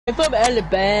from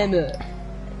Alabama.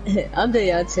 I'm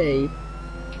Deontay.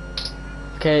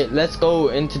 Okay, let's go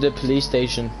into the police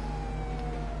station.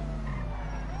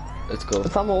 Let's go.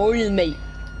 If I'm oil, mate.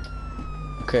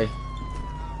 Okay.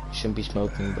 Shouldn't be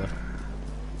smoking, but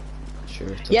sure.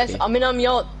 It's Yes, okay. I'm in on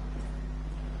yacht.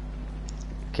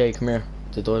 Okay, come here.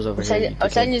 The door's over here. I'll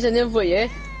send you an info, yeah?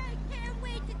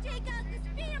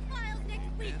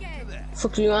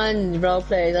 Fuck you and role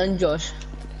players and Josh.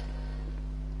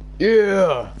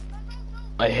 Yeah!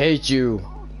 I hate you.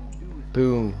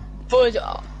 Boom. But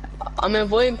I'm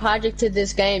inviting Patrick to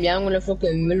this game, yeah, I'm gonna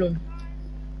fucking mill him.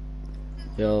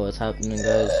 Yo, what's happening,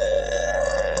 guys?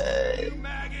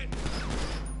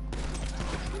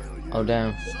 Oh,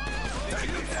 damn.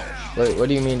 Wait, what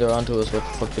do you mean they're onto us? What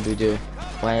the fuck did we do?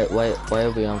 Why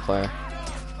are we on fire?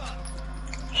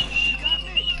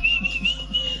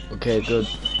 Okay, good.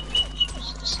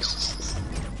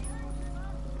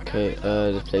 Okay,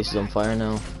 the place is on fire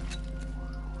now.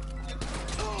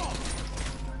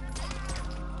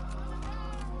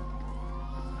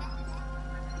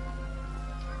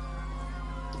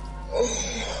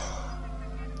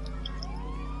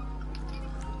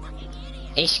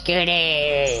 It's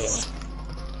goody.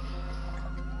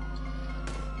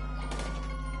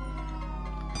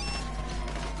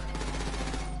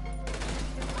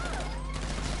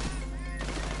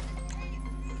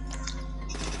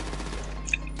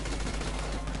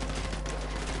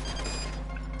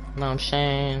 Know what I'm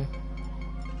saying?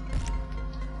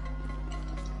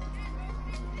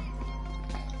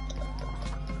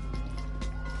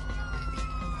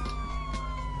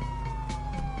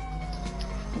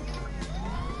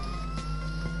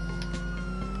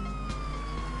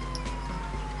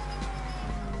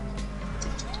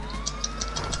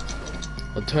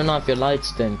 Well, turn off your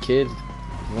lights then, kid.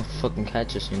 You won't fucking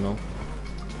catch us, you know.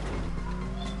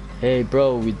 Hey,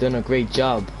 bro, we done a great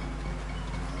job.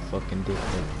 Fucking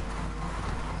dickhead.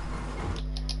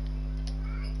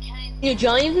 You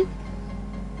join?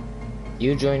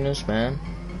 You join us, man.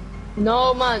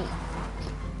 No, man.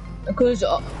 Because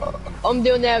I'm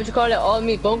doing that, what you call it, all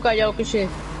me bunker yoke and shit.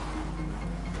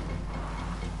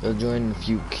 You'll join a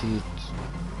few kids.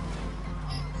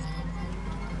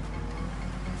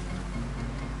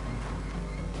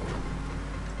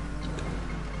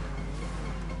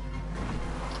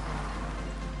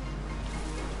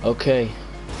 Okay.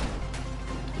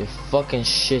 You fucking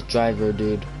shit driver,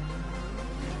 dude.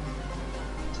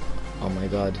 Oh my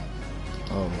god.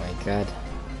 Oh my god.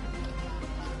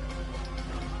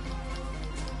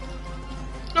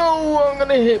 No, I'm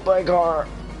gonna hit my car.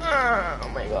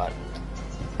 Oh my god.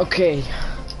 Okay.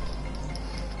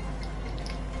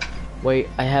 Wait,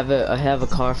 I have a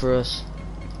car for us.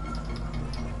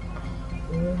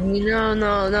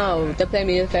 No. They play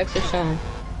me the extra song.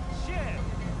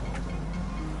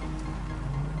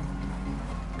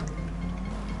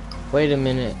 Wait a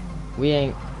minute. We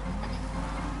ain't.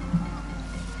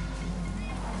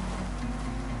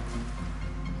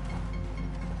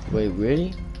 Wait,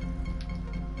 really?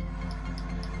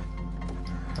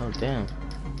 Oh, damn.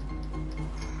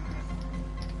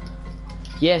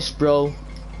 Yes, bro.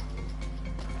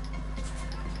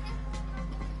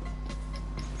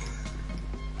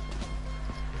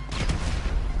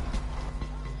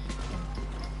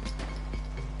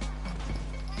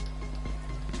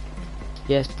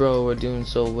 Yes, bro, we're doing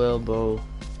so well, bro.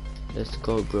 Let's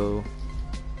go, bro.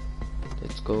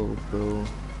 Let's go, bro.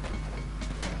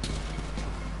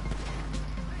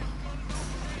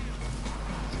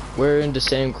 We're in the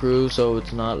same crew, so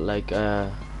it's not like,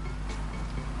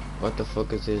 what the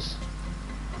fuck is this?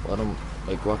 What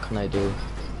can I do?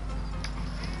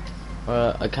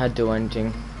 I can't do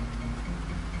anything.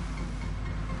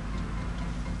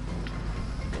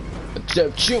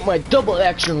 Except shoot my double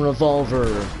action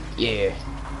revolver! Yeah.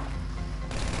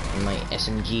 And my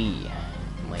SMG.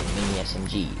 My mini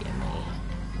SMG.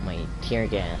 And my tear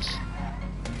gas.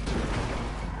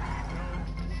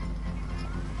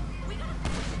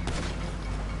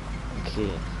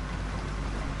 Okay.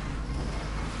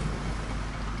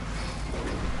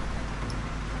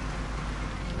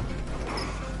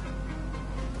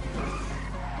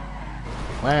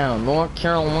 Wow, North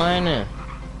Carolina.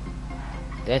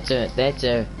 That's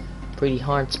a pretty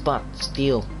hard spot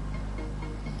still.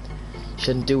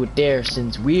 Shouldn't do it there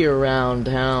since we're around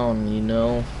town, you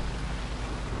know.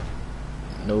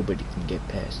 Nobody can get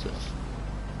past us.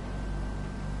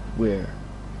 We're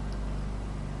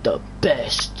the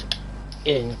best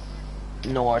in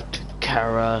North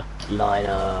Carolina.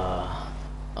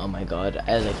 Oh my god,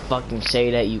 as I fucking say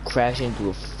that, you crash into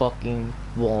a fucking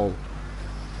wall.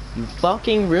 You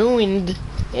fucking ruined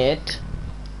it.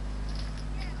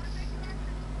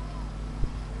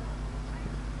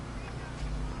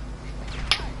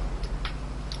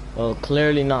 Well,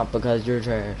 clearly not because you're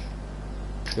trash.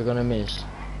 You're gonna miss.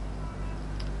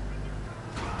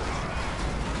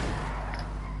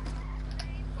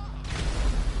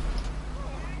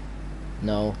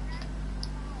 No.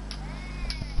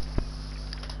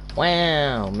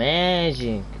 Wow,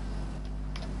 magic.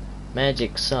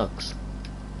 Magic sucks.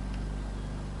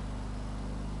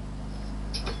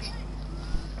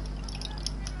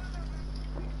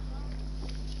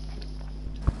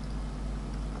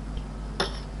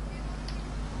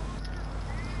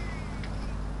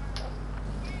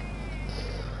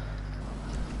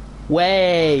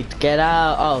 Wait, get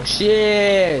out. Oh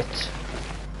shit.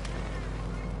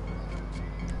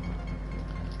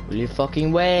 Will you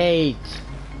fucking wait?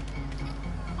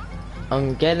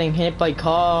 I'm getting hit by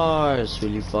cars. Will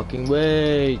you fucking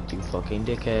wait? You fucking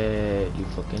dickhead. You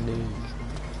fucking dick.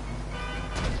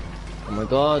 Oh my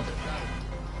god.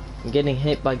 I'm getting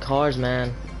hit by cars,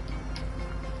 man.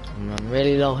 And I'm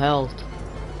really low health.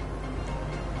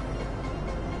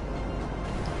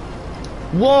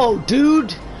 Whoa,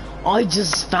 dude! I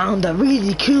just found a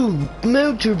really cool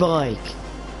motorbike.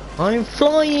 I'm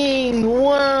flying!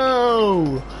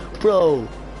 Whoa! Bro.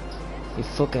 You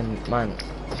fucking, man.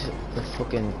 You're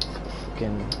fucking.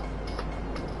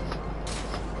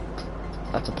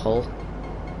 That's a pole.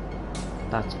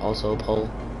 That's also a pole.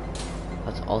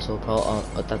 That's also a pole.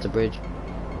 Oh, that's a bridge.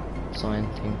 Sign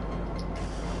thing.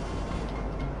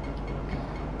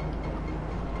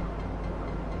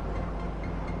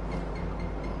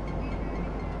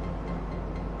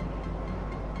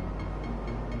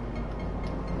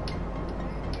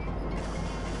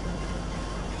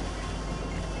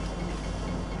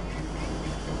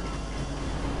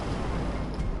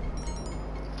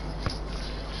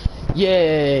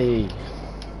 Yay!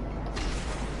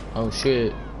 Oh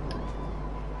shit.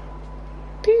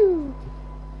 Pew!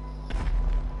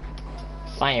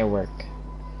 Firework.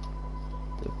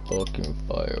 The fucking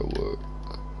firework.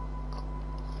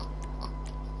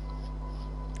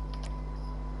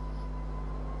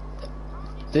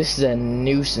 This is a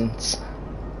nuisance.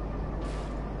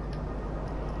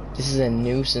 This is a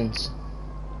nuisance.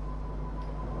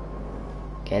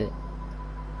 Get it?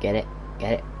 Get it?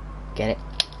 Get it? Get it?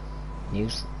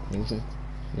 Nuisance.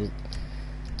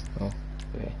 Oh,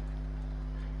 okay.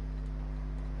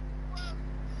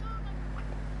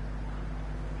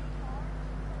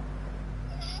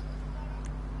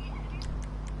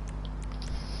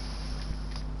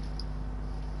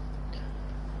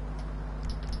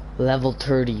 Level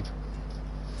 30.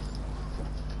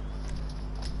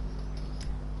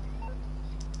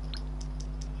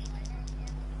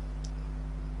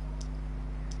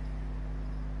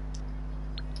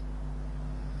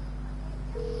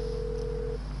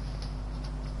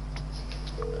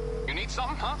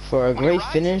 For a great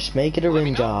finish, make it a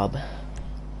rim job.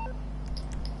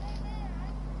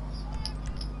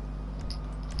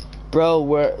 Bro,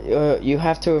 we're you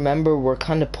have to remember we're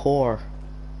kind of poor.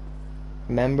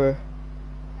 Remember?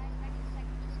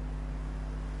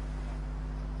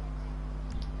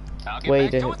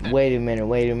 Wait a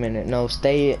minute. No,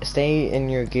 stay in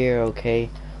your gear, okay?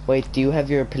 Wait, do you have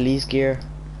your police gear?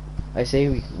 I say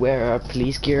we wear our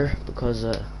police gear because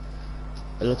it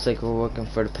looks like we're working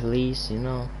for the police, you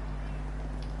know.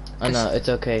 Oh no, it's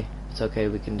okay. It's okay,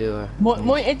 we can do our...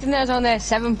 My internet's on there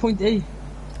 7.8.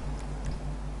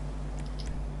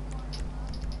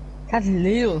 That's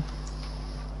little.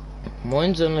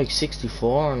 Mine's on like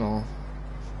 64 and all.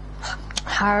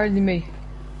 Higher than me.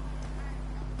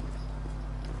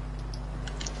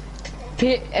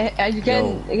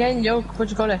 Again, yo, what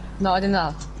you call it? No, I didn't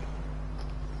know.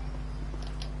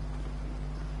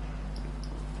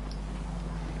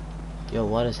 Yo,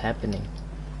 what is happening?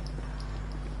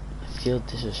 I feel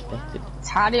disrespected. It's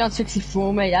hardly on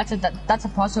 64, mate. That's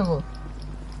impossible.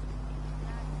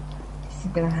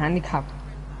 Fucking handicap.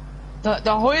 The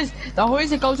highest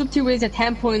it goes up to is a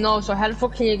 10.0. So how the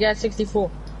fuck can you get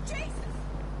 64?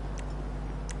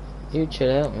 You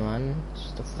chill out, man. It's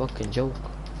just a fucking joke.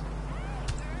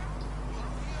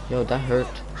 Yo, that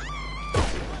hurt.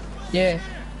 Yeah.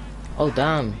 Oh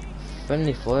damn.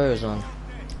 Friendly fire is on.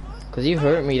 Cause you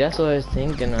hurt me, that's what I was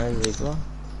thinking. I was like, what?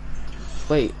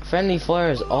 Wait, friendly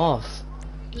fire is off.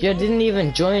 You didn't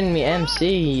even join me MC,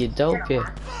 you dope you.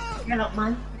 Get up,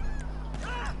 man.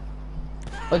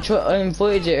 I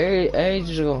invited you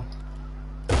ages ago.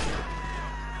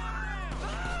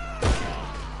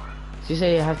 You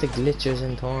say you have the glitches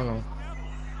in Torno.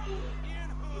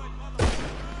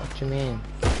 What do you mean?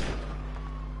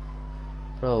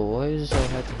 Bro, why is it so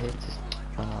hard to hit this?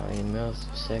 Oh, he moves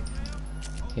the second.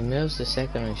 He moves the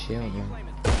second I shoot him.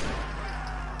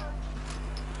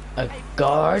 A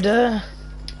Garda?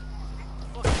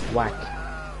 Whack.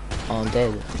 I'm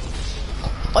dead.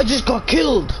 I just got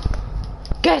killed!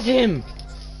 Get him!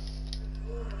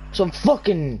 Some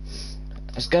fucking...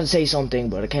 I was gonna say something,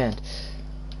 but I can't.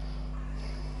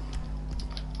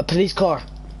 A police car.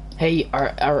 Hey,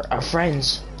 our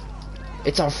friends.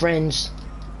 It's our friends.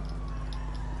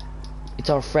 It's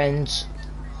our friends.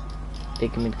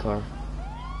 Take him in the car.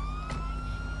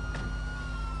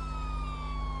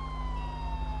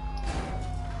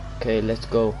 Okay, let's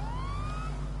go.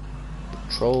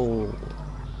 Patrol.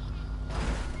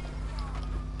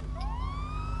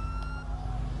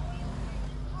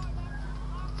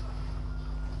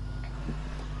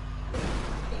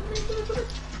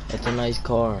 That's a nice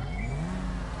car.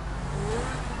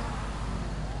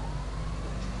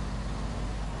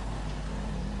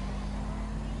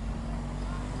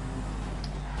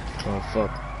 Oh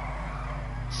fuck.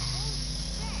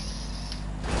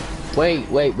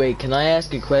 Wait, can I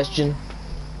ask a question?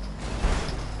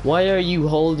 Why are you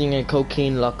holding a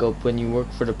cocaine lockup when you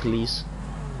work for the police?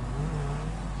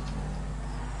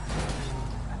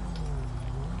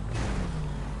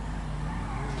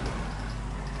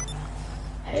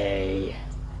 Hey,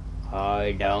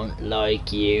 I don't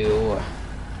like you.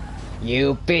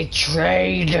 You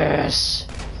betrayed us!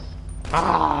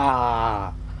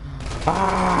 Ah!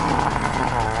 Ah!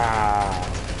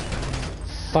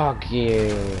 Fuck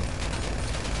you!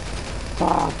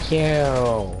 Fuck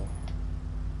you!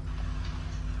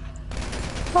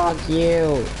 Fuck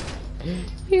you!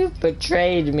 You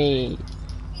betrayed me!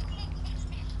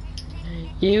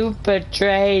 You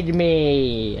betrayed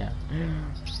me!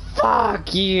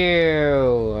 Fuck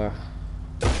you!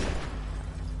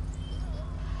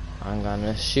 I'm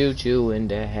gonna shoot you in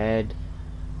the head.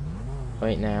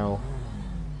 Right now.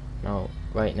 No,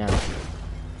 right now.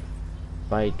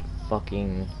 Right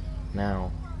fucking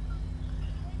now.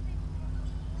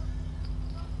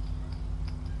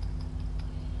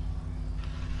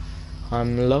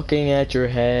 I'm looking at your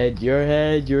head, your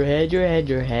head, your head, your head,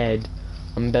 your head.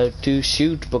 I'm about to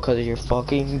shoot because you're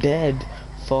fucking dead.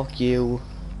 Fuck you.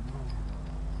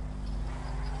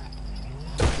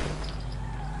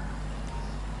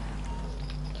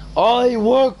 I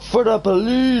work for the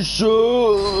police.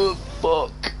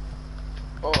 Fuck.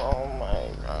 Oh my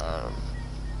god.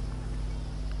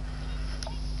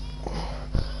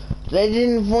 They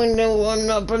didn't find out I'm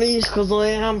not police because I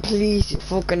am police, you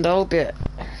fucking dope it.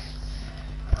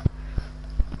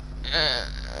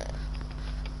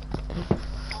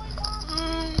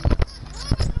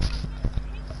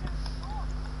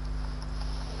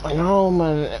 I know,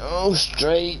 man. Oh,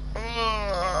 straight.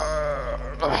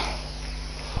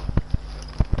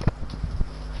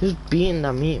 Who's beating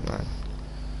that meat, man?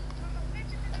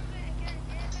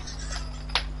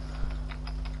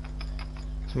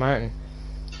 It's Martin.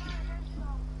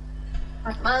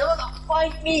 Man, don't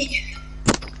fight me.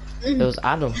 It was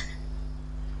Adam.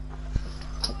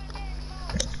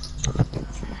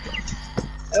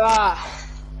 Ah.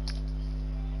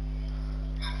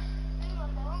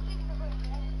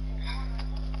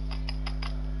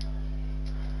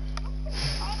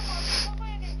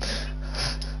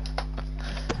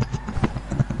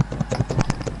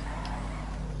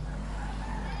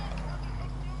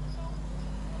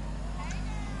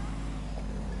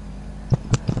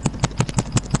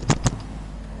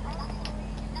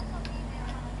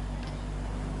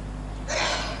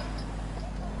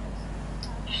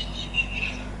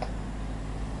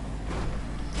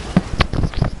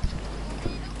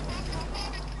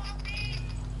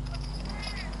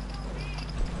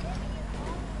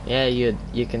 Yeah,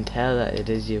 you can tell that it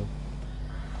is you.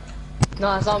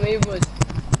 No, it's not me, boys.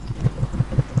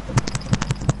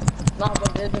 Not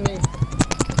what did to me.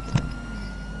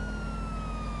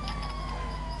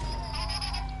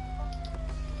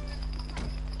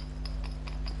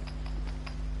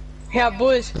 Yeah,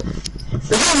 boys.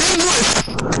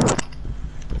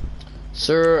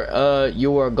 Sir,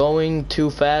 you are going too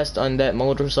fast on that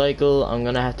motorcycle. I'm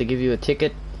gonna have to give you a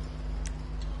ticket.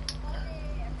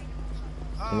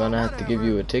 I'm gonna have to give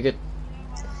you a ticket.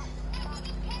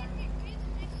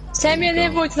 Send me an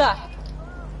invoice, sir.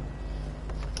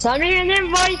 Send me an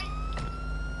invoice.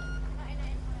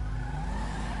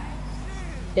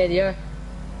 There you are.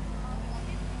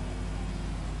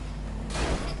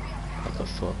 What the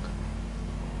fuck?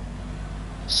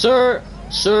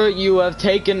 Sir, you have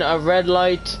taken a red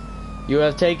light. You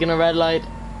have taken a red light.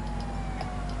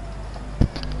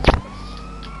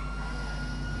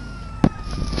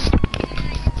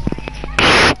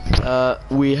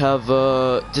 We have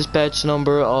a dispatch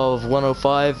number of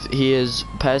 105. He is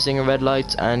passing a red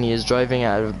light and he is driving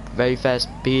at a very fast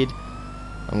speed.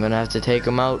 I'm gonna have to take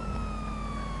him out.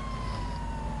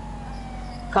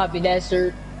 Copy that,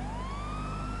 sir.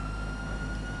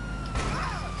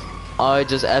 I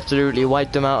just absolutely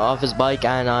wiped him out off his bike,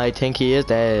 and I think he is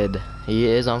dead. He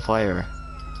is on fire.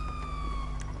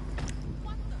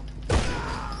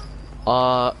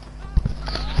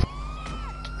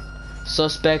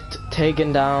 Suspect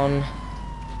taken down.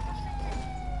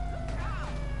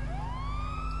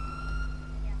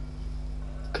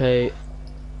 Okay.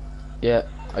 Yeah,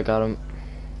 I got him.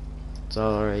 It's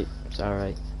alright. It's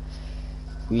alright.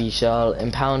 We shall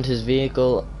impound his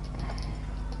vehicle.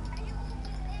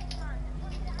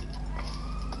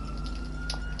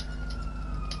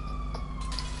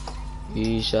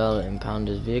 We shall impound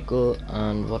his vehicle.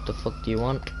 And what the fuck do you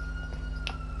want?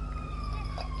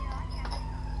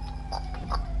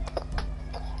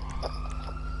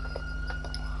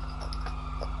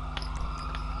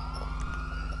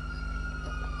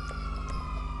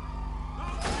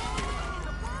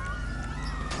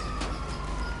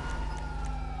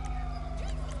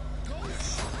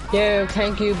 Yo,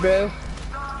 thank you, bro,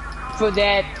 for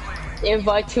that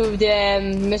invite to the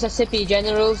Mississippi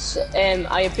Generals.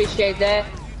 I appreciate that.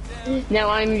 Now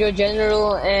I'm your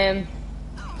general.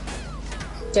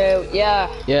 So yeah.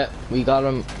 Yeah, we got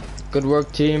him. Good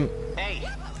work, team. Hey,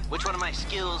 which one of my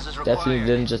skills is required? Definitely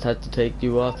didn't just have to take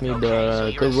you off me, Okay, but so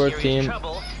you're good in work, serious team.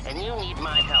 trouble, and you need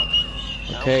my help.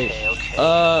 Okay.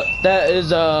 Okay. That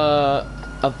is a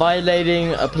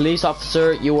violating a police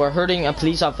officer. You are hurting a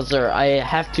police officer. I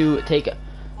have to take.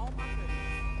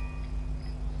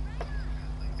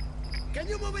 Can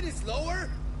you move any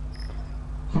slower?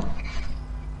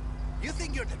 You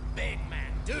think you're the big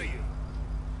man, do you?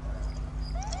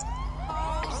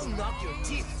 I'll knock your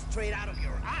teeth straight out of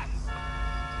your ass.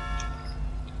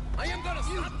 I am gonna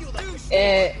slap you like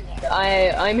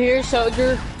I'm here,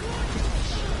 soldier.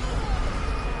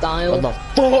 What Dial. the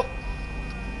fuck?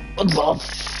 What the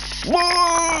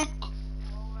fuck?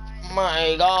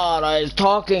 My God, I was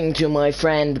talking to my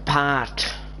friend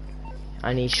Pat,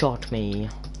 and he shot me.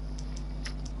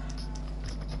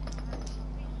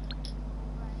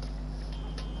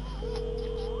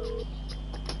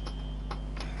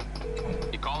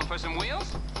 You calling for some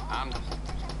wheels?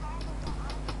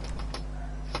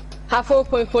 Half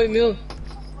 4.5 mil.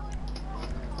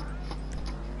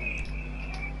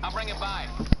 I'll bring it by.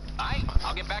 Alright,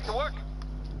 I'll get back to work.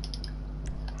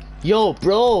 Yo,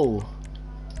 bro.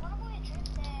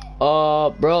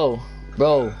 Bro.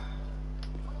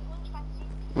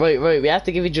 Right, we have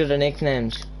to give each other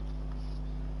nicknames.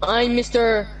 I'm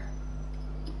Mr.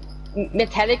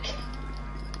 Metallic.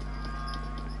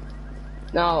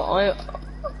 No,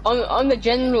 I'm the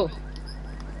general.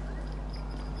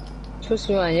 Trust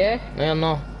me, man, yeah? Yeah,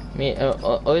 no. Me, I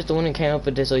was the one who came up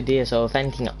with this idea, so if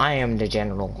anything, I am the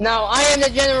general. No, I am the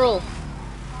general.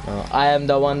 No, I am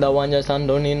the one your son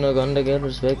don't need no gun to get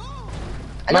respect.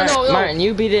 No. Martin,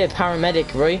 you be the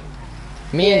paramedic, right?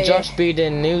 Me Yeah, and Josh be the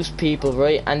news people,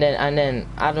 right? And then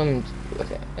Adam,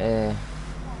 okay,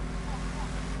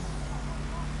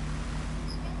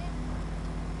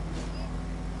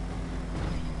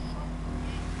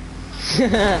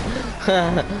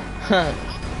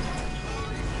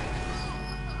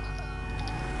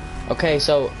 Okay,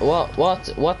 so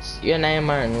what's your name,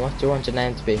 Martin? What do you want your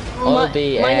name to be? I'll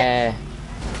be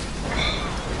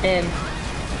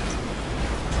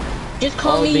just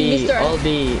call me Mr. I'll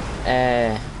be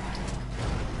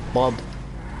Bob.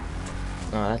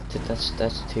 No,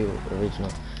 that's too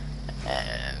original.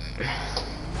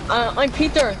 I'm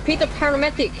Peter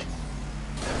paramedic.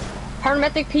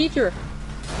 Paramedic Peter.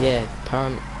 Yeah,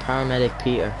 paramedic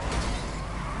Peter.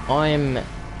 I'm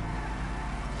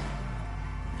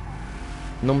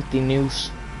Numpty News.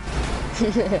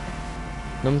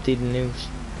 Numpty the News.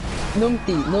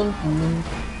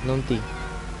 Numpty.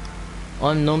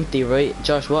 I'm Numpty, right?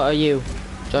 Josh, what are you?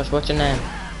 Josh, what's your name?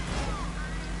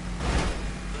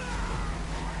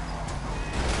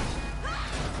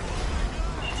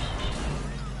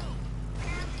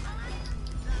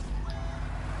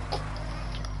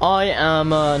 I am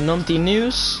Numpty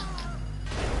News.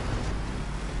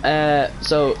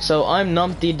 So I'm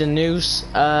Numpty the News.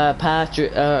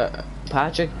 Patrick,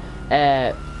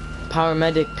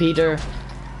 paramedic Peter.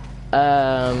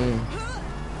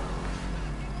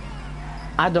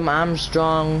 Adam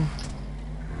Armstrong.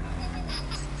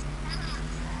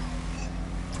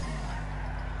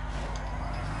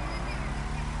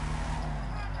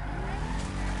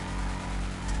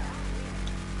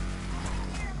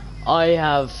 I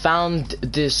have found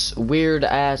this weird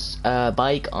ass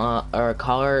bike or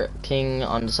car thing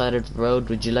on the side of the road.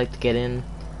 Would you like to get in?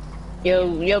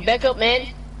 Yo, back up, man.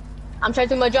 I'm trying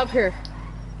to do my job here.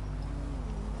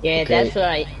 Yeah, Okay. that's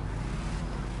right.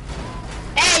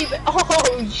 Hey,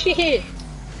 Oh shit.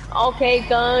 Okay,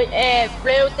 guys.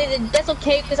 Bro, that's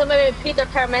okay because I'm a Peter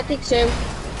paramedic, so.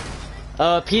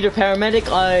 Peter paramedic.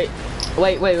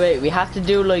 Wait. We have to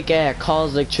do like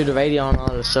calls like through the radio and all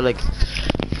this. So like,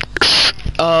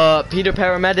 Peter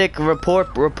paramedic,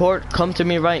 report. Come to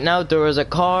me right now. There is a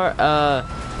car. A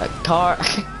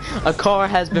car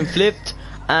has been flipped,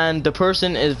 and the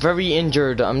person is very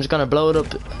injured. I'm just gonna blow it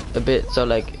up a bit so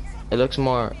like it looks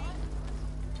more.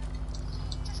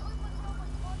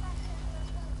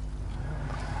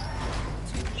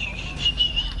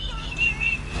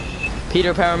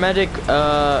 Peter paramedic,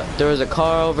 there is a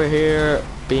car over here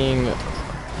being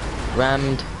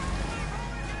rammed.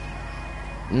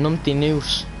 Numpty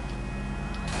Noose.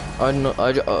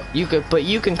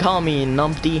 You can call me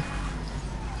Numpty.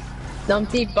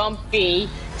 Numpty Bumpy.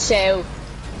 So,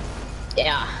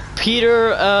 yeah.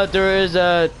 Peter, there is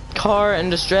a car in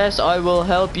distress. I will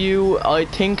help you. I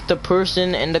think the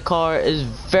person in the car is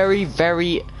very,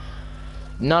 very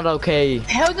not okay.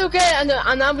 How do you get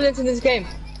an ambulance in this game?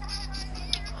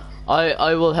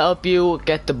 I will help you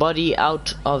get the body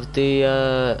out of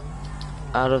the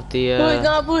Boys,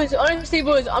 no, boys, honestly,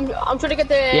 boys, I'm trying to get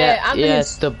the ambulance.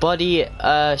 Yes, the body,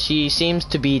 she seems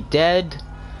to be dead.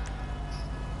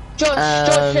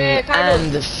 Josh,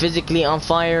 and physically on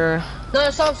fire.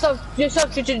 No, stop,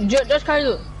 Josh,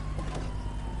 Carlo.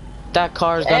 That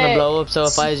car's gonna blow up, so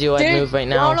if I was you, I'd move right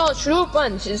now. No, shut up,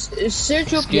 man.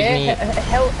 Search up, Excuse me.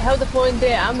 how to find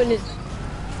the ambulance.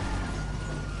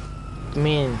 I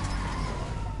mean,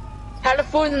 how to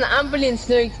find an ambulance,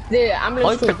 like the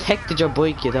ambulance. I protected your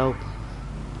bike, you know.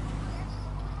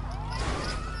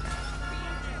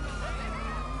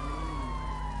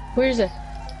 Where is it?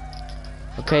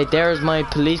 Okay, there's my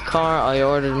police car. I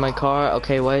ordered my car.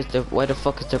 Okay, why the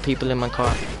fuck is there people in my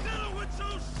car?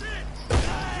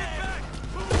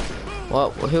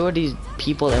 What? Who are these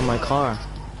people in my car?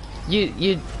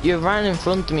 You ran in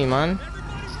front of me, man.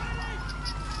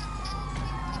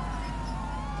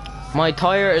 My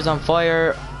tire is on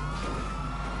fire.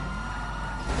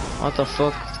 What the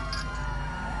fuck?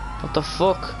 What the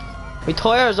fuck? My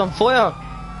tire is on fire.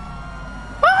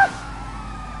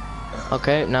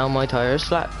 Okay, now my tire is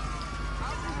flat.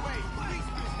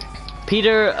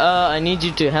 Peter, I need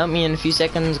you to help me in a few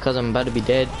seconds because I'm about to be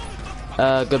dead.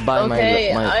 Goodbye,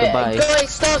 okay, goodbye.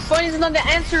 Guys, stop. Finding is not the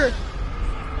answer.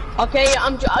 Okay,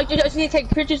 I just need to take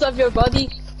pictures of your body.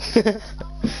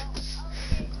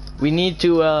 We need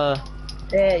to,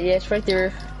 yeah, it's right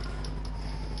there.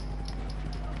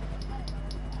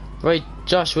 Right,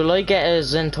 Josh, will I get a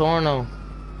Zentorno?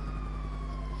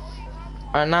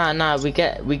 Or nah, we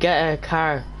get a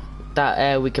car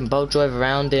that we can both drive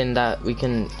around in, that we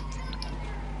can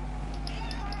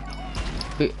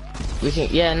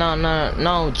yeah,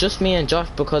 no, just me and Josh,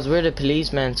 because we're the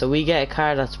policemen, so we get a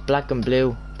car that's black and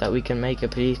blue that we can make a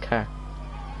police car.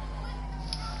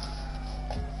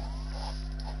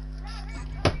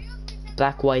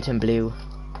 Black, white and blue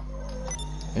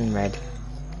and red.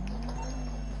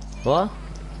 What?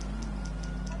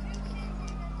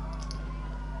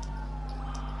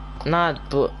 Nah,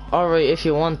 but alright, if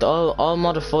you want, I'll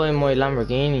modify my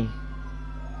Lamborghini.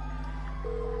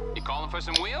 You calling for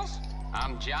some wheels?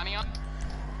 I'm Johnny on.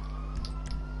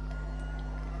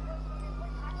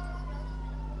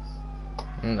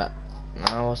 Nah,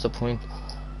 what's the point?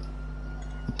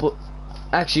 But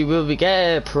actually, will we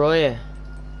get a Pariah?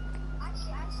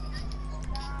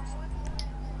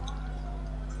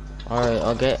 Alright,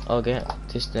 I'll get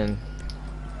this then.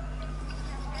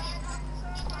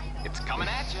 It's coming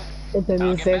at you. It's a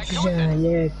new section,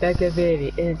 yeah, back of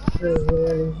it. It's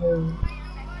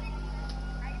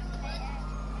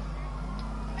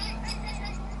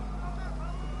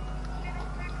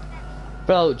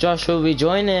Bro, Josh, will we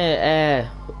join a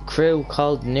crew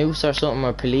called Noose or something,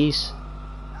 or police?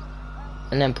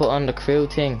 And then put on the crew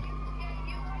thing?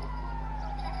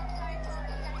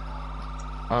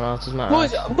 Oh no, it doesn't matter.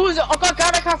 Boys, I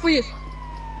got a car for you.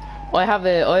 I have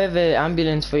a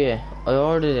ambulance for you. I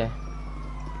ordered it.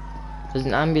 There's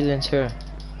an ambulance here.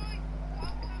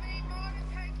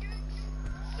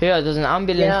 Here, there's an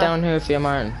ambulance down here for you,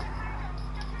 Martin.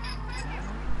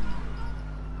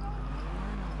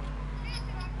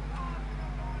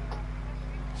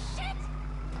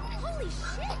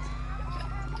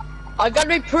 I got to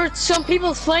report some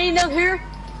people flying down here.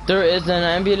 There is an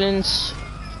ambulance.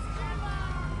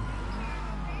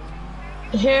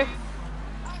 Here.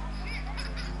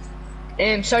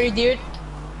 Sorry, dude.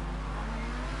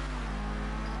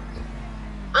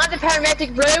 I'm the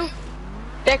paramedic, bro.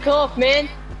 Back off, man.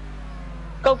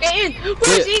 Go get in.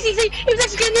 Where's easy? He was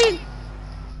actually getting in.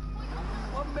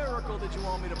 What miracle did you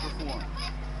want me to perform?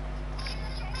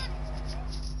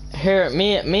 Here,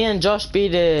 me and Josh be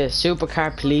the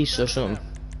supercar police or something.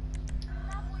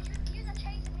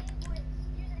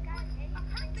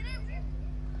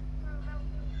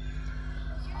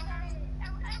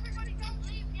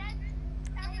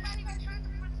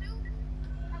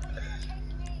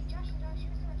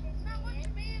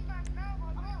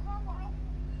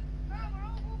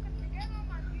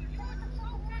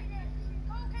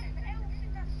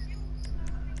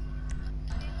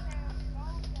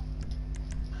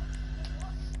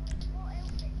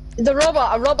 The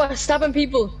robot, a robot stabbing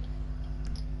people.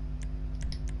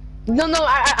 No,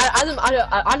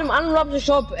 Adam robbed the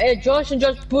shop. Josh and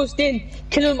Josh burst in,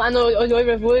 kill him, and I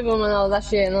revive him and all that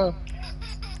shit. No.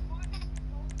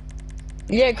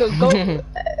 Yeah, go.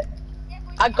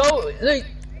 I go. Look.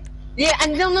 Yeah,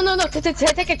 and no.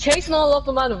 Take a chase and all of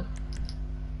them, Adam.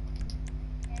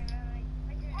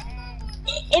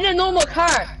 In a normal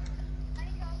car.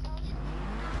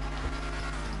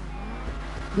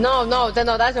 No,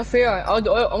 that's not fair. I'm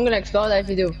gonna explode that if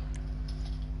you do.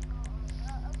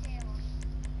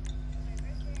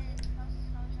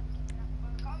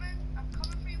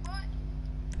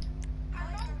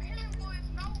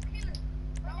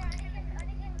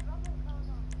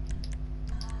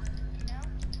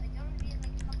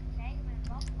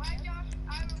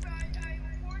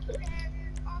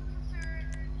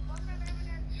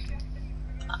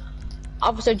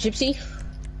 Officer Gypsy.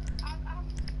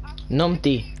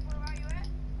 Numpty.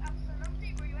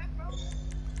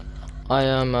 I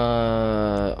am,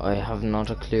 I have not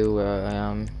a clue where I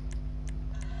am.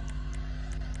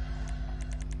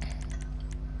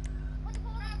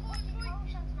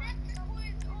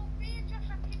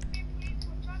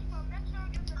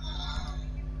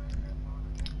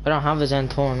 I don't have his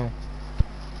internal.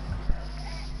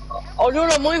 I'll do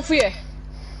mine for you.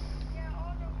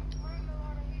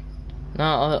 No,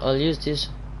 I'll use this.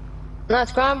 No,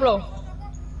 it's grand, bro.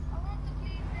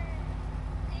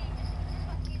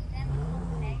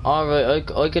 Alright,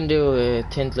 I can do a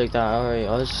tint like that. Alright,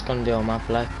 I was just gonna do a matte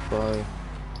black, but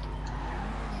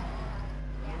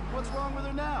What's wrong with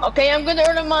her now? Okay, I'm gonna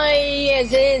order my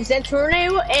Zentor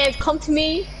now, and come to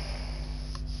me.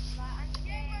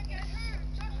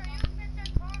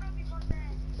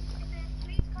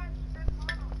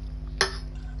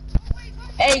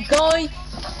 Hey, guy.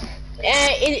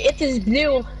 It is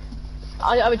blue.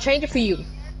 I will change it for you.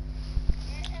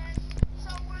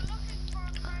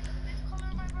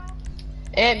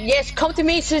 Yes, come to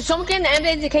me, so something, and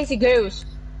then in case it goes.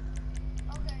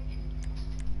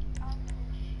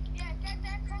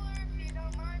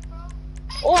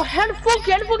 Oh, how the fuck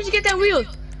did you get that wheels?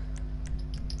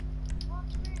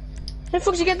 How the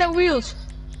fuck did you get that wheels?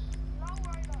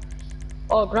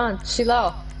 Oh, grand, see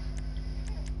low.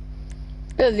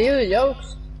 Good little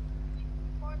jokes.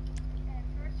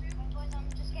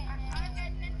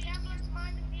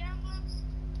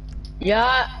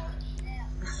 Yeah.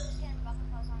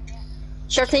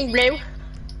 Sure thing, blue.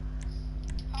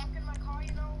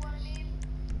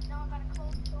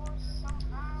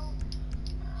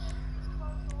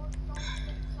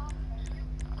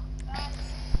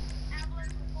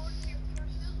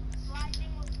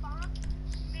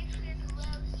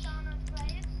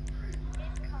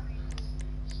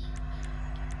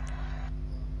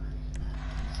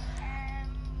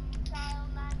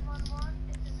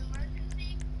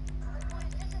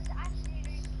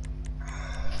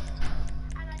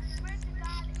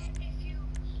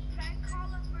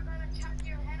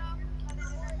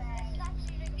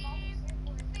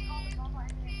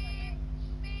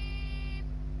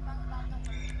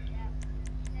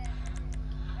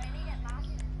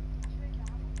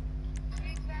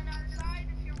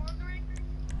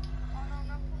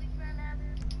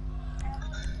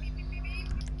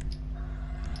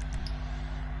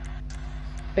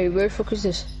 Wait, where the fuck is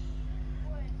this?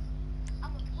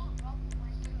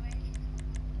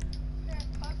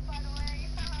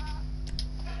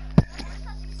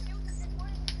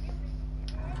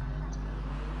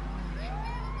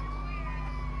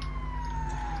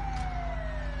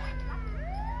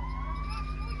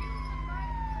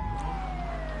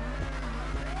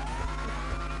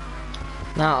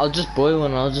 nah, I'll just buy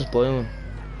one.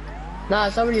 Nah,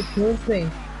 it's already approved me.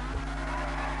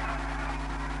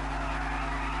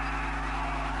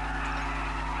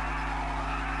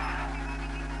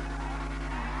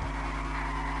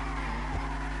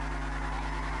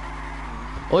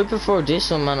 I prefer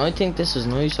this one, man. I think this is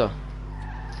nicer.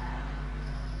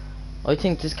 I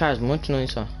think this car is much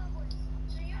nicer.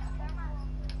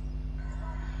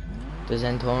 The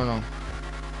Zentorno.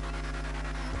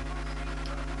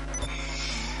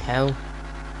 How?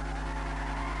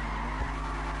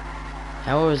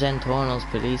 How are Zentorno's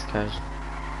police cars?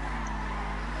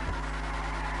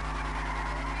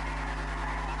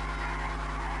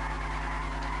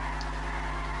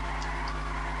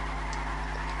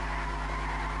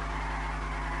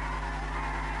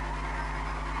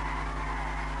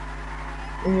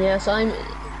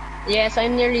 Yes,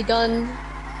 I'm nearly done.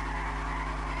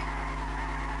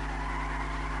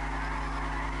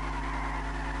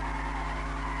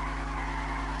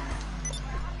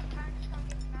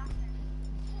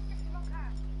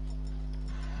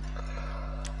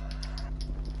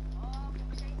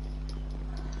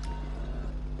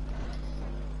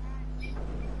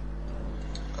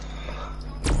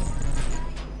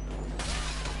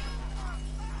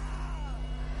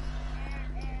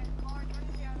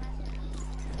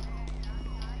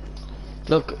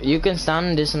 Look, you can stand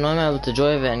in this and I'm able to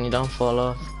drive it and you don't fall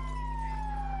off.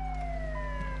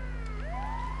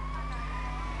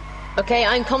 Okay,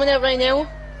 I'm coming out right now.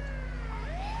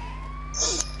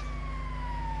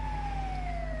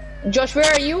 Josh,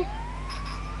 where are you?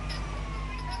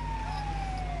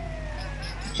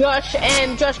 Josh,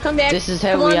 come back. This is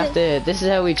how Come we on. have to. This is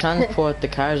how we transport the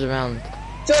cars around.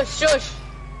 Josh.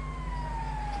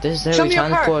 This is how Show we me your car.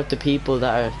 transport the people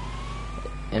that are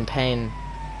in pain.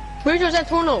 Where's your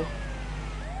Zentorno?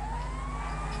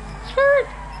 Skirt.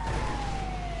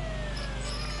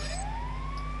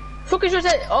 Fuck is your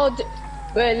Zent? Oh,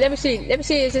 wait. Let me see.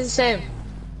 Is it the same?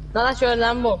 No, that's your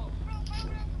Lambo.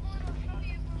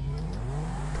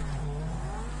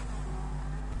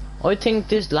 I think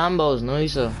this Lambo is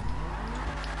nicer.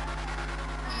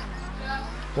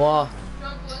 What?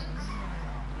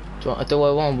 Do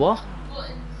I want what?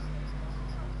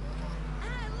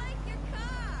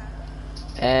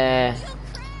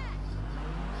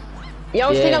 Yeah,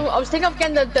 I Yeah. was thinking of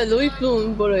getting the Louis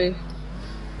Bloom, but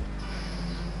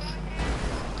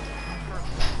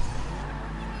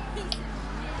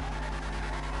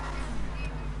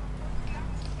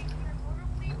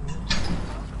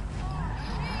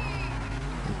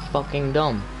Fucking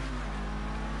dumb.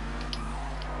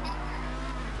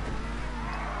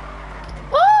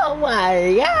 Oh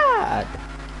my god!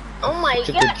 oh my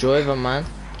Such a good driver, man.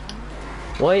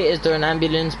 Why is there an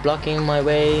ambulance blocking my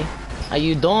way? Are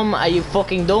you dumb? Are you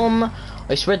fucking dumb?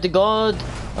 I swear to God,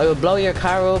 I will blow your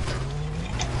car up.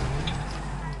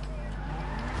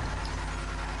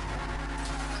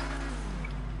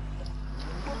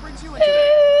 What brings you in today?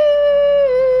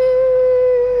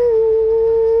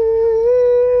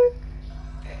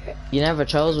 You never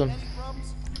chose one. Any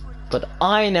problems? You bring But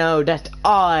I know that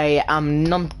I am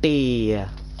numpty.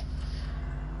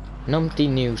 Numpty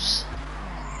News.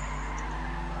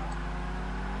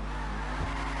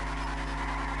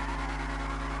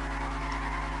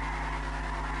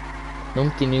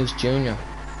 Numpty News Jr.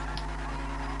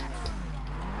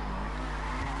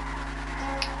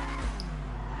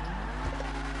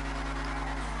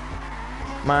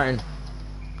 Martin,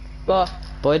 But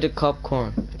buy the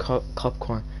popcorn.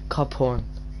 Popcorn.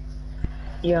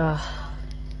 yeah.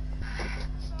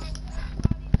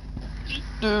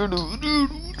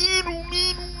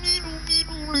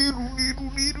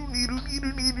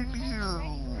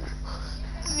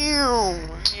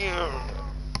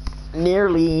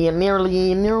 Nearly.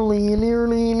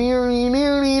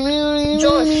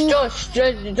 Josh,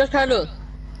 just Carlo.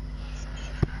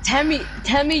 Tell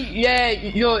me, yeah,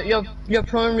 your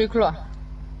primary color.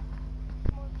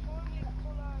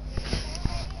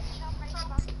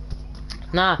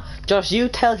 Nah, Josh, you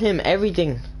tell him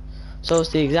everything. So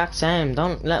it's the exact same.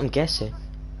 Don't let him guess it.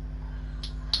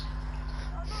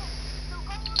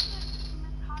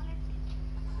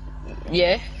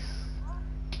 Yeah.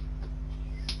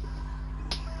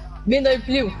 Midnight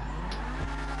blue.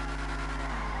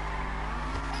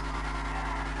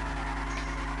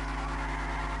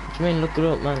 What do you mean, look it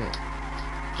up, man?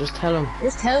 Just tell him.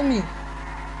 Just tell me.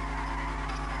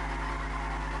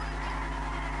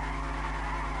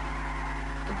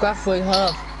 Graphite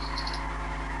half.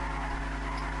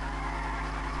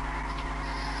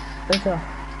 Better.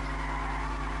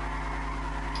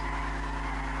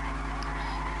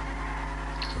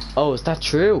 Oh, is that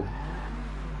true?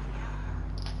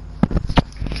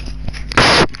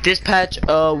 Dispatch,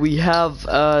 we have,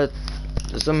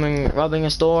 someone robbing a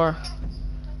store.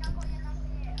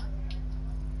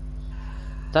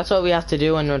 That's what we have to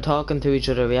do when we're talking to each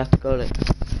other. We have to go like...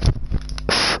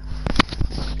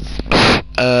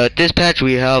 Dispatch,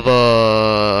 we have,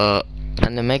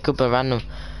 and then make up a random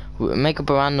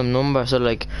number, so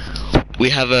like, we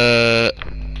have a...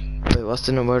 Wait, what's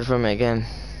the word for me again?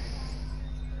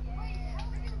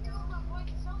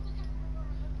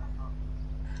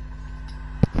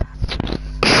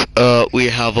 We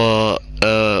have a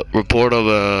report of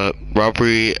a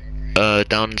robbery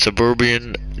down in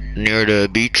Suburban near the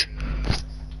beach.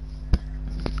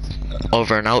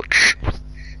 Over and out.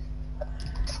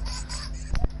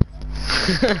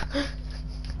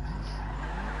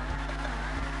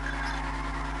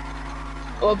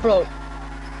 Oh, bro.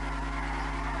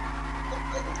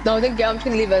 No, I think I'm just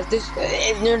gonna leave it as this.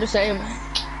 It's near the same.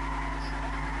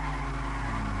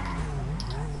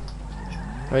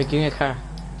 Right, give me a car.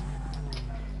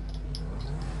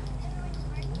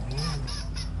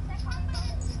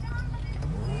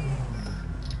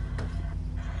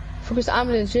 Focus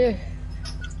ambulance here.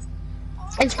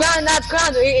 It's grand, that's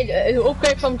grand. It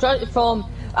upgrade from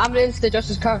ambulance to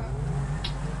justice car.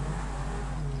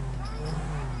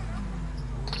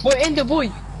 We're in the boy.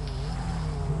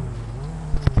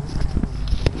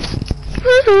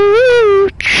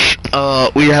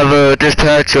 We have a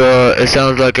dispatch. It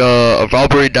sounds like a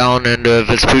robbery down in the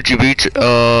Vespucci Beach.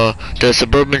 The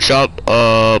Suburban shop.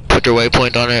 Put their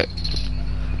waypoint on it.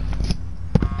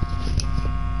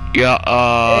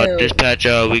 Yeah. Dispatch.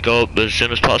 We go up as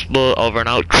soon as possible. Over and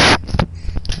out.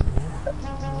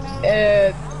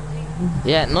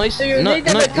 Yeah, nice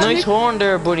horn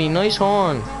there, buddy. Nice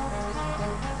horn.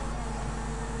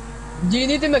 Do you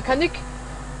need the mechanic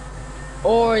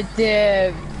or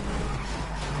the?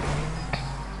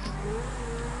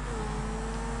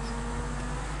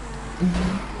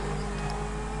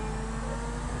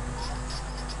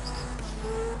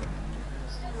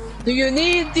 Do you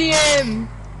need the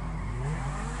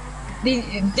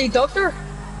doctor?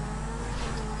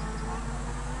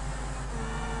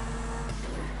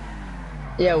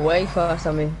 Yeah, way fast.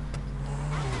 I mean.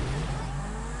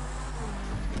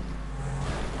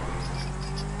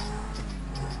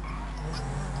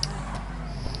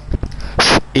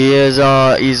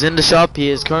 He's in the shop. He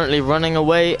is currently running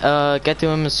away. Get to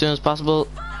him as soon as possible.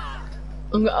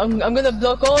 I'm gonna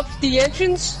block off the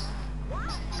entrance.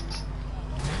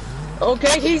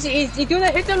 Okay, he's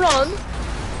gonna hit and run.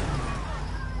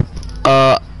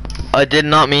 I did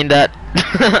not mean that.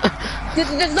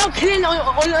 There's no killing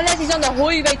unless he's on the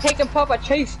highway taking proper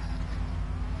chase.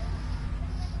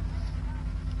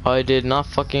 I did not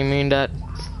fucking mean that.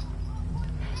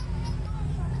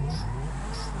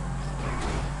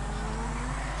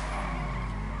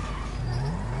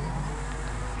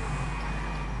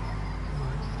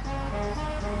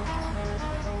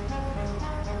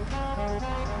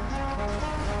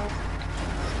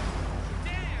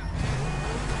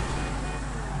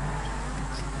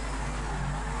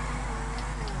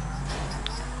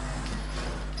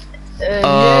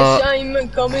 Yes, I'm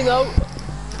coming out.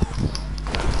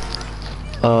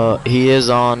 He is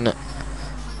on.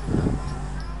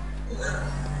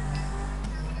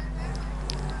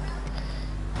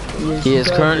 He is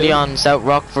currently on South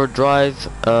Rockford Drive.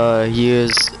 He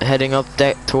is heading up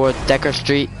toward Decker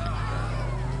Street.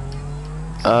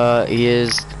 He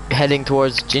is heading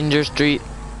towards Ginger Street.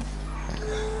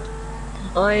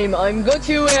 I'm going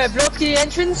to block the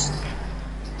entrance.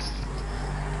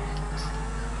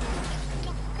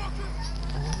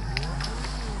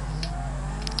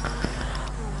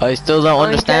 I still don't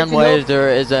understand why there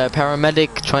is a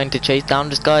paramedic trying to chase down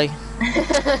this guy.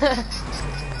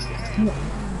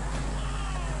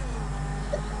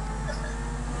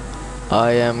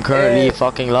 I am currently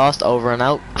fucking lost. Over and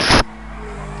out.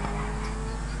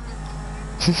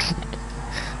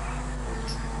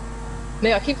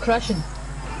 Man, I keep crashing.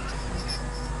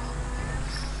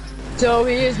 So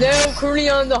he is now currently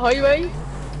on the highway.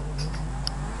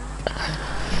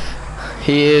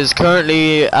 He is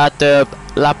currently at the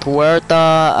La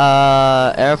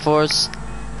Puerta Air Force.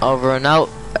 Over and out.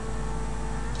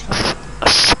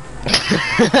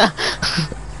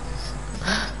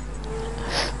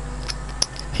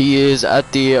 He is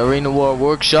at the Arena War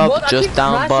Workshop. What? Just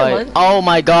down by. Oh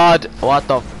my god! What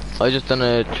the? I just done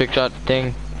a trick shot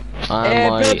thing.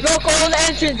 Block all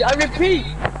entrance. I repeat.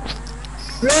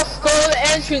 Block all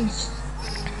entrance.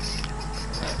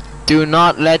 Do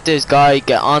not let this guy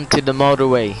get onto the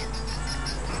motorway.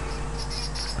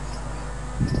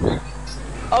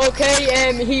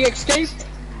 Okay, he escaped.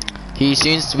 He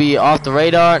seems to be off the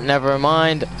radar. Never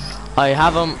mind. I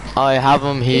have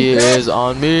him. He is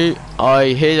on me.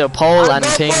 I hit a pole and the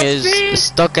thing is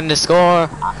stuck in the score.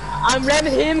 I'm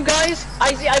ramming him, guys.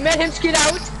 I made him skid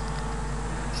out.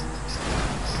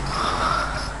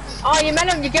 Oh, you made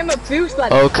him. You gave him a boost,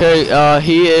 man. Okay.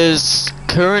 He is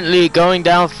currently going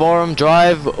down Forum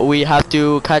Drive. We have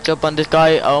to catch up on this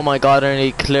guy. Oh my god! And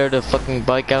he cleared the fucking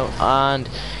bike out, and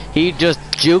he just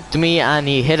juked me and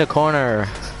he hit a corner.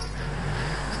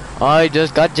 I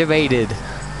just got debated.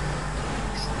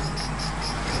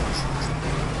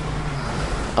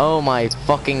 Oh my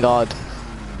fucking god.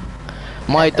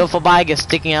 My duffel bag is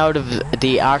sticking out of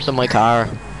the arse of my car.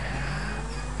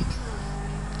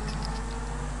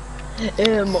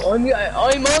 I'm on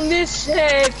this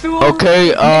fuel.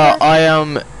 Okay, I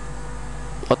am.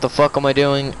 What the fuck am I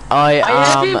doing? I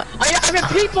have him. I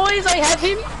repeat, boys, I have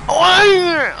him.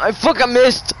 I fucking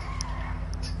missed.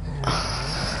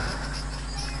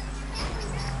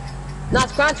 Nah,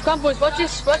 it's grand, boys. Watch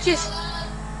this.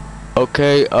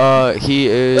 Okay, he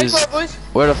Wait is. for it, boys.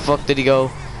 Where the fuck did he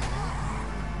go?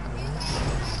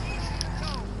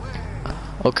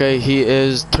 Okay, he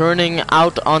is turning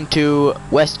out onto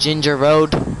West Ginger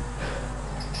Road.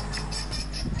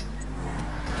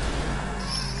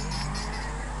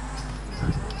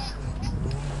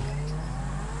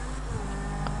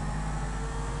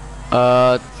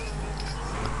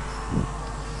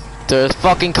 There's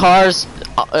fucking cars.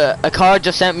 A car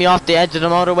just sent me off the edge of the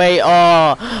motorway.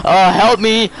 Help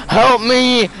me, help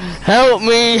me, help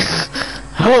me,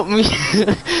 help me,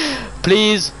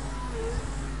 please.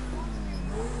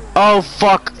 Oh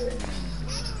fuck.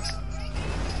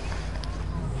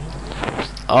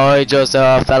 I just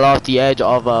fell off the edge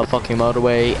of a fucking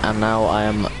motorway and now I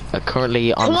am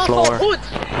currently on the floor. Turn off our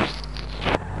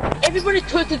hood. Everybody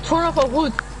to turn off our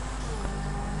hood.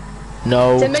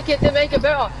 No. To make it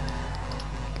better.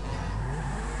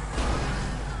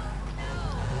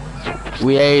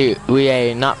 We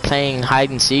ain't not playing hide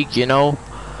and seek, you know.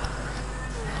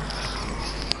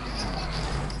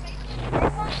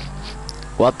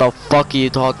 What the fuck are you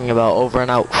talking about? Over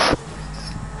and out.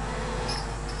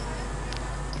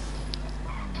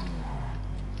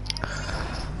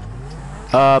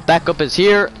 Backup is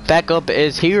here. Backup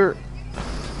is here.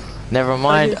 Never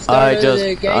mind. I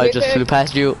just flew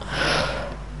past you.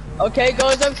 Okay,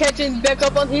 guys, I'm catching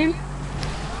backup on him.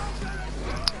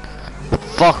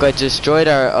 Fuck! I destroyed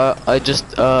our.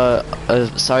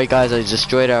 Sorry guys, I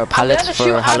destroyed our pallets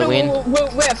for Halloween.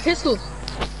 Where pistols?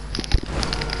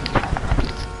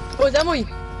 Oh, is that me?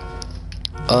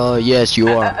 Yes, you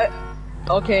are.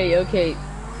 Okay.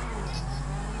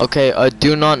 Okay, I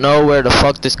do not know where the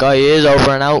fuck this guy is.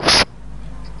 Over and out.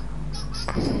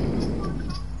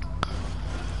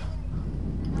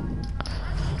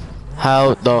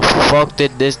 How the fuck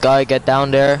did this guy get down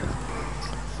there?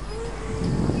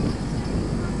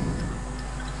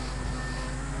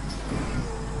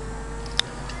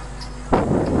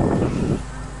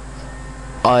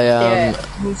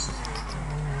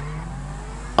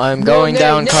 I'm going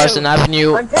down Carson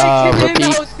Avenue. I'm taking him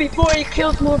Repeat. out before he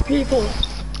kills more people.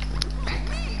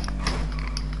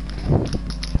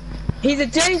 He's a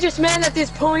dangerous man at this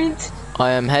point.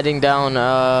 I am heading down.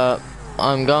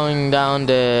 I'm going down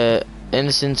the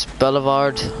Innocence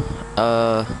Boulevard,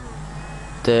 the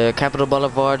Capitol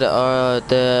Boulevard,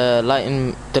 the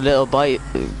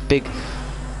big.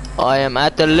 I am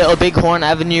at the Little Bighorn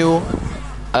Avenue.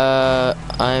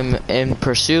 I'm in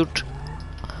pursuit.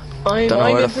 Don't know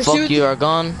where the fuck you are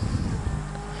gone.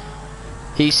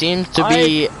 He seems to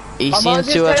be. He seems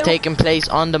to have taken place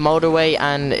on the motorway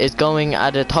and is going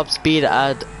at a top speed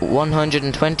at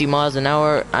 120 miles an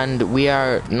hour, and we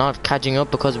are not catching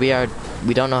up because we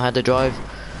don't know how to drive.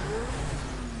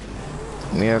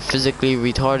 We are physically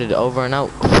retarded. Over and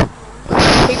out.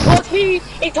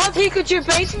 He thought he could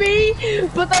debate me,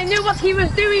 but I knew what he was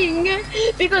doing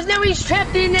because now he's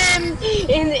trapped in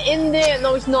the.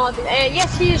 No, he's not.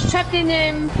 Yes, he is trapped in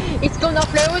it's going to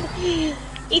upload.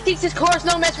 He thinks his car's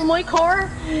no match for my car.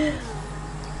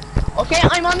 Okay,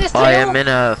 I'm on this. I am in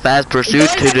a fast pursuit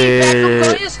to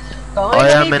the. I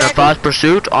am in a fast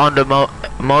pursuit on the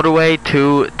motorway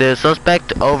to the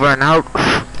suspect. Over and out.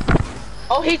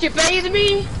 Oh, he debated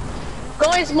me.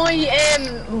 Guys,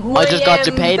 I just got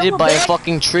debated by a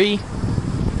fucking tree.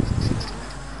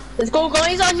 Let's go,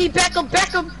 guys. I need backup.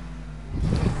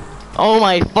 Oh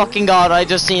my fucking god! I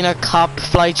just seen a cop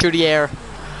fly through the air.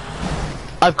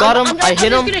 I've got him. I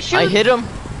hit him.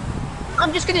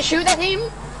 I'm just gonna shoot at him.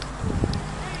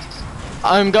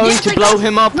 I'm going to blow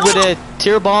him up with a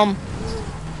tear bomb.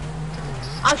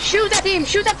 I'll shoot at him.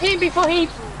 Shoot at him before he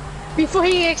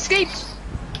escapes.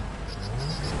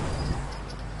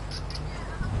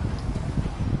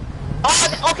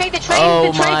 Oh, okay, the train.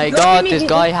 Oh my god! This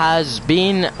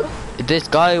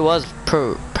guy was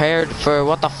prepared for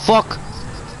what the fuck?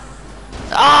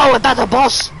 Oh, that's a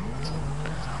bus.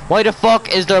 Why the fuck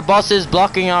is there buses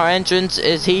blocking our entrance?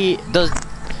 Does he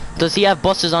have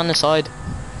buses on the side?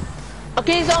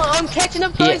 Okay, so I'm catching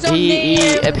up, guys.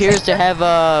 He appears to have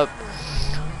a.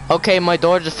 Okay, my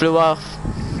door just flew off.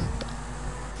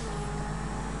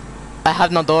 I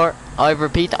have no door. I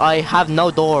repeat, I have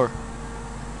no door.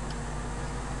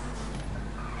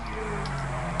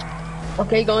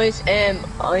 Okay, guys.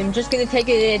 I'm just gonna take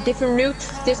a different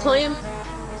route this time.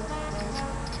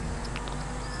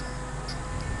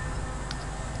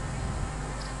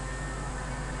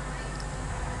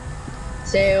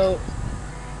 So.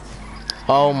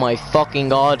 Oh my fucking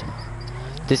god.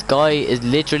 This guy is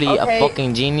literally a Okay.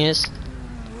 fucking genius.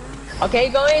 Okay,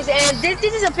 guys, and this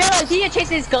is a bad idea. Chase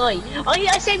this guy.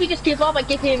 I say we just give up and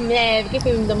give him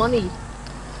the money.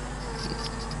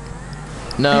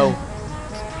 No.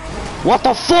 What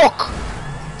the fuck?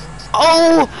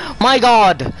 Oh my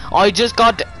god! I just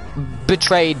got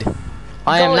betrayed.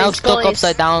 I am now stuck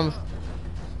upside down.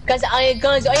 Guys, I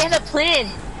have a plan.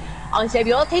 I said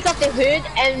we all take off the hood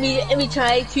and we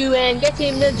try to get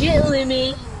him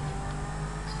legitimately.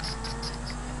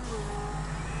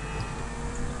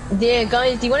 Yeah,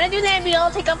 guys, do you want to do that? We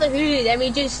all take off the hood and we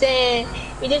just go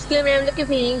around looking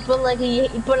for him,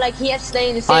 but like he has to stay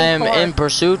in the same I am car. in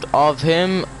pursuit of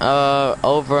him.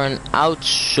 Over and out.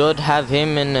 Should have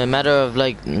him in a matter of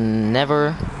like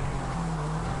never.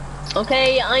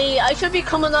 Okay, I should be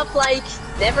coming up like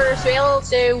never as well.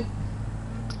 So.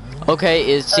 Okay,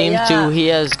 it seems he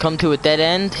has come to a dead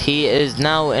end. He is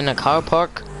now in a car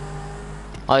park.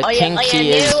 I think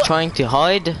he is trying to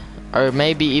hide. Or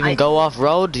maybe even go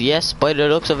off-road. Yes, by the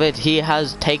looks of it, he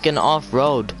has taken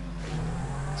off-road.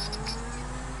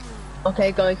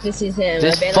 Okay, guys, this is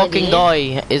this fucking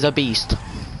guy is a beast.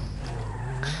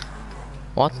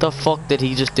 What the fuck did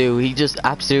he just do? He just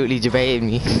absolutely debated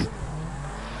me.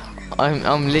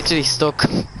 I'm literally stuck.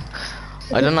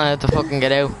 I don't know how to fucking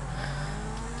get out.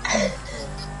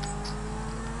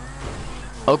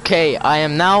 Okay, I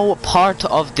am now part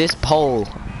of this pole.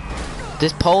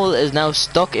 This pole is now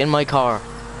stuck in my car.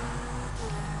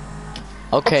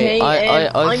 Okay,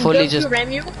 I'm fully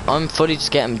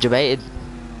just getting debated.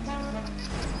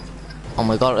 Oh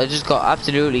my god, I just got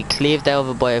absolutely cleaved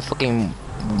over by a fucking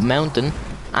mountain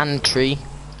and tree.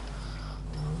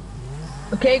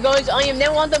 Okay, guys, I am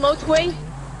now on the motorway.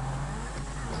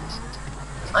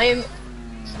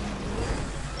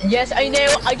 Yes, I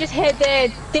know. I just had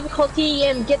difficulty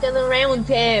getting around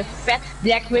fat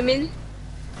black women.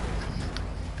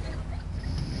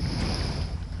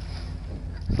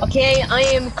 Okay, I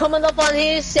am coming up on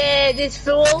his this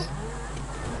fool.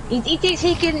 He thinks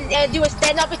he can do a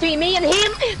stand up between me and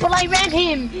him, but I ran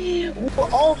him.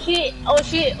 Oh shit! Oh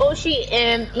shit! Oh shit!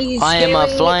 He's I am a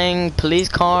flying police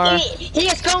car. He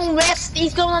is going west.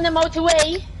 He's going on the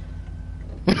motorway.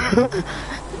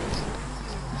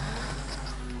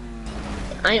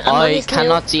 I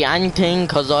cannot see anything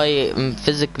because I am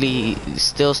physically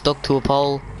still stuck to a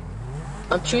pole.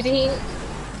 I'm shooting.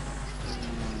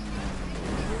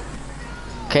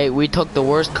 Okay, we took the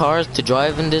worst cars to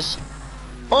drive in this.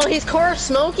 Oh, his car is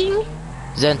smoking?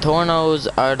 Zentornos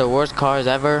are the worst cars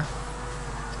ever.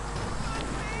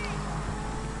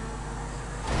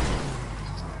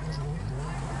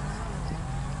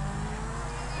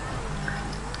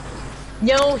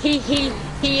 No,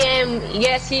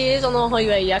 yes, he is on the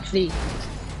highway, actually.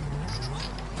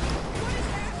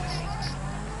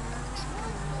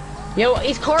 Yo,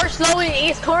 his car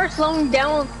slowing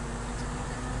down.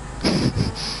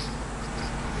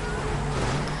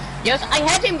 Yes, I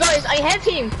have him, guys, I have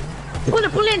him. Put a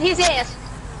bullet in his ass.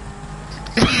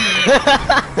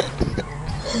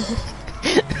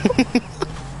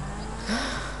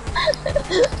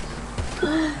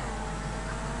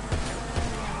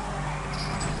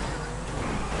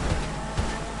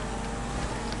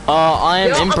 I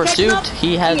am in pursuit.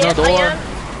 He has no door.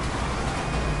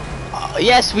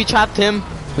 Yes, we trapped him.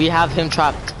 We have him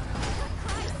trapped.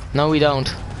 No, we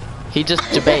don't. He just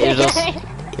debated us.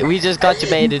 We just got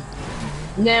debated.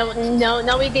 No,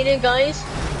 we didn't, guys.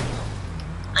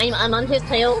 I'm on his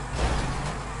tail.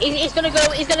 He's gonna go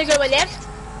left.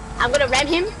 I'm gonna ram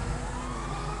him.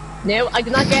 No, I do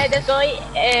not get that guy.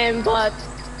 But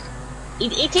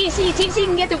he thinks he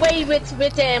can get away with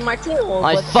Martino.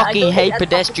 I fucking hate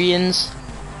pedestrians.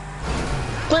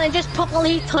 But I just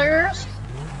populate tires.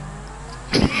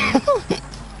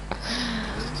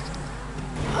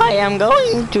 I am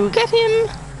going to get him.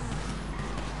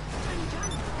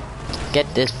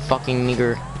 Get this fucking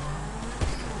nigger.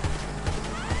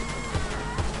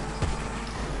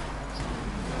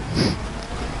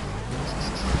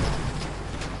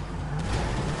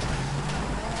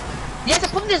 Yes, I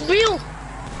put this wheel.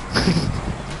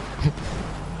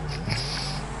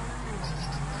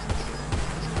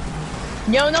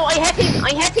 No, I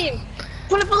have him.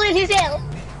 Put a bullet in his head.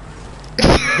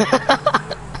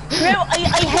 No,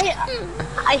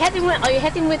 I had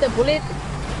him with a bullet.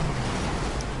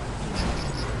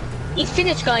 He's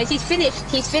finished, guys. He's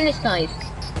finished, guys.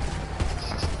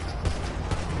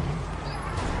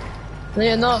 No,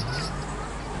 you're not.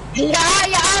 Yeah.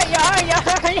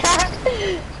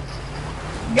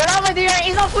 Get over there.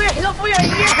 He's not for you.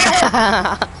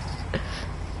 Yeah.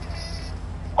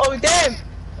 Oh, damn.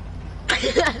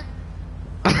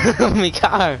 My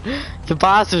car. The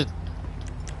bastard.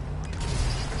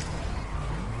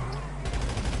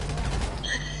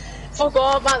 Fuck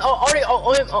off, man.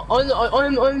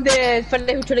 I'm the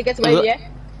fella who tried to get away, yeah?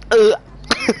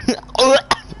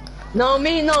 No,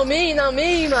 me,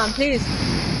 man, please.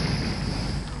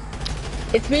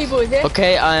 It's me, boys, yeah?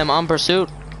 Okay, I am on pursuit.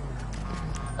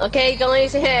 Okay,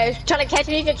 guys, try to catch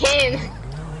me if you can.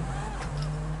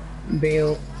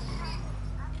 Bill.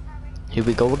 Here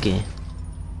we go again.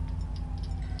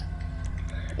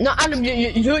 No, Adam,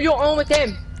 you're on with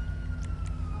him.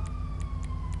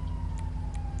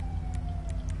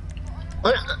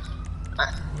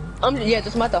 Yeah,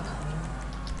 doesn't matter.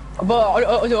 But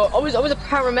I was a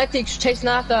paramedic chasing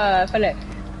after a fella.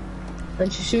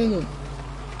 And she's shooting him.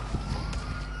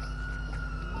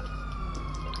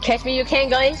 Catch me, you can,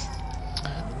 guys.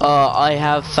 I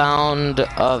have found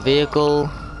a vehicle.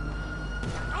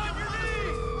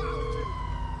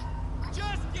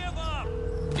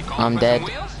 I'm dead.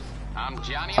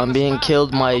 I'm being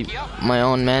killed by my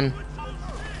own men.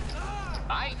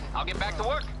 Alright, I'll get back to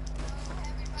work.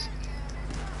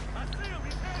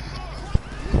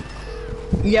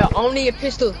 Yeah, only a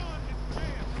pistol.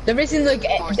 There isn't like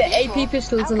the AP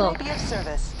pistols and all.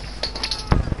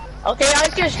 Okay, I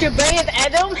just obeyed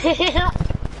Adam.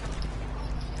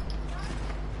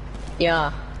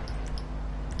 Yeah.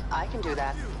 I can do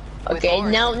that. Okay,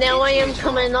 now I am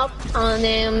coming up on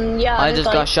yeah. I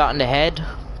just got shot in the head.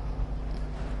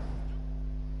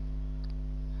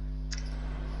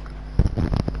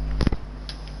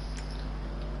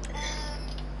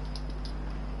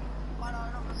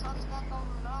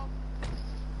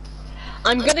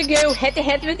 I'm gonna go head to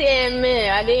head with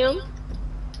Adam.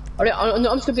 Alright, I'm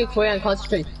just gonna be quiet and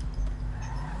concentrate.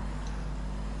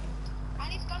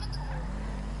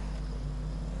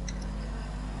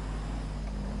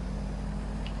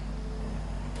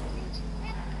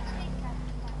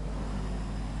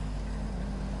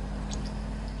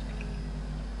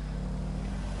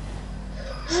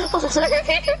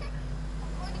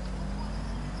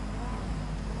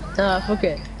 Fuck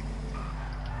it.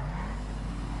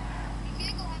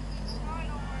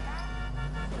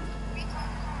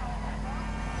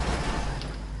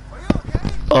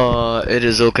 It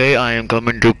is okay. I am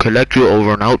coming to collect you.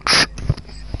 Over and out.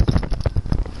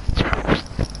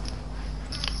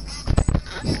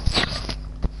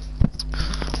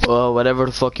 Whatever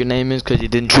the fuck your name is, cause you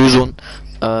didn't choose one.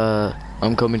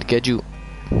 I'm coming to get you.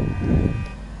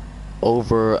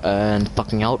 Over and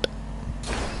fucking out.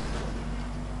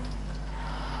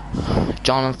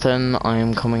 Jonathan, I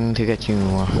am coming to get you.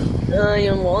 I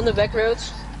am on the back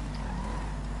roads.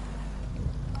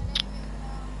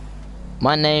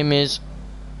 My name is...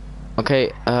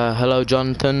 Okay, hello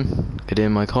Jonathan. Get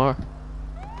in my car.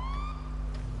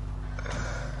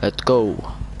 Let's go.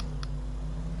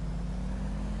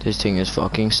 This thing is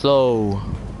fucking slow.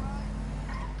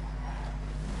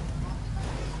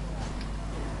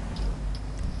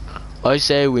 I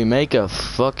say we make a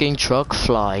fucking truck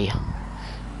fly.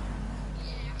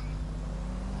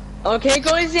 Okay,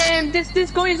 guys,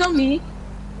 this guy is on me.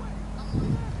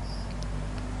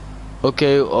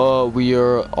 Okay, we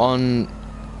are on,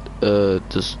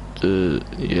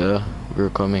 yeah, we're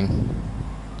coming.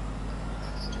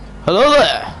 Hello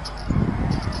there!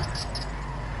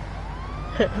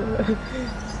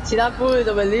 See that boy,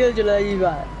 the little July,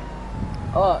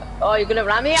 oh, you're gonna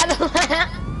ram me at him?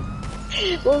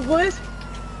 Well, boys?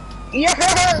 Yeah!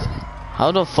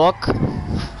 How the fuck?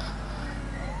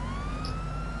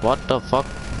 What the fuck?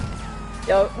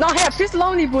 Yo, no, hey, pistol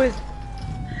only, boys.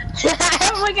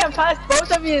 How am I get past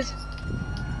both of you?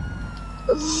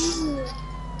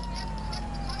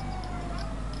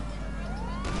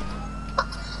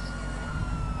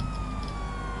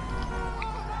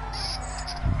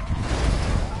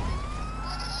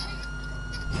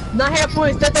 Not here,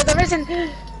 boys. There isn't.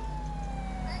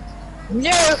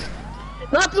 No,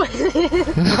 not boys.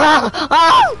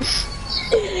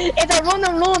 It's a run.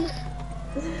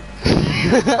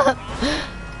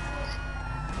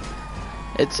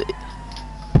 It's...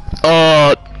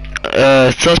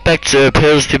 Suspect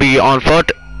appears to be on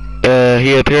foot.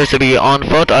 He appears to be on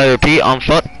foot. I repeat, on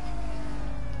foot.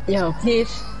 Yo,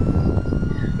 please.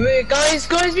 Wait, guys,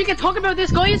 we can talk about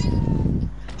this, guys.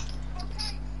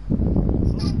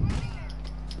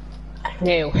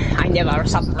 No, I never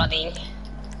stop running.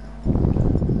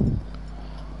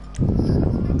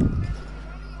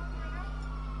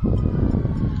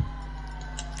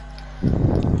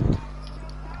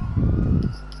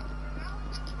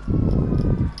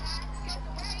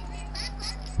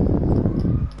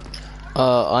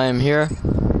 I am here.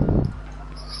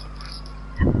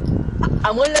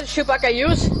 I'm gonna let shoot back I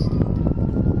use.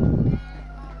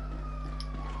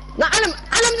 No, I'm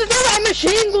just doing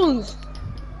machine guns.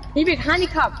 You big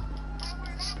handicap.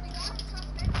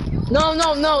 No.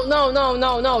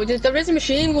 There is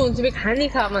machine guns, you big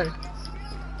handicap, man.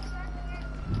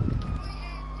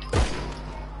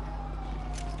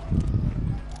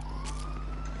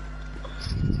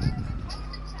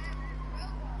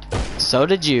 So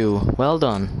did you. Well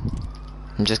done.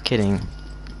 I'm just kidding.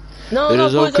 No, It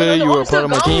is boys, okay, I you were part of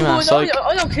my team, boys, psych.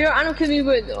 I don't care. I don't care you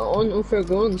with unfair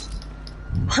guns.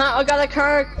 I got a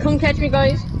car. Come catch me,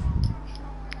 guys.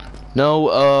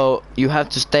 No, you have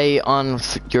to stay on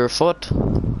your foot.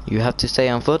 You have to stay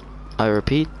on foot. I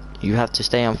repeat, you have to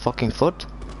stay on fucking foot.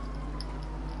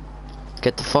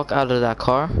 Get the fuck out of that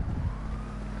car.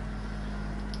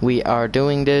 We are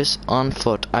doing this on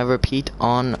foot. I repeat,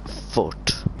 on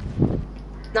foot.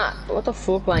 Nah, what the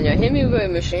fuck, man? You hit me with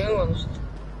machine guns.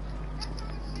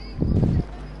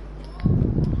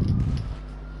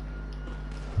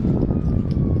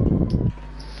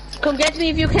 Come get me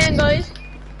if you can, guys.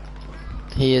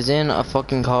 He is in a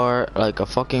fucking car like a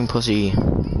fucking pussy.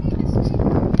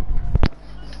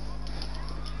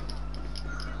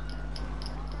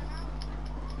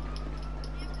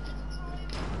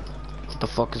 What the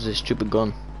fuck is this stupid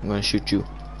gun? I'm gonna shoot you.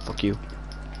 Fuck you.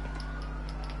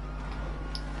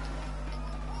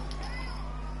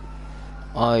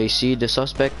 I see the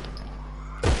suspect.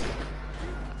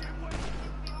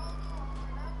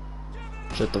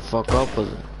 Shut the fuck up.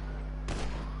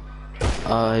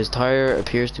 His tire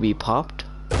appears to be popped.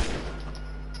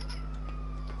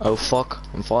 Oh fuck,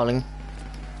 I'm falling.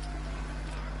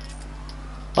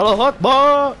 Hello,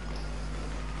 Akbar!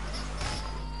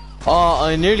 Oh,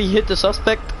 I nearly hit the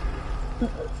suspect.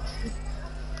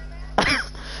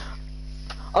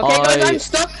 Okay, guys, I'm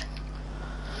stuck.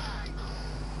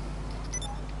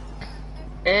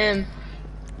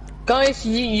 Guys,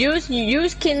 you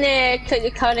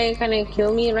can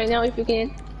kill me right now if you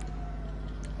can.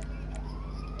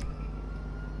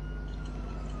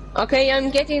 Okay, I'm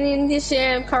getting in this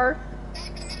car.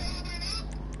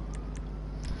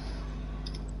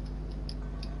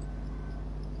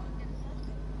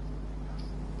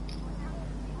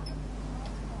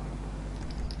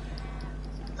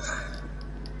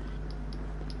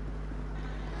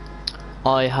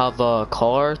 I have a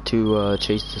car to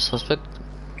chase the suspect.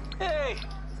 Hey!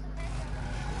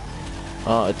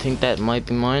 I think that might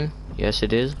be mine. Yes,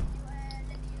 it is.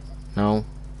 No.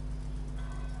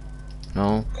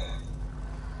 No.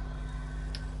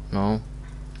 No.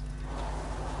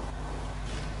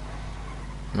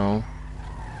 No.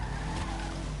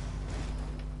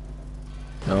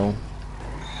 No.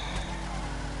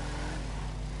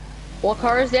 What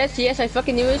car is that? Yes, I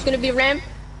fucking knew it was gonna be Ram.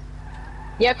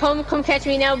 Yeah, come catch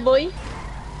me now, boy.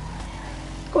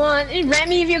 Come on, ram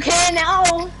me if you can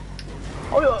now.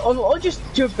 I'll just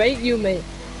debate you, mate.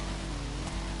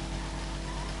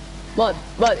 Come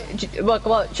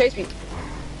on, chase me.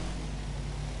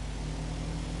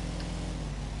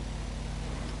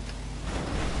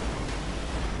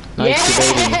 Nice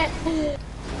debating.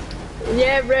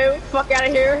 Yeah, bro, fuck out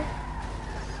of here.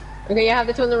 Okay, you have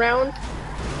to turn around.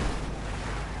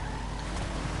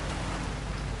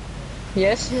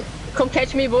 Yes, come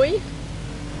catch me, boy.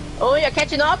 Oh, you're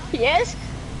catching up? Yes.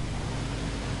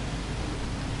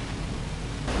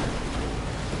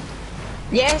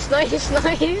 Yes, nice.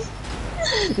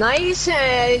 Nice,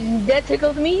 that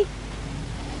tickled me.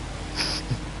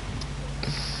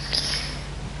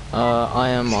 I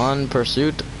am on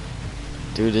pursuit.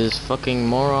 Dude, this fucking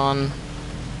moron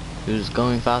who's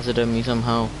going faster than me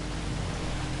somehow.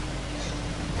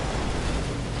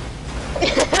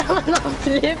 I'm not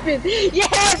flipping.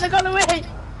 Yes, I got away.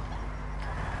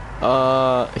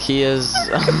 He is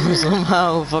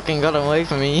somehow fucking got away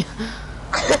from me.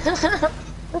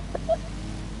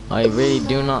 I really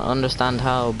do not understand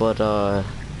how, but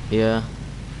yeah.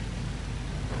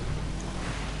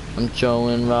 I'm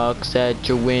throwing rocks at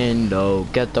your window.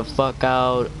 Get the fuck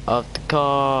out of the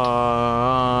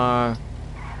car.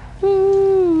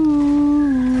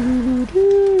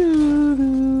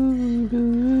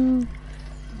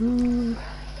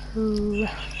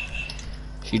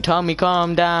 She told me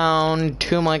calm down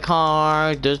to my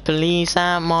car. There's police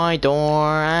at my door.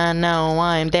 I know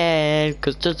I'm dead,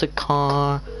 'cause there's a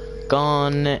car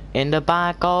gone in the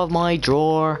back of my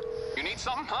drawer. You need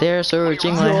something, huh? They're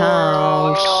searching my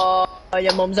house. Oh,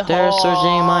 your mom's a They're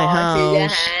searching my whore. She's a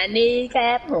house.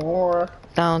 handicap whore.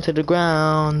 Down to the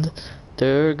ground.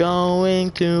 They're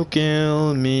going to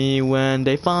kill me when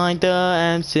they find the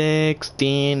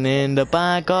M16 in the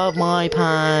back of my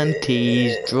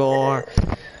panties drawer.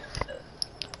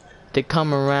 They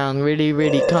come around, really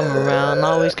come around,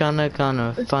 always gonna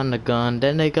find a gun,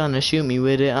 then they gonna shoot me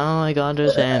with it. Oh my god,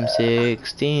 there's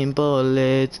M16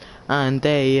 bullets, and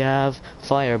they have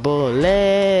fire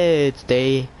bullets.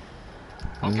 They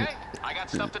Okay, I got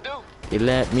stuff to do. You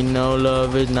let me know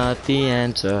love is not the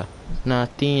answer,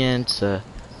 not the answer,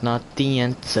 not the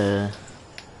answer.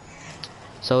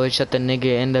 So I shot the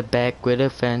nigga in the back with a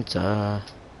fencer.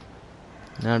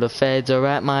 Now the feds are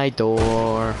at my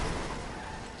door.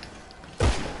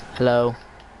 Hello.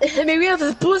 My wheels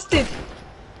is busted.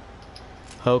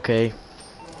 Okay.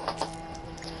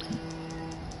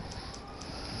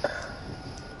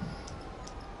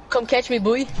 Come catch me,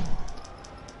 boy.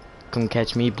 Come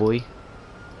catch me, boy.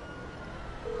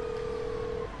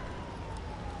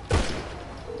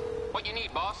 What you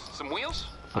need, boss? Some wheels?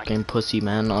 Fucking pussy,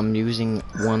 man. I'm using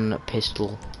one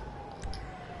pistol.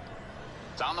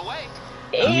 It's on the way.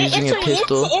 I'm using a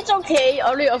pistol. It's okay.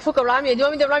 I'll fucking ram you. Do you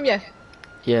want me to ram you?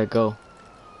 Yeah, go.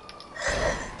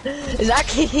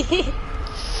 Exactly.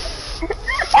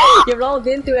 You're all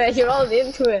into it. You're all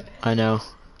into it. I know.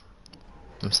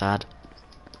 I'm sad.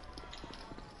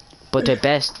 But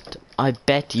I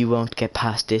bet you won't get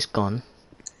past this gun.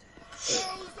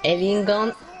 Alien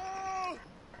gun.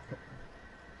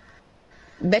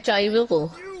 Betcha I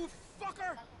will. You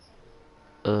fucker!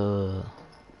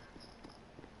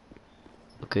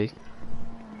 Okay.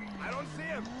 I don't see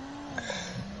him.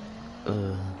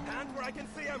 Hand where I can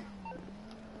see him.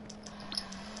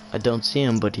 I don't see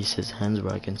him, but he says hands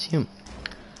where I can see him.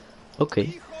 Okay.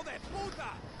 Hijo de puta!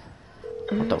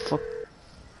 What the fuck?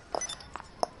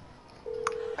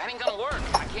 That ain't gonna work.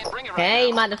 I can't bring it right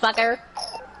Hey, now. motherfucker.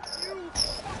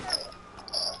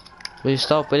 Will you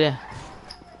stop with it?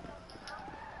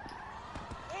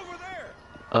 Over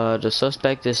there! The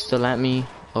suspect is still at me.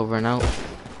 Over and out.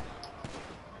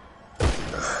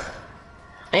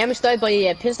 I am started by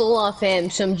a pistol off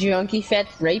some junkie fat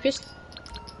rapist.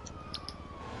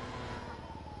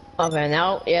 Over and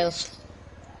out, yes.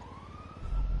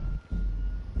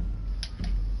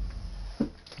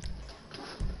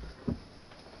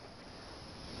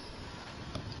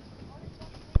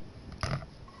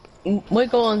 We're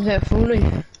going to fully.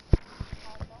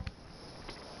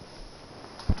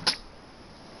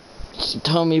 She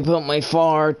told me put my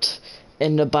fart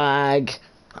in the bag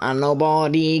and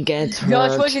nobody gets hurt.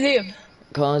 Josh, what's your name?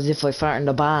 Cause if I fart in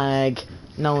the bag,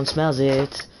 no one smells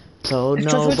it. So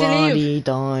Josh, what's your nobody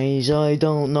dies. I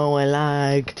don't know, I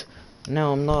lagged.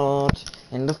 No, I'm not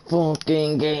in the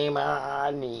fucking game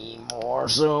anymore.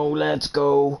 So let's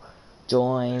go.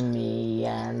 Join me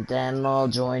and then I'll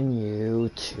join you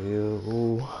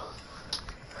too.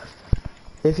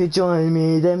 If you join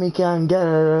me, then we can get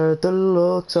the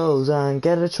Luxos and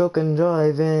get a truck and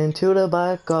drive into the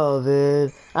back of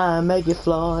it and make it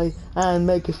fly and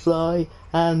make it fly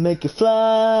and make it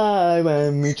fly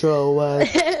when we throw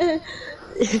it.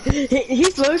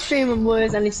 He's live streaming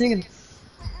boys and he's singing.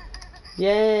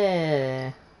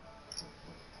 Yeah.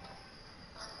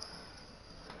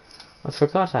 I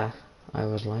forgot that I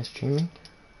was live streaming.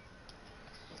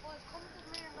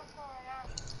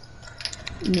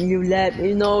 You let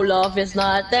me know love is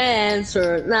not the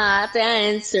answer, not the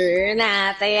answer,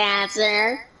 not the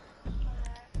answer.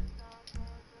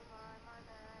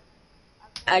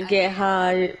 I get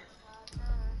high.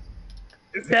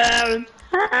 Down,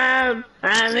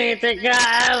 I need to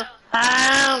go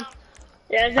home.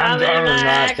 Yes, I'm going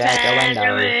back out at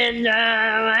the window.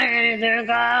 I need to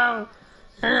go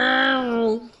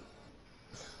home.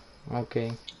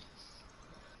 Okay.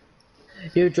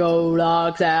 You throw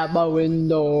logs at my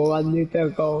window, I need to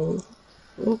go.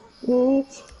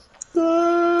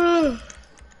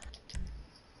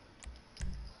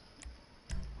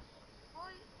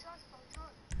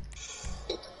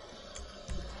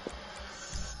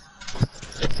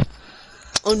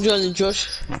 I'm joining Josh.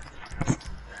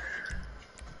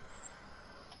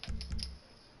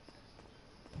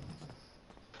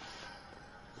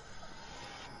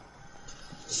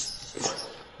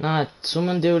 Nah,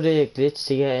 someone do the glitch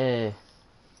to get a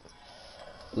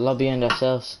lobby in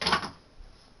themselves.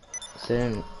 So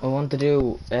then I want to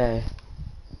do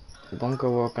bunker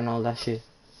work and all that shit.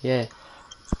 Yeah.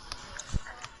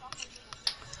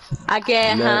 I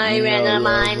get Let high me when know, I love,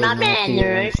 mind my when you feel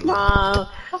manners it. small.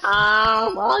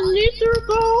 I need to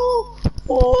go.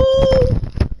 Oh,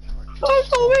 that's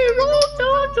the window,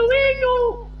 that's the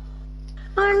window.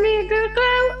 I need to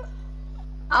go.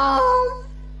 Oh.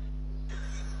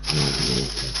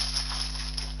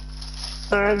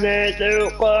 Oh.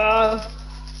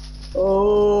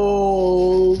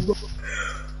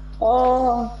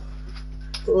 Oh.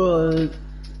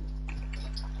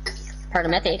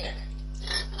 Parametric.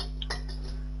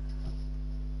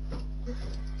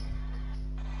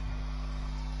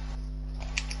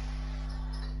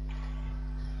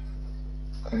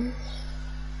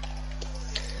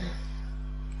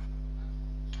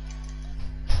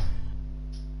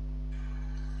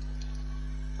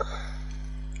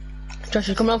 Josh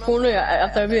is coming up for me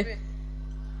after me.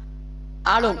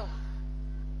 Adam.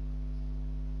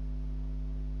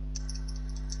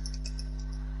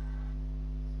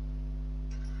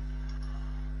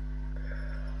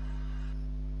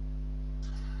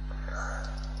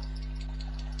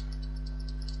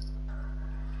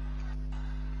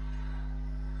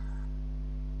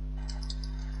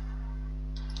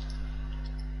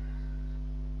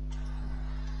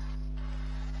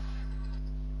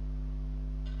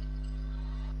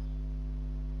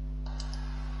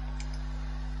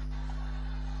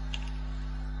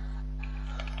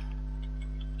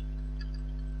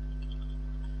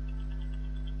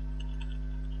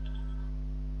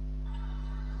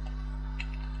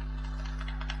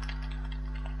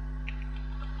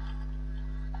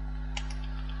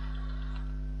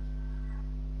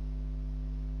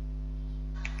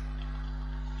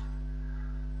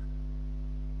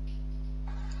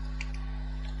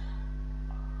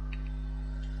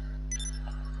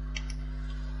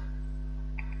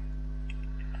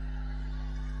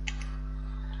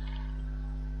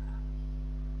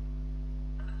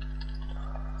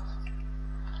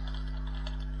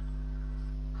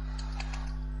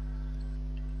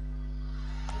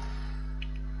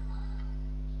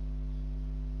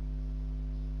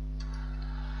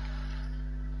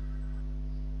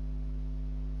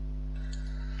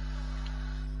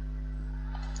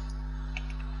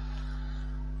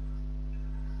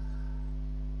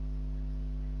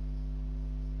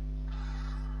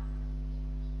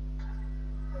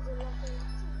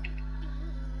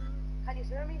 Can you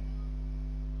hear me?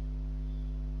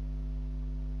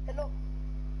 Hello.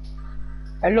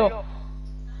 Hello.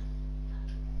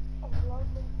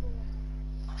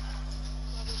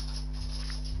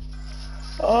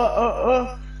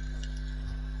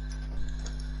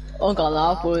 I'm gone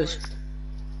off, boys.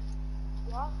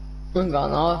 I'm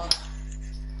gone off.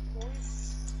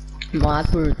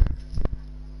 Mad word.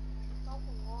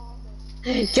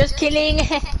 Just kidding.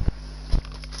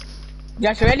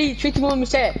 Just ready? 3, 2, 1, we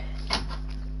say.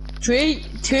 3,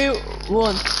 2,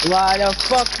 1. Why the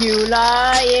fuck you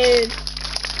lying?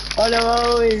 All the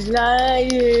always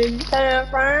lying.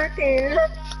 Fucking.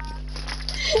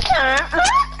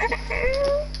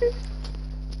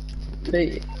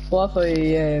 Wait, what for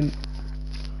okay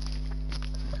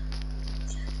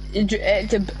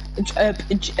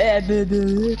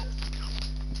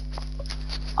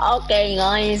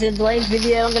guys, in today's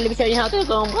video I'm gonna be showing you how to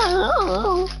go.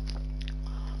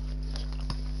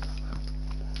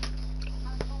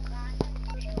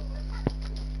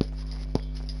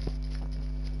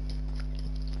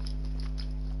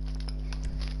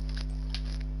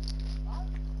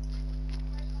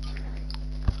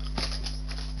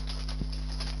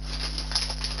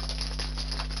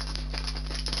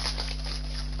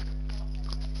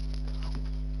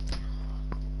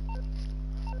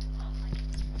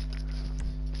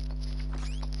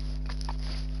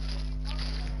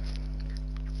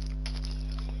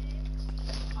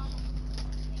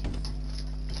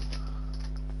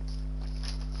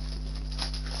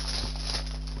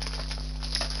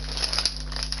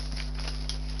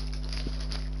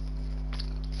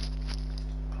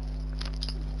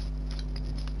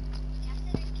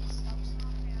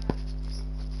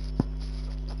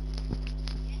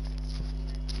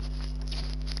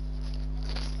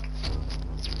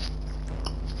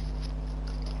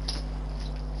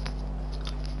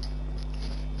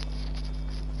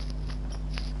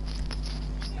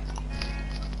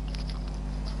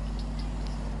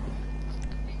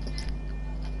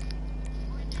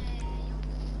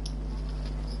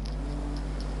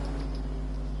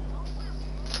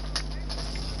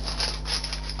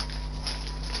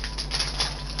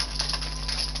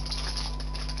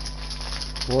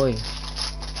 Boy.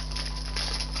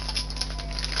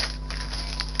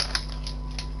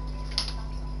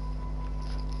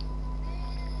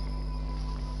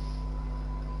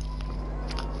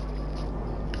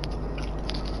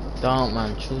 Don't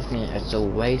man, trust me, it's a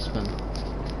waste man.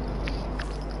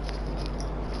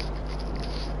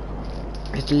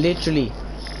 It's literally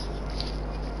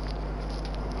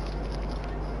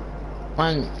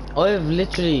man, I have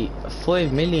literally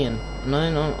 5 million.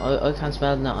 No, I can't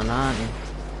spell that on anything.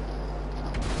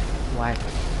 Why?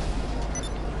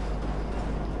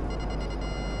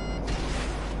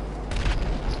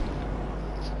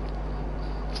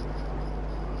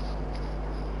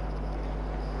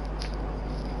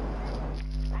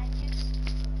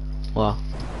 What?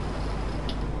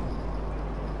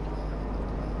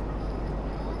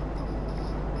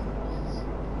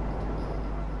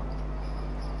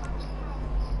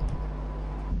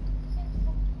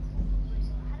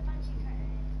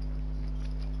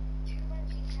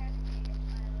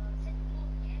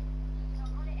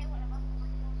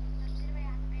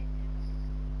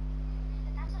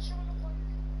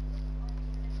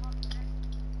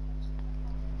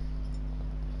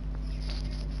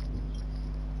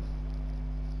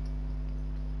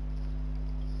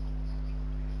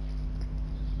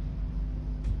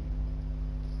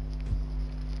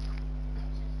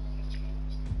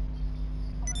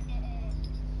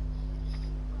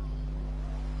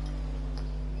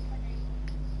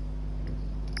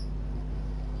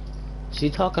 Is he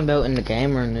talking about in the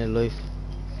game or in real life?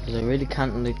 Because I really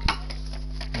can't like.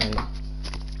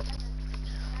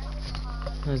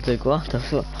 I was like, what the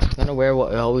fuck? I'm gonna wear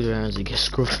what I always wear as I get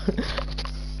scrubbed.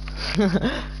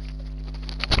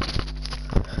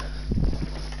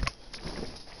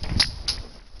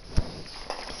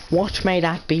 What may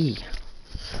that be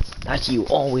that you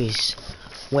always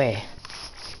wear?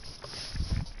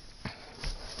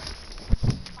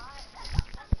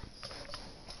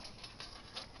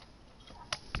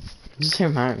 Just hear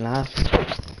Martin laughing.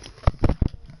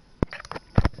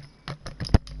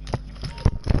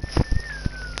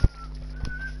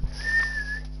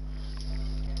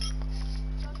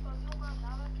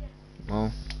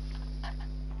 Oh.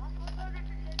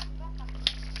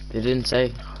 They didn't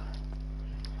say.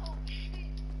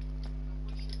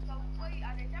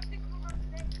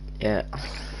 Yeah.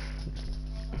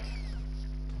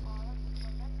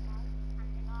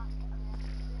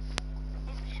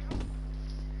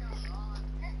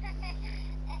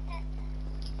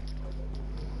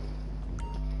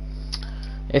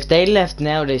 If they left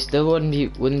now, they still wouldn't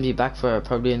be back for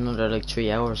probably another like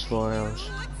 3 hours, 4 hours.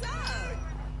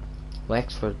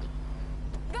 Wexford.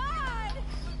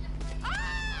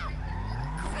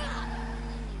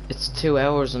 It's 2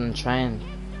 hours on the train.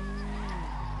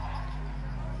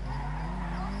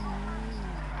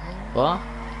 What?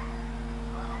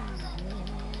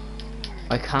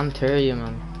 I can't hear you,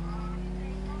 man.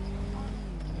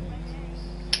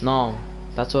 No,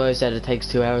 that's why I said it takes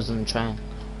 2 hours on the train.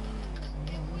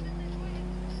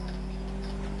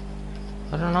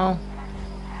 I don't know.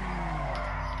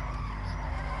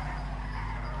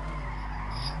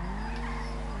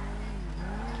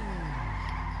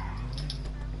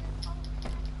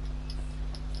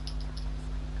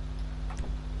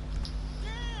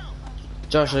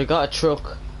 Josh, I got a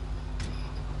truck.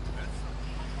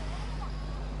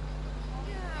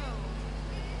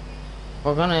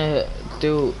 We're gonna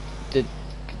do the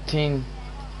thing,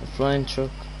 the flying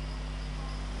truck.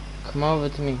 Come over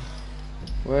to me.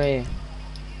 Where are you?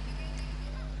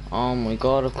 Oh my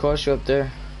god, of course you're up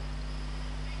there.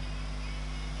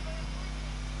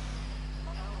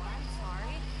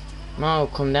 No,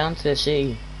 come down to the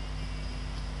city.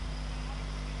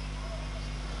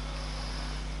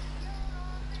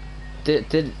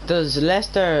 Does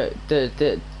Leicester,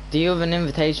 do you have an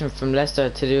invitation from Leicester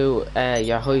to do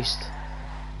your hoist?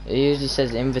 It usually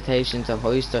says invitation to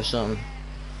hoist or something.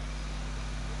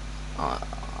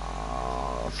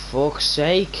 Oh, fuck's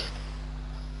sake.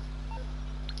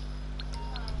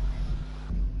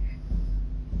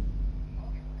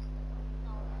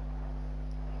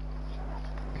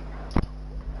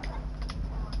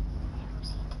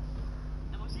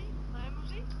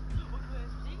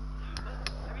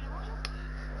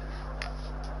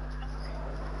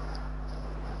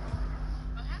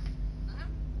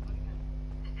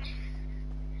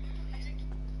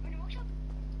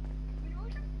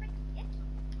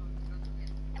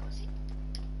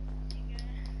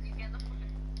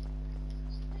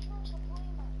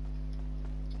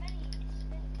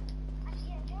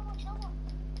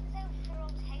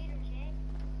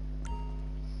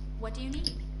 What do you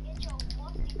need?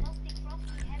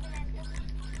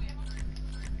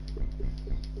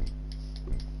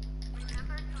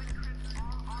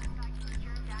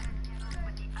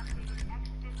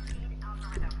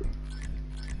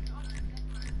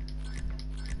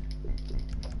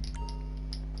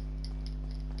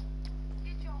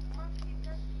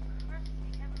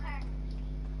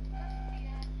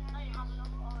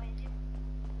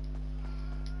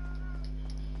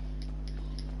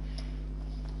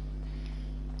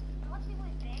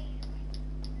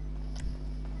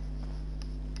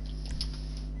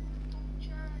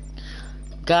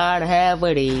 God have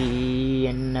it,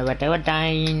 and never ever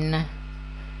dine.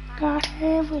 God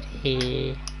have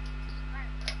it.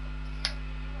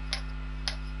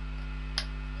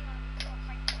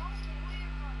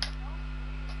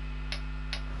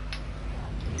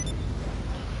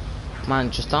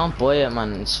 Man, just don't buy it,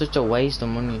 man. It's such a waste of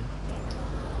money.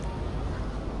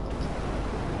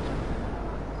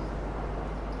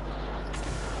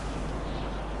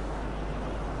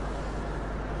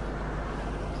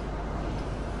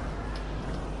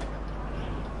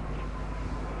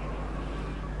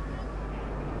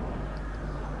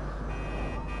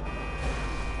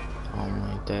 Oh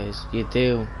my days. You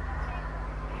do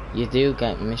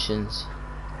get missions.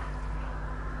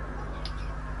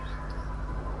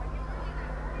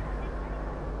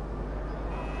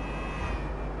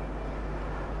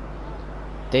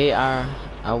 They are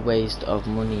a waste of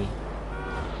money.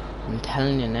 I'm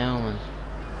telling you now, man.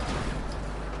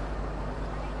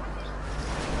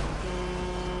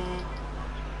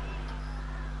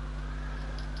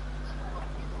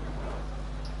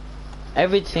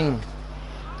 Everything.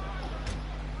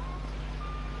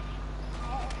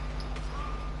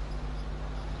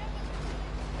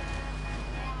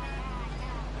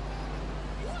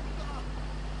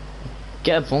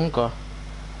 Get a bunker.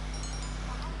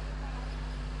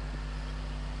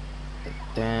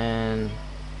 Then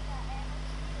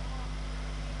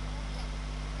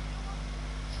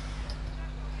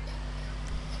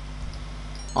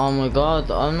oh my god,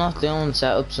 I'm not doing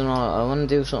setups and all. I want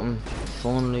to do something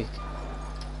fun, like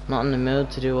not in the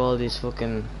mood to do all these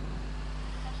fucking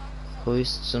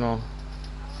hoists and all.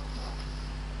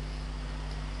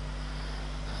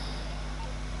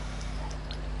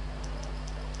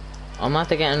 I'm about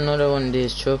to get another one of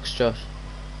these trucks, Josh.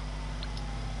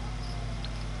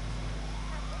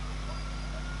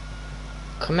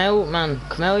 Come out, man.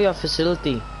 Come out of your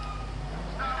facility.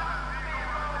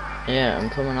 Yeah, I'm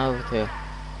coming out here.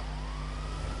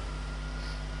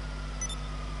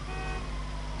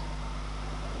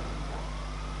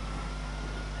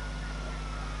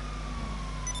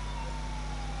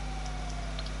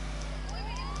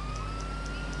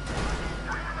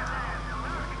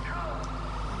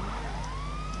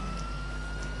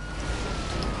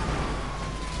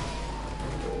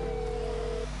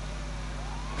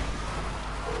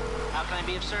 How can I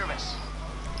be of service?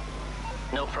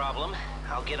 No problem.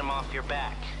 I'll get him off your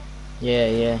back.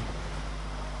 Yeah.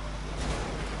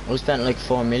 I spent like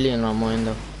 4 million on mine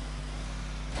though.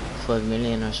 5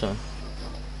 million or so.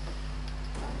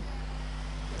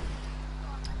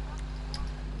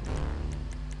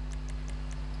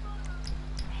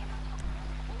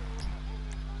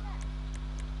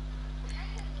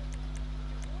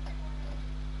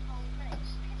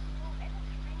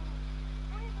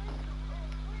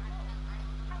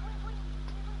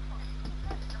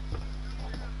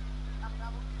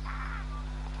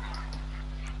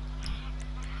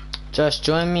 Josh,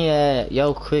 join me,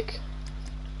 yo, quick.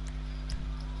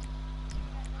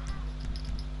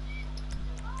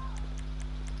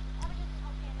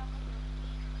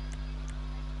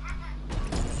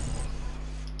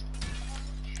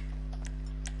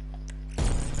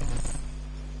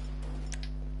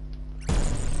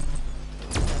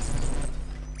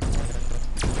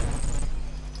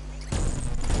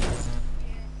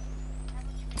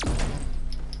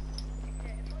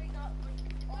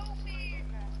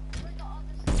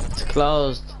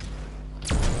 Closed.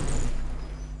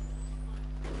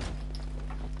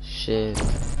 Shit.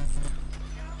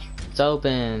 It's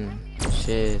open.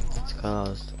 Shit, it's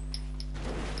closed.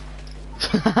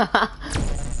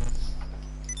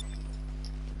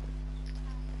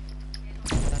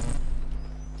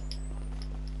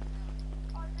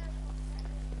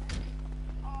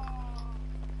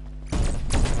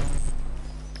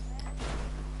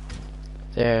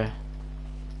 There.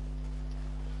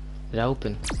 It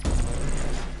opened.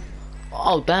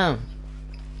 Oh, damn.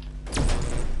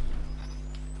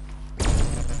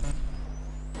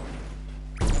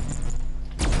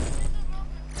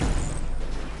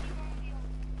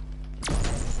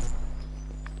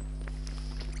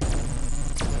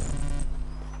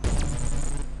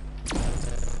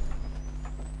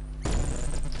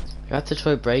 You have to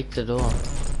try break the door.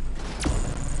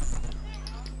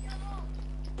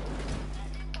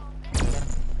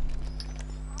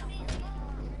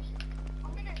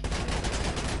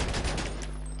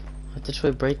 Try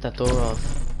break that door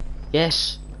off.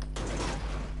 Yes.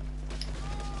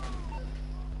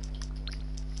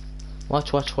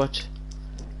 Watch.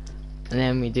 And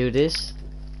then we do this.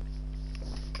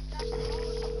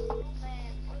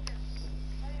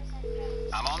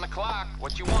 I'm on the clock.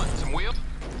 What you want? Some wheel?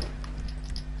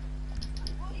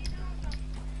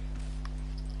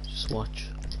 Watch.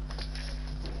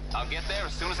 I'll get there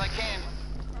as soon as I can.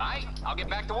 Alright, I'll get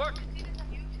back to work.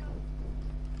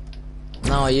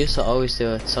 No, I used to always do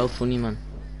it. It's so funny, man.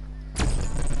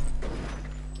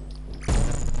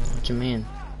 What do you mean?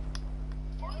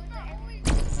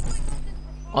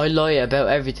 I lie about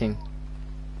everything.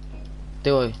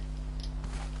 Do I?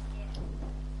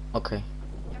 Okay.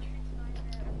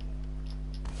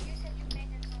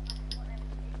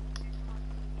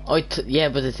 Yeah,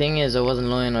 but the thing is, I wasn't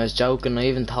lying, I was joking. I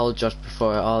even told Josh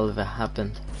before all of it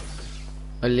happened.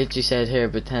 I literally said, here,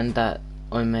 pretend that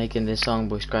I'm making this song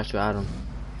by Scratch with Adam.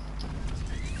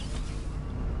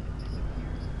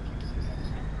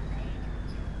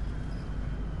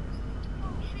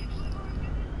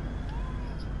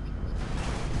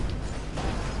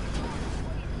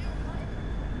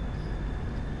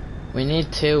 We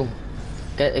need two.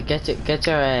 Get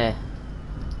your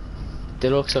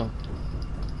deluxe up.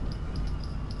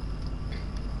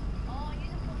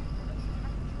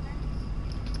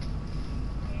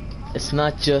 It's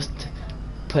not just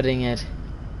putting it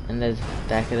in the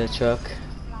back of the truck.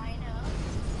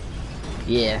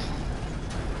 Yeah.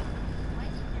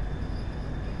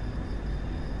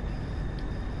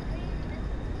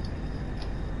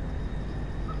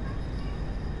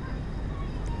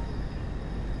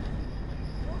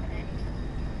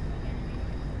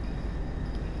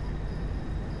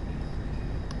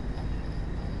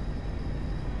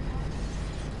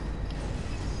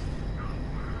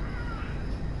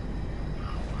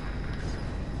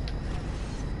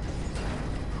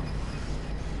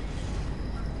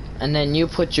 And then you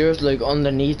put yours like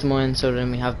underneath mine, so then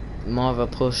we have more of a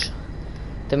push.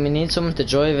 Then we need someone to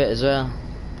drive it as well.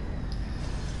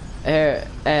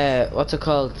 What's it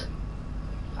called?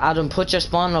 Adam, put your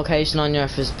spawn location on your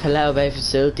Palau Bay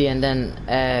facility and then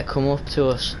come up to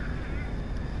us.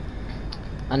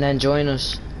 And then join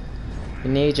us.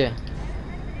 We need you.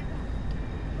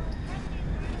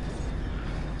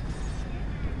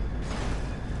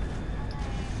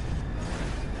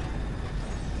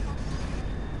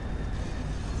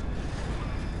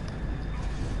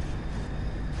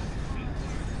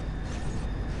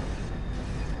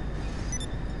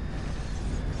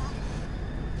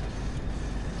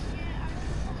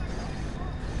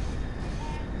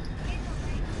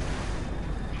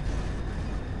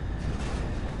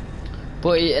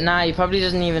 But nah, he probably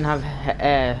doesn't even have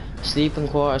sleeping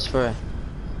quarters for it.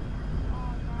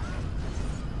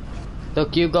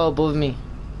 Look, you go above me.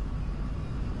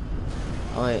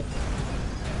 Oh wait.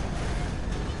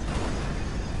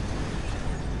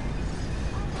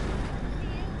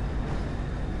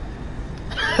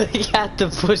 You have to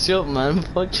push up, man.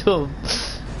 Push up.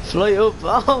 Fly up.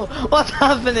 Oh, what's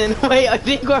happening? Wait, I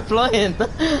think we're flying.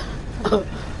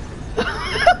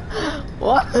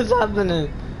 What is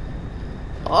happening?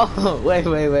 Oh, wait.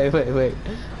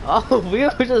 Oh, we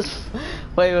were just...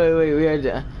 Wait, we are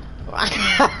just...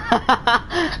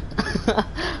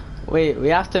 Wait, we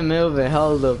have to move it,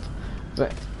 hold up.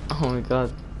 Wait. Oh my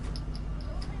god.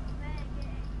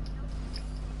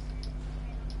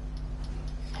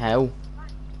 How?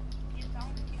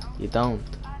 You don't.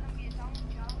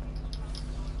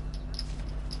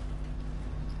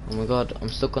 Oh my god, I'm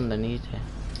stuck underneath here.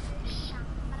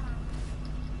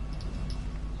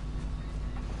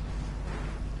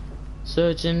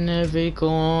 Searching every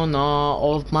corner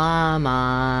of my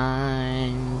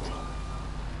mind,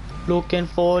 looking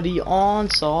for the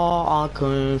answer I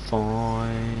couldn't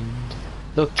find.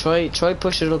 Look, try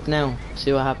push it up now.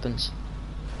 See what happens.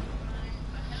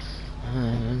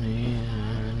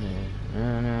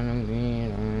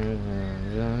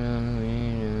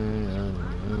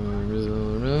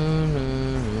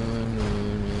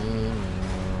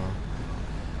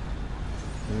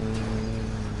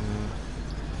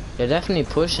 You're definitely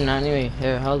pushing anyway.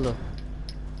 Here, hold up.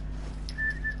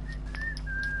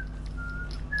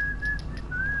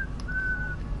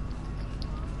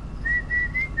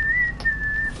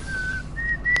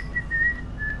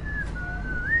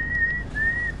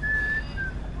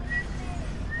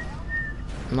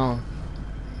 No.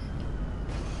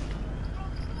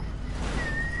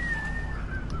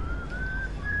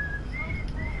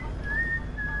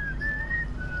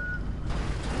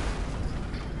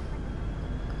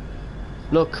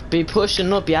 Look, be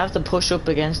pushing up. You have to push up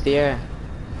against the air.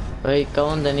 Right, go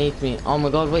underneath me. Oh my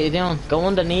god, what are you doing? Go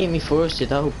underneath me first, you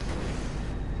dope.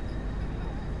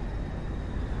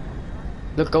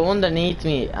 Look, go underneath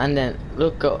me and then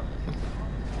look, go.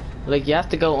 Like, you have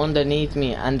to go underneath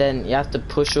me and then you have to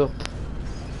push up.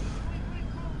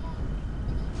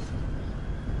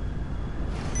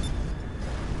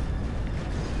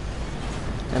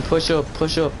 And push up,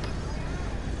 push up.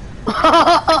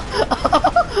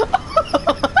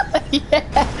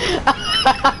 Yeah.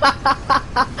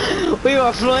 We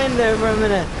were flying there for a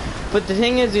minute, but the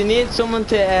thing is, we need someone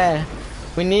to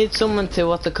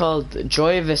what's it called,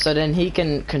 drive it, so then he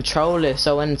can control it.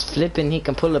 So when it's flipping, he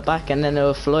can pull it back, and then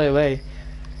it'll fly away.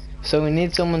 So we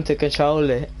need someone to control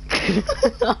it.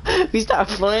 We start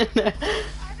flying there.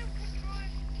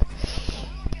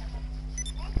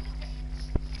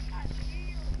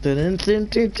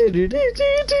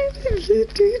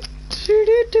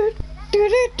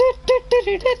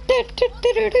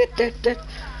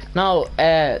 No,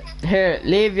 here,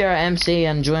 leave your MC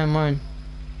and join mine.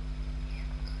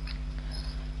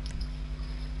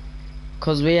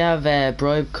 Cause we have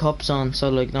bribe cups on, so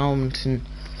like no one can,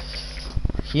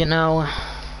 you know.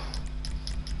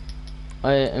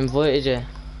 I invited you.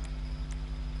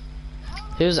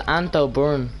 Who's Anto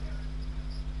Burn?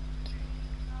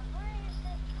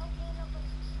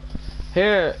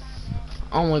 Here.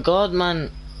 Oh my god,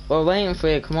 man. We're waiting for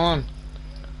you, come on.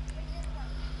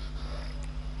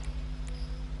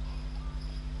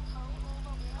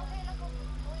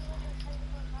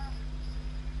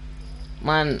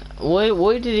 Man,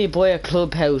 why did he buy a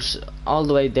clubhouse all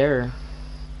the way there?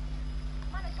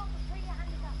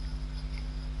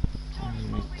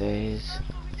 Days.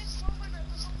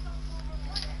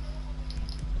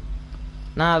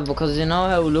 Nah, because you know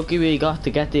how lucky we got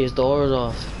to get these doors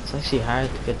off. It's actually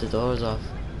hard to get the doors off.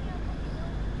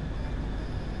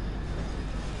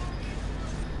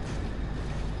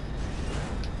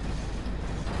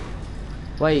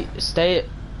 Wait, stay.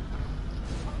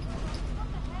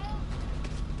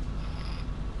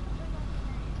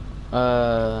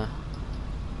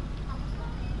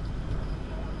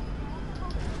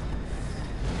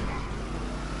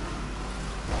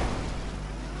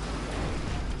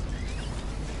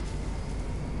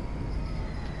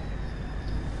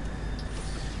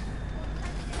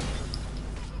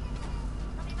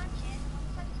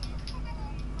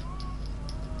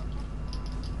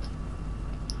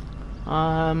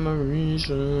 I'm a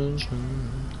researcher.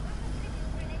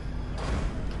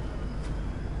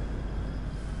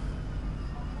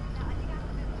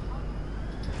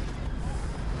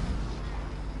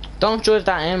 Don't drive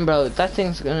that in, bro. That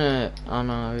thing's gonna. Oh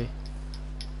no.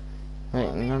 Right,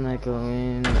 I'm gonna go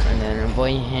in and then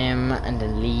invite him and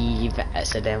then leave.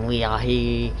 So then we are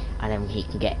here and then he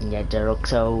can get in the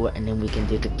Deluxo and then we can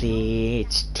do the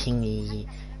glitch tingy,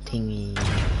 tingy,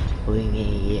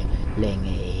 wingy,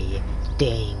 lingy,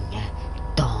 ding,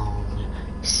 dong,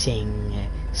 sing,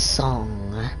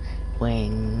 song,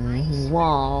 wing,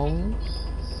 wong.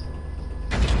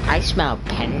 I smell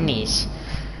pennies.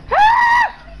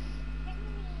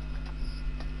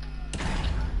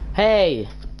 Hey,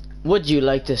 would you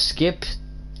like to skip?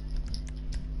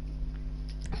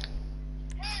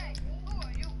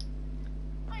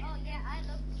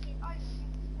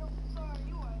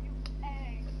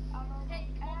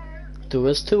 To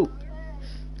us too.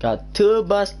 Got two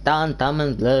bus down,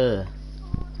 and blur.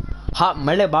 Hot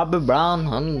Millie Bobby Brown,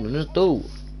 too.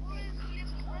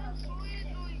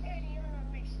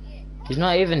 He's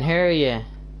not even here yet.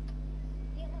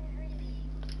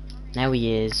 Now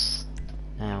he is.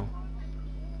 Now.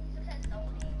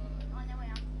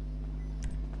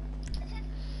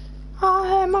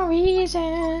 I'm a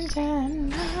reasons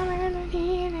and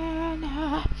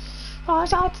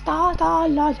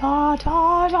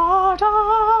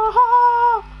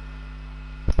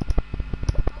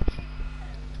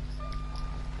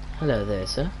hello there,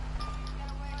 sir.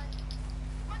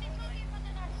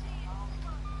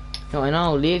 No, I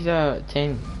know, leave your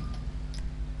thing.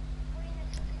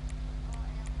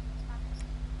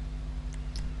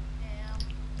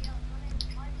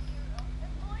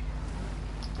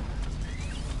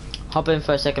 Hop in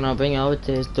for a second, I'll bring you over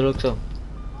to his Deluxo.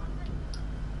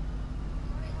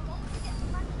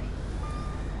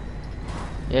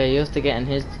 Yeah, you have to get in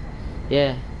his...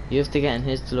 Yeah, you have to get in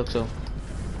his Deluxo.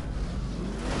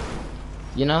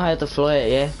 You know how to fly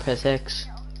it, yeah? Press X.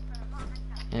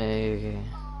 Yeah, yeah.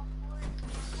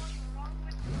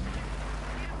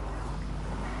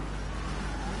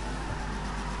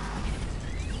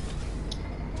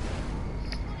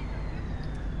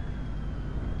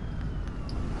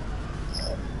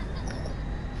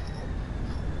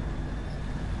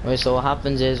 Right, so what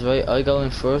happens is, right, I go in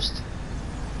first,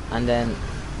 and then,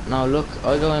 now look,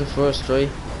 I go in first, right,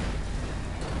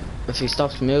 if he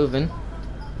stops moving,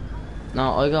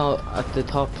 now I go at the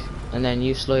top, and then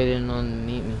you slide in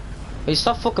underneath me. Hey,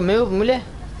 stop fucking moving, will you?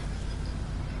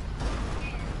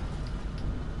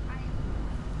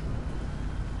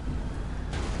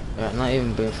 Yeah, not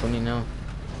even being funny now.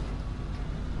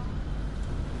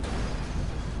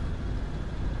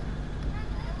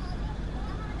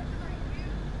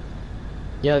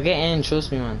 Yo, get in,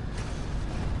 trust me, man.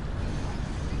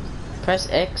 Press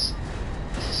X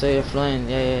so you're flying.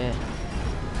 Yeah, yeah, yeah.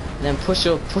 Then push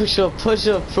up, push up, push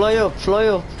up, fly up, fly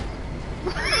up.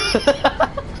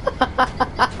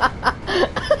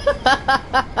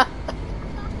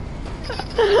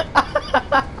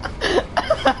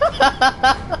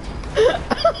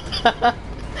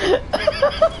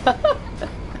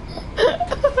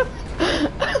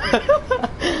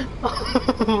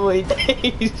 Oh my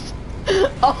days!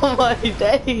 Oh my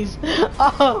days!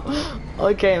 Oh,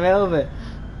 I came out of it.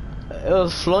 It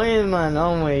was flying, man.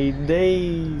 Oh my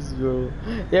days, bro.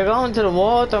 You're going to the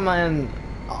water, man.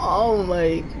 Oh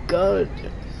my god.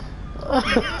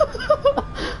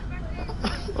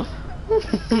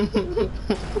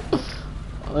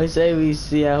 I say we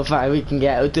see how far we can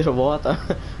get out to the water.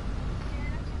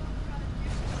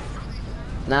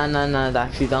 Nah, nah, nah,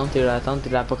 actually don't do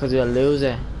that because we'll lose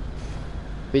it.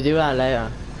 We do that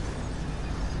later.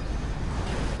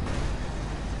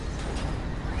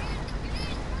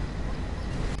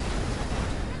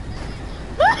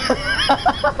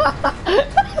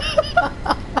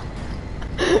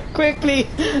 Quickly,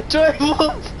 drive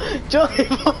up,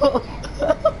 drive up.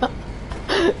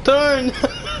 Turn,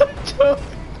 turn.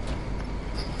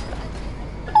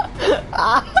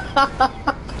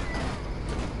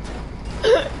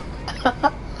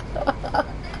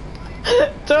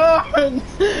 Turn,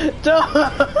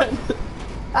 turn.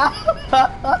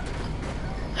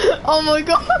 Oh my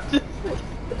god,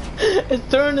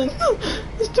 it's turning,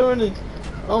 it's turning.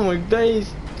 Oh my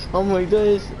days, oh my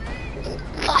days.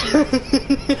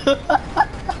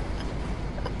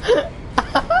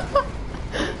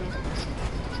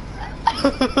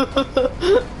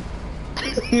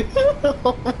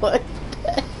 Oh my days.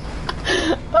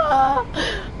 Ah,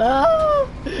 ah,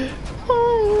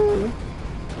 oh.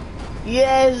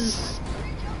 Yes.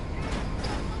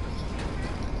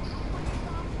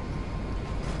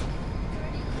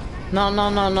 No, no,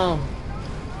 no, no.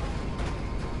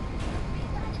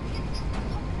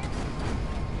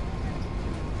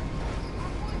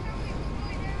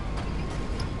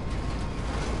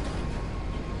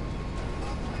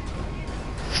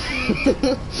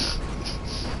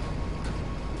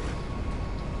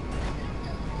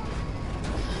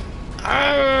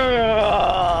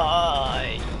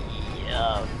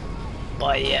 Yeah,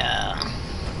 but yeah.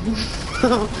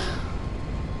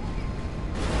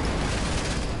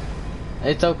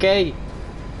 It's okay.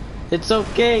 It's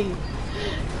okay.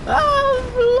 Ah,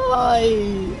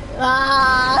 fly.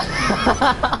 Ah.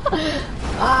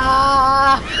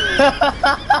 Ah.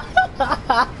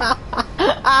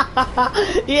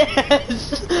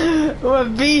 Yes, we're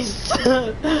beasts.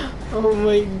 Oh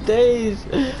my days.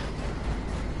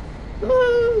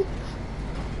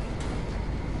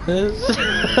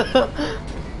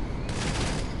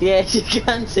 Yeah, you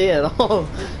can't see it all.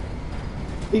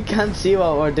 You can't see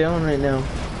what we're doing right now.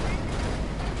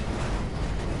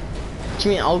 What do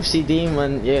you mean OCD,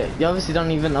 man? Yeah, you obviously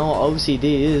don't even know what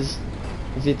OCD is.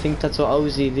 If you think that's what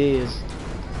OCD is.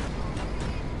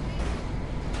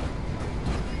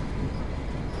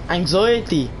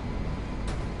 Anxiety.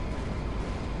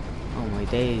 Oh my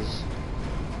days.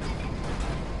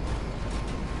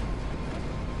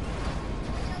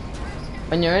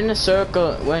 When you're in a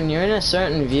circle, when you're in a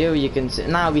certain view, you can see.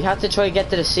 Nah, we have to try to get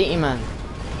to the city, man.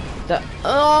 The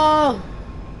oh.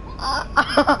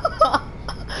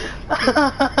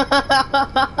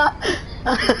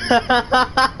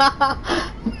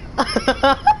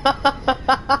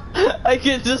 I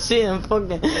can just see him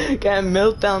fucking getting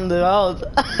milked down the road.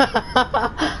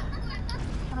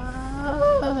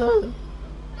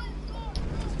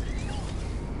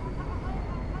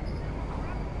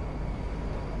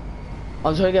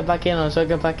 I'm trying to get back in, I'm trying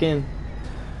to get back in.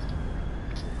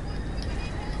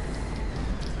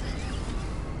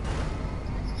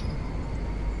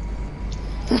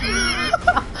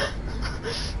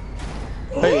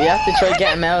 Wait, you have to try to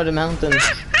get him out of the mountain.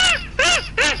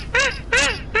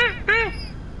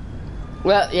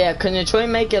 Well, yeah, can you try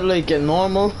and make it like a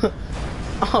normal?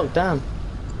 Oh, damn.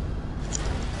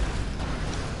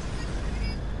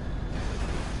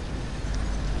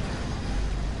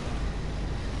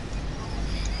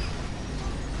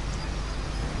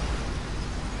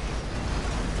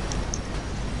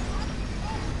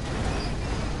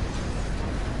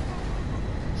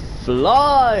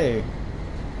 Fly!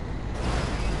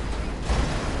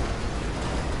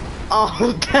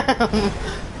 Oh damn!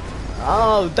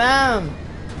 Oh damn!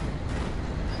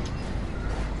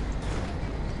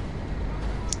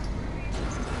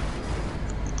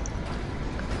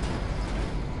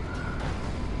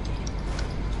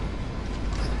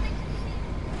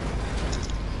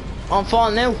 I'm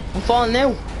falling now. I'm falling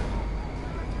now.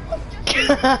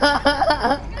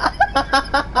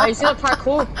 Oh, you see the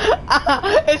parkour?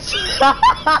 It's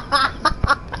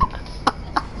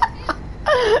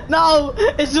no,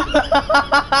 it's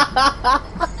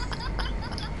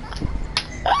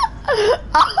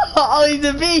oh, he's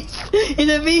a beast. He's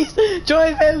a beast.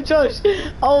 Drive him, Josh.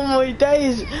 Oh my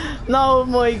days. No,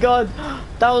 my God.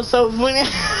 That was so funny.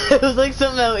 It was like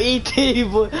something out of E.T.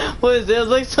 But what is it? It was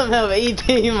like something out of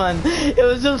E.T. man. It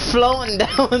was just floating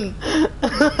down.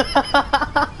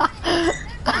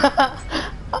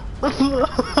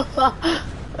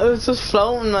 It was just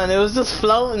floating, man. It was just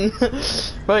floating.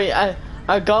 Right,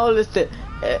 our goal is to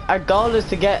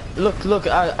get. Look.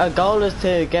 Our goal is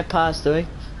to get past, right?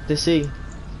 The sea.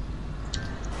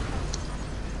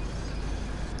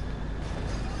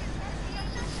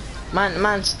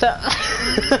 Man, stop.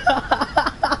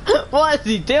 What is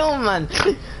he doing, man?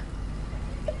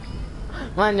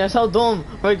 Man, you're so dumb.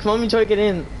 Right, come on, let me try to get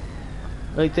in.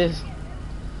 Like this.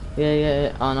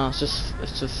 Yeah. Oh no, it's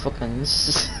just fucking.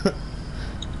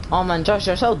 Oh man, Josh,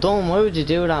 you're so dumb. Why would you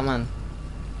do that, man?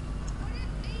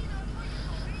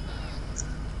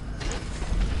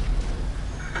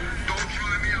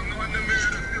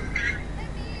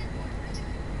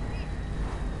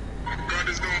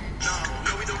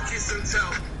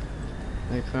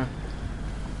 Wait for.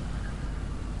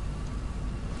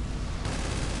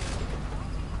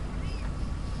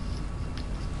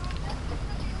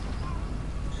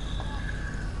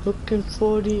 Looking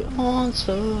for the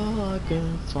answer I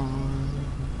can find.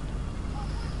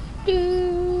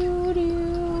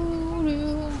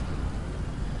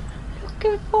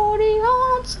 Looking for the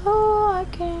answer I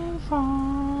can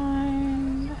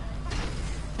find.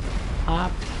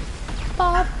 Pop,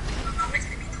 pop,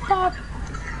 pop,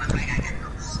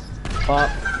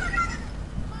 pop.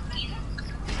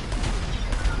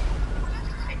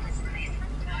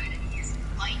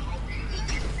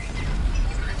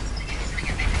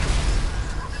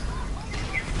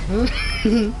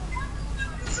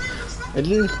 I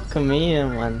didn't come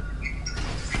in, man.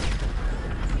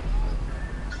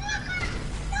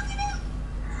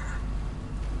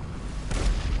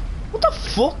 What the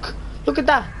fuck? Look at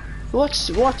that. Watch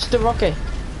the rocket.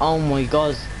 Oh my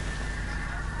god.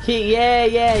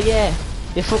 Yeah.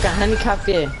 You fucking handicapped,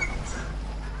 yeah.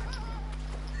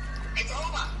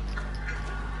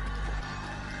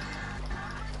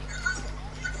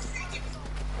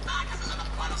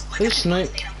 Who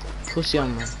sniped? Pussy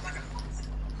on, man.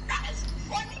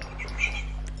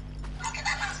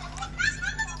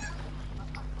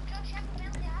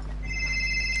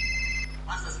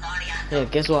 Yeah,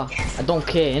 guess what? I don't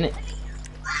care, innit?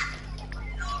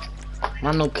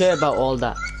 Man, don't care about all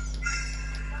that.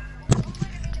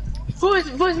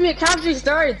 Who's me a country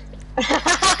started? It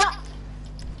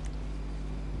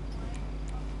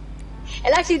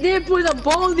actually did put a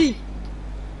baldy.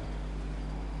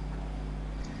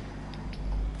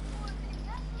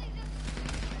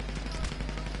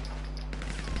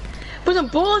 Put a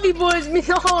baldy, boys, me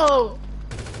no.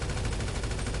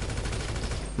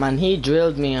 Man, he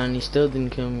drilled me and he still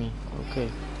didn't kill me. Okay.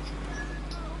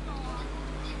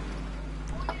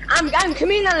 I'm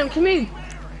coming on him, come in.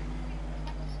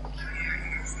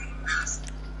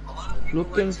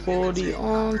 Looking for the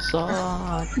answer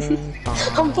I can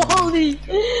find. I'm baldy.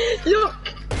 Look.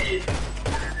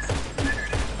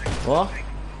 What?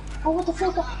 Oh, what the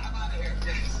fuck?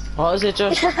 What is it,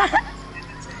 Josh?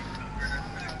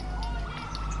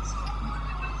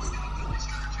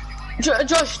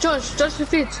 Josh the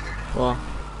Fitz. What?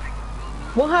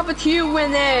 What happened to you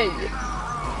when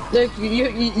like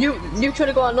you tried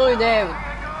to go online there?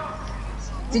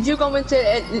 Did you go into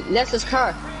Lester's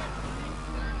car?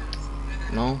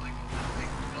 No.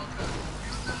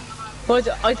 But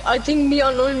I think me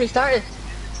online restarted.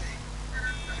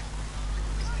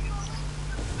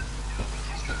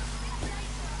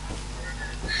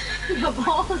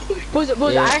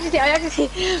 But Yeah. I actually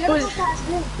but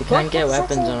You can't get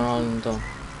weapons on all of them though.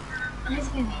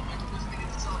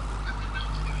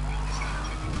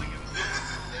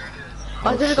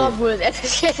 I just got with it.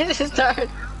 Start.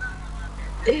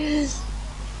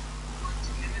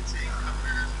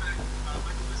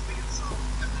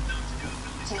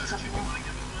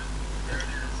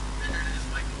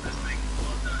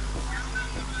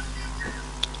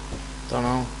 Don't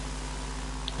know.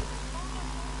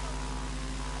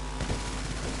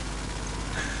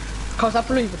 Close up,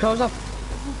 please. Close up.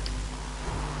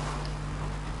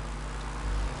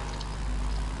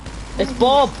 It's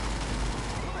Bob.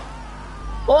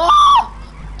 Oh!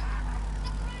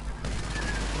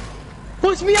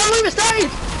 Push me on my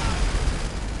mistake.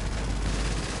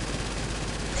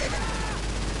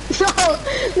 No.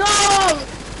 No!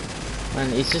 Man,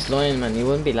 he's just lying, man. He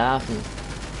wouldn't be laughing.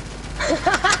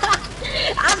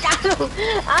 Ask Adam!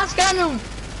 Ask Adam!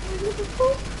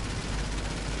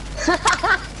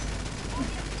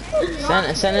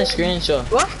 Send a screenshot.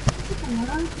 What?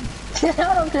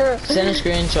 I don't care. Send a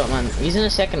screenshot, man. He's in a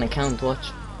second account,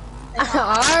 watch.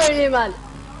 Alrighty, man.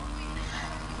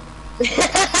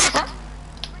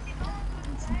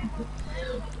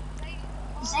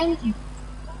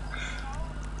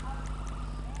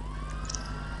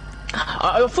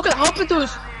 Oh, fucking hop it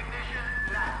us.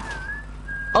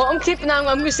 Oh, I'm clipping now.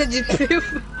 I'm gonna send you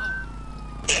proof.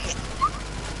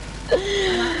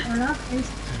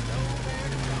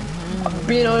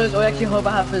 Being honest, I actually hope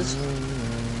it happens.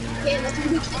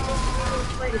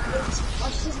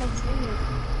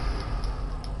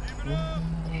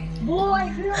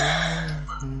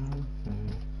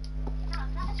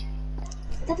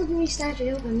 Dat doet niet staan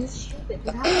heel veel, dat is stupid.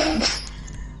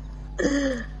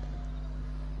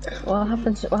 What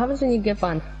happens when you get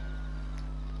banned?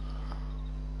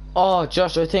 Oh,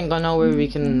 Josh, I think I know where we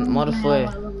can modify.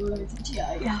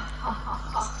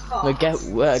 Like get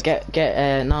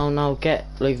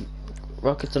like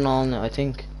rockets and all in it. I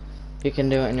think you can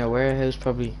do it in your warehouse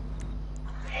probably.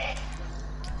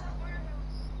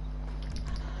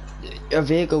 Your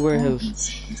vehicle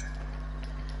warehouse.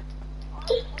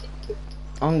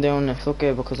 I'm doing it, fuck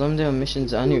it, because I'm doing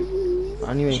missions anyway.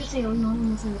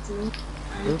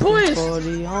 Boys! For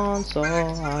the answer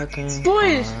I can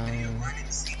Boys! find.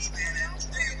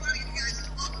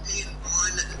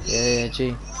 Yeah,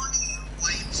 G.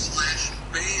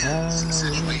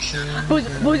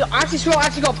 Boys, I actually swear I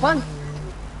actually got banned.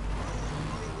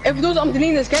 If it does, I'm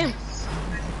deleting this game.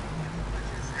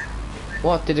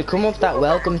 What, did it come up that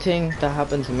welcome thing that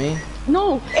happened to me?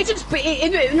 No, it just,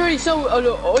 it really so,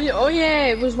 oh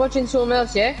yeah, I was watching someone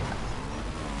else, yeah?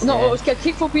 No, Yeah. I was getting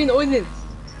kicked for being island.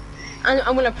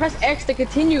 And when I press X to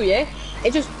continue, yeah,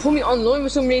 it just put me online for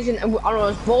some reason, and I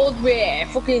was bold with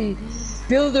fucking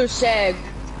builders said,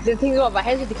 the thing about my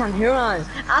head that they can't hear on.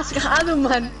 Ask Adam,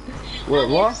 man. Wait,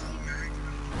 what?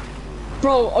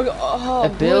 Bro, A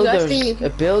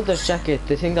builder's jacket,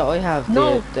 the thing that I have,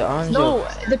 no, the orange no,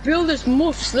 one. the builder's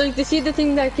muffs, like, they see the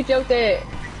thing that keeps out the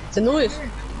noise.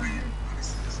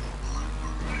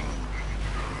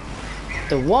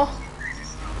 The what?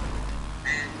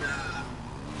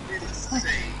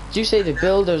 Did you say the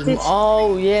builder's?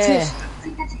 Oh yeah.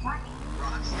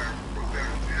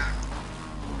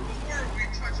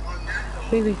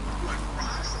 Really?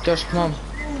 Josh, come on.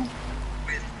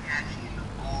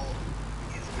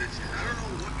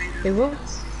 Hey, what?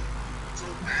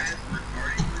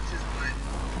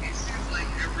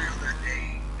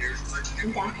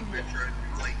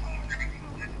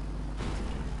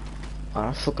 Oh,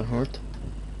 that fucking hurt.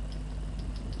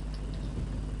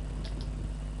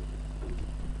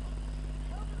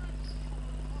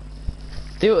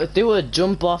 Do a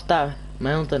jump off that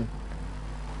mountain.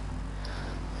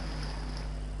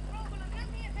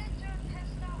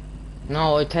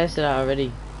 No, I tested it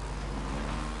already.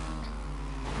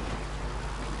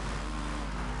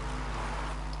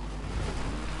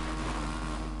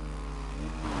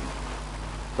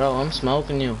 Bro, I'm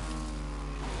smoking you.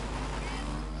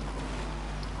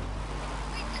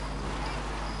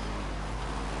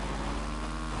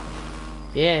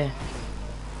 Yeah,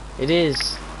 it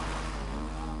is.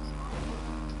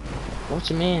 What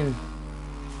you mean?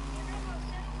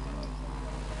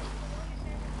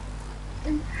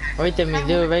 Right then, we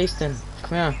do a race then.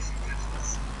 Come here.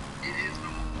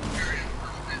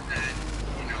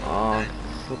 Oh,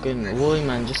 fucking why,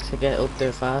 man, just to get up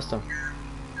there faster.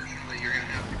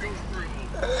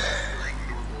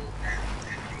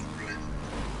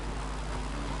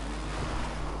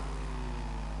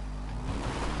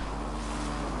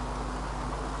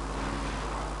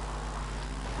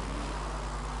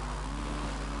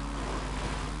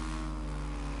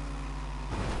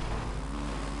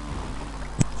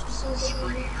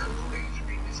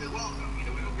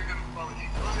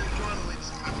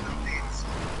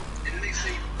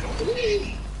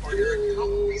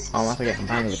 I'm about to get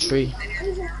behind the tree.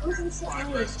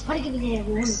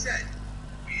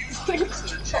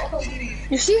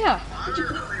 You see her?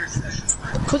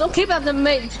 Cause I'm keeping at the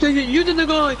mate. You did the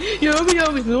guy. You're over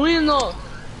here with lying though.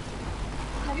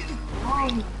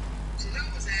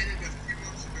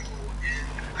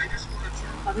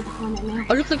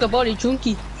 I look like a body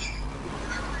junkie.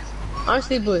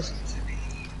 Honestly, boys.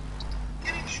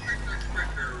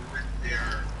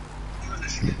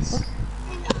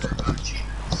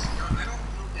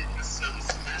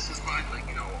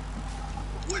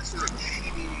 What sort of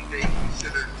cheating they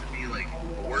consider to be like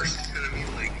worse? It's gonna be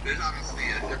like there's obviously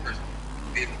a difference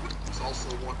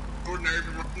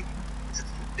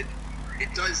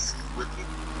does look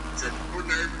it's an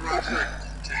ordinary garage door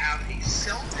to have a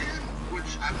cell fan,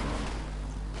 which I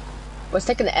was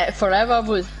taking forever,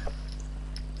 but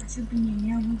Dat should be in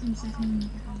jou, want dan staat hij niet in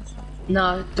de house.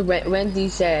 no, the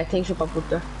Wendy's things should pop up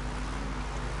there.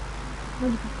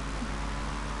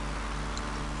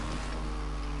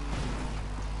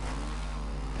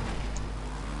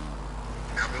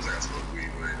 feels like I smoke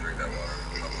weed when I drink that water.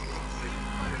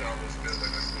 It almost feels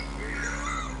like I smoke weed.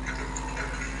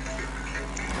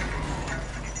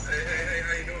 Hey,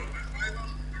 how you doing?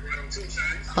 I'm Two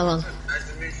Chains. Hold on. Nice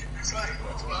to meet you. It's like,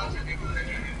 what's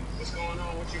going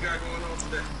on? What you got going on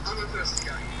today? I'm a thirsty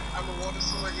guy. I'm a water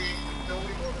sommelier.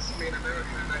 Nobody water sommelier in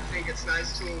America, and I think it's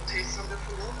nice to taste something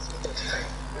from water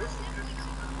sommelier.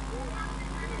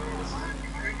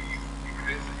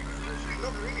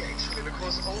 Not really, actually,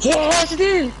 because all Yes, it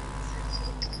is.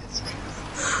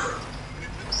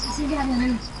 Zie je daar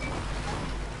nu?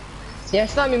 Yeah,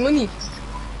 it's not me money.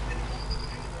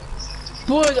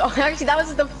 Boys, actually, that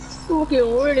was the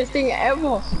fucking weirdest thing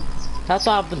ever. That's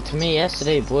what happened to me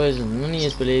yesterday, boys, and none of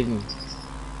you believe me.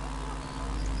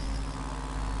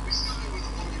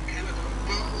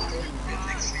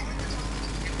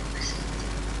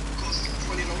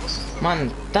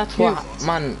 Man, that's what,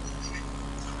 man.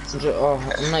 Oh,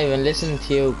 I'm not even listening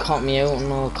to you. Cut me out,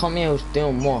 no. Cut me out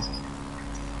doing what?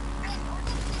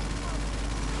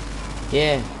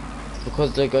 Yeah,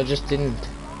 because like I just didn't.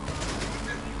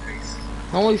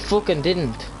 No, I fucking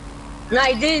didn't. No,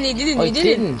 he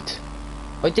didn't.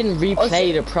 I didn't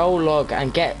replay the prologue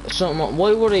and get something.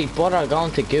 Why would I bother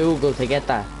going to Google to get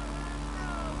that?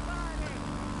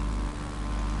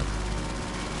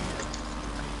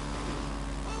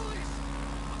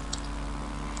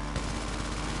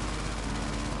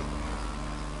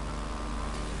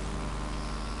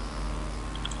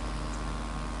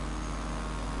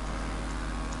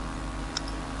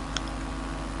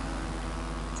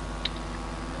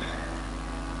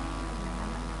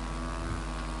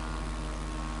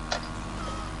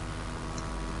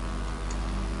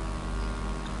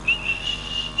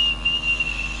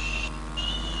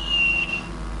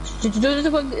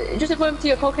 Just put him to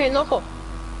your cocaine knuckle.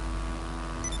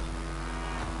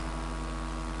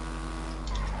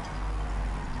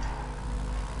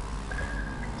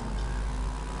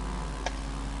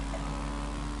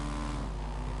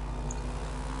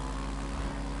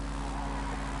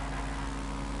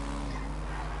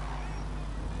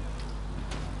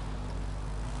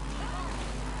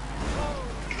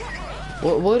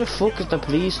 Why the fuck is the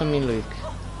police on me, like?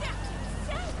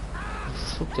 What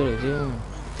the fuck did I do?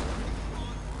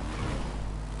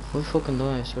 Why fucking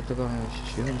die? I swear to God, I should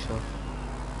shoot myself.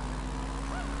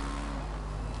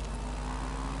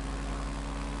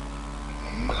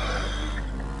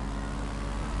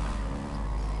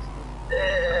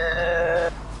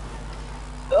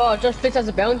 Oh, just Fitz as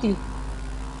a bounty.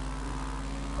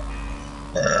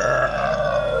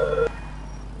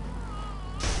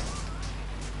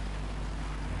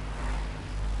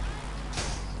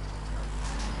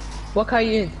 What car are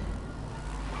you in?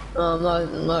 Oh,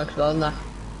 I'm not exploding that.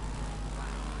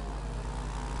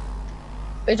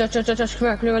 Hey, Josh,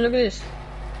 come here, look at this.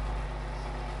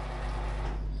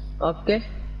 Okay.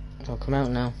 I'll come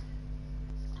out now.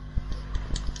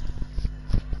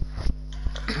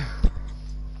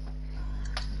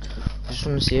 I just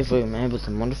want to see if I'm able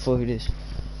to modify this.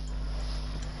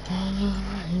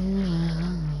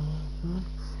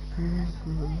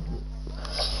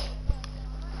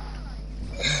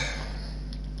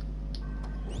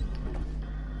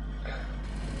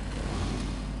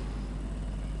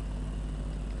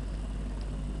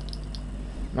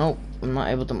 No, I'm not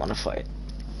able to modify it.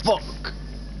 Fuck!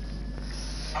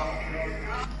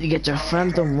 You get your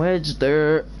phantom wedge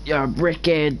there, your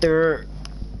brickhead there,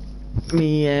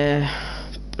 me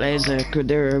blazer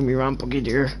there, me ramp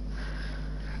there.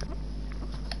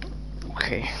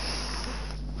 Okay.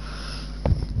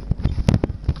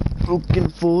 Looking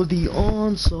for the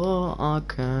answer I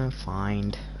can't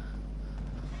find.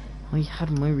 I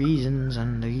had my reasons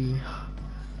and they...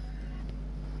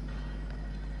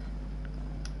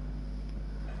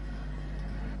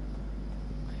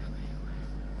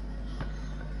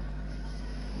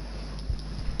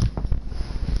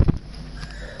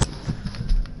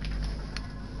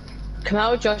 Come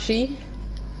out, Joshy.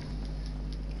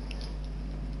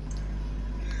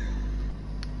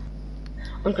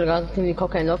 I'm gonna go to the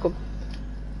cocaine knuckle.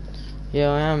 Yeah,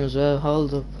 I am as well.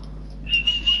 Hold up.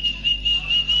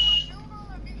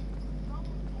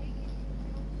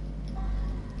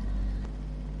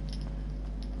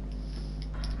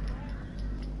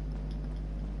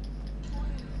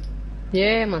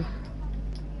 Yeah, man.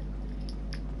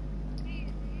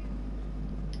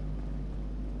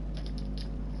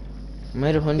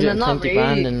 Made not 120 really.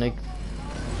 grand and like.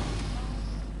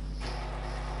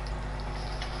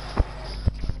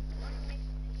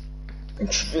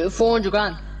 $400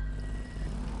 grand.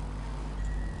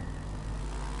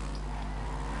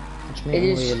 Which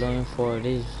means what you're lying for it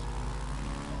is.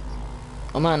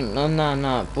 Oh man,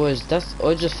 no, boys. That's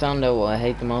I just found out what I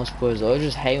hate the most, boys. I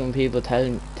just hate when people tell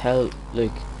you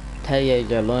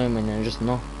you're lying when you're just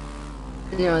not.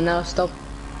 Yeah, now stop.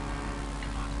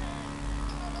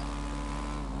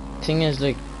 Thing is,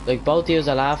 like both of you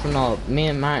are laughing all. Me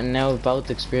and Martin now have both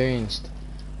experienced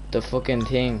the fucking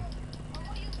thing.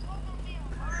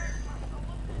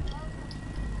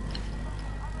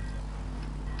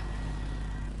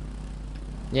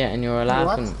 Yeah, and you were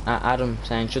laughing at Adam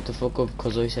saying shut the fuck up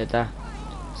because I said that.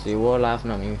 So you were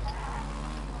laughing at me.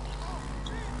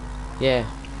 Yeah.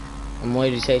 And why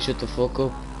did you say shut the fuck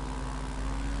up?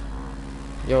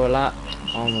 You're oh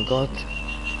my god.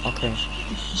 Okay.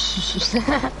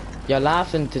 You're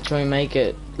laughing to try and make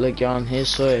it like you're on his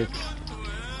side.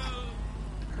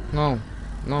 No.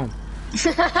 No.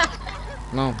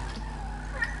 No.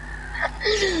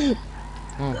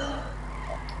 No.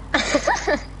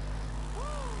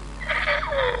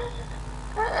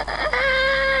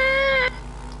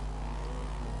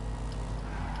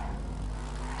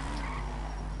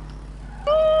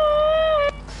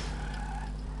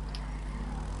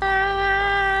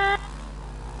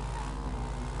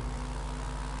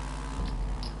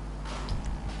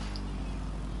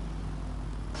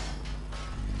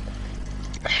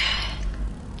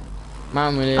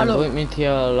 Man, will you invite me to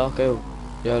your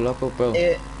lockout, bro?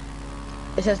 It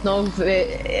says no.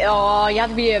 You have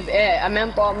to be a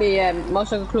member of my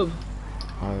motorcycle club.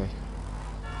 Alright.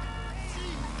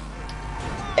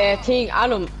 Thing,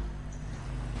 Adam.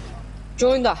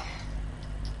 Join that.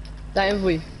 That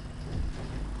invite.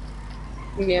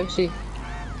 The MC.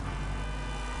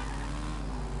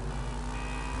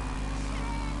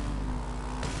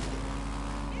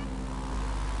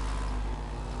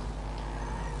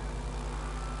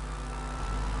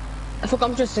 I think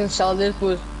I'm just install this,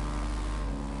 but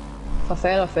if I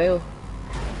fail, I fail.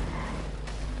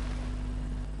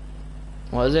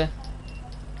 What is it?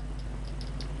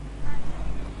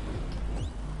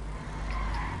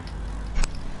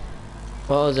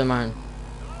 What was it, man?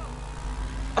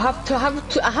 I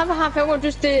have a half hour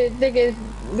just to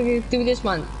do this,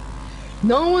 man.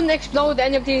 No one explode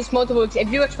any of these motorbikes. If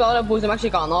you explode a bus, I'm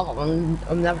actually gone off.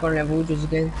 I'm never gonna have this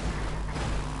again.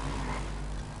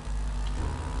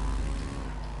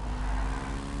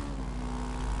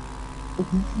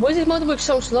 Why is this motorbike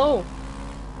so slow?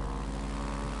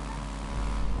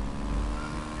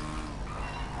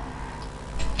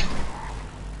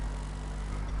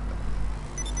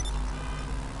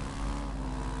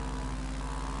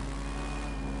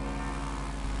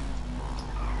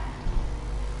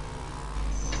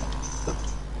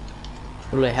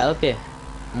 Will I help you?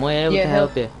 Am I able to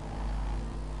help you?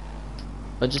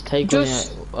 I'll just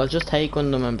take one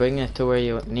of them and bring it to where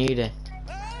you need it.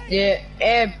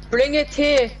 Yeah, bring it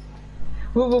here.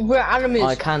 Where Adam is. Oh,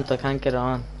 I can't get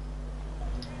on.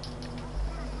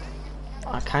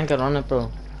 I can't get on it, bro.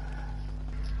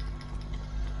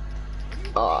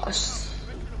 Oh, there's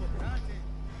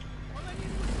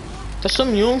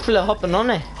some young fella hopping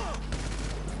on it.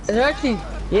 Is there actually?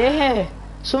 Yeah.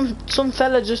 Some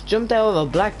fella just jumped out of a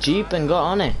black Jeep and got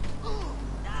on it.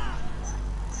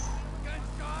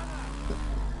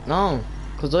 No,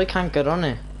 cause I can't get on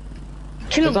it.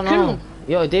 Kill him.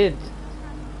 Yeah, I did.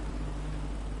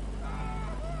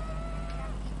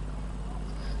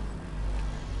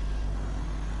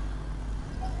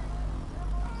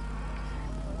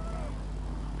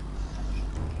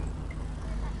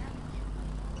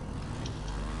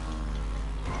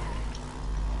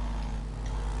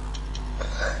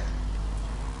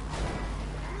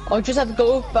 I just have to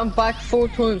go up and back 4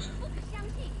 times.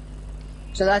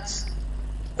 So that's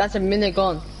a minute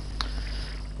gone.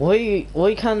 Why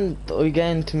can't I get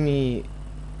into me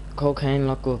cocaine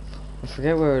lockup? I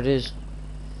forget where it is.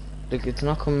 Like it's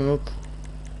not coming up.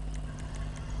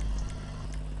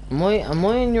 Am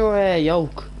I in your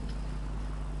yoke?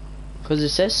 Cause it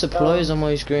says supplies on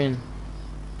my screen.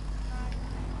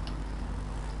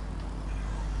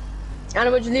 Anna,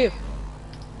 where'd you leave?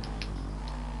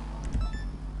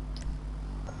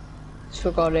 Just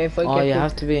forgot if I you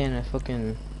have to be in a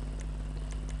fucking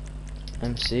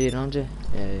MC, don't you?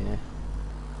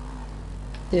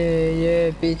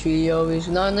 Yeah, B3 always.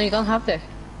 No, you don't have to.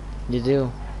 You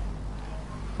do.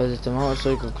 Cause it's a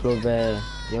motorcycle club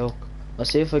yoke. I'll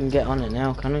see if I can get on it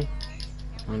now, can I?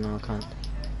 Oh no, I can't.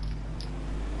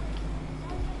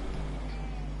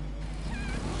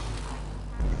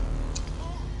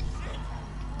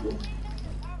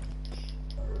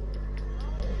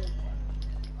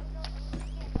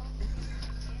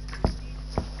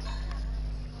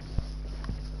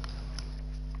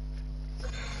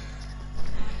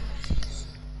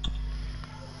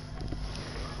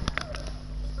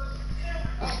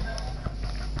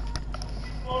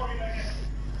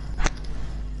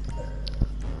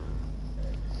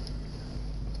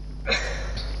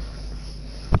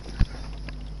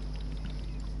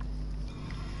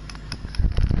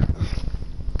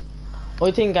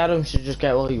 I think Adam should just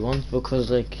get what he wants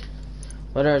because, like,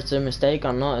 whether it's a mistake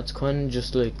or not, it's kind of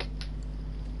just like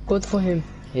Good for him.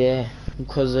 yeah,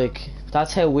 because like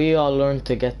that's how we all learn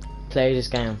to play this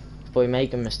game, by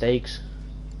making mistakes.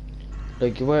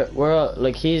 Like we're all,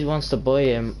 like he wants to buy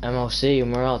MOC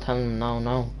and we're all telling him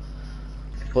no,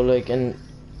 but like in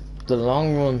the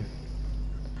long run,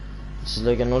 it's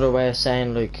like another way of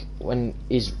saying like when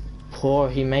he's poor,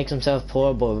 he makes himself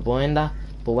poor by buying that,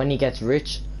 but when he gets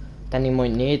rich, then he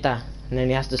might need that, and then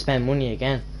he has to spend money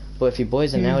again. But if he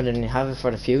buys it now, then you have it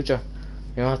for the future.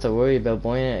 You don't have to worry about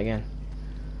buying it again.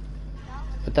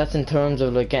 But that's in terms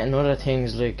of like getting other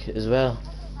things like as well.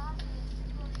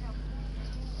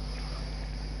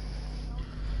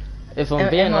 If I'm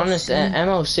being honest,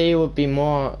 MOC would be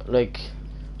more like,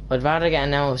 I'd rather get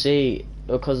an MOC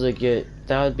because like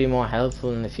that would be more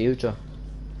helpful in the future.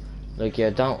 Like you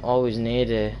don't always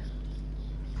need a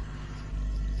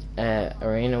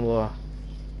arena war.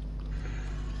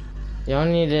 You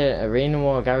only need a arena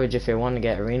war garage if you want to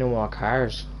get arena war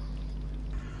cars.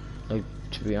 Like,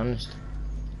 to be honest.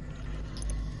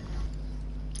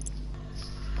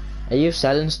 Are you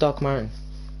selling stock, Martin?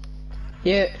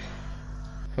 Yeah.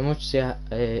 How much are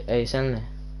you selling it?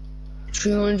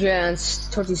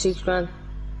 336 grand.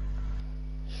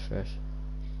 Shit.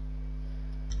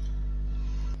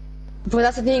 But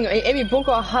that's the thing, every book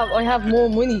I have more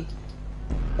money.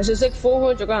 It's just like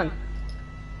 400 grand.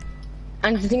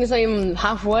 And the thing is not even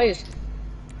halfway.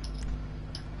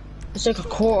 It's like a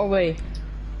quarter way.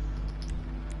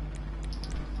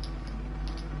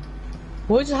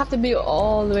 Why does it have to be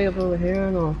all the way up over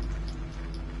here now?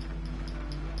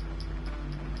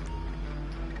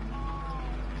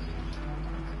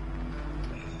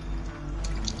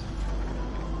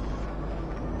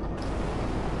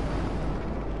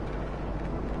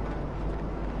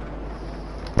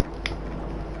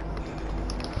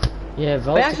 Yeah,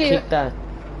 vote to kick that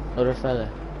other fella.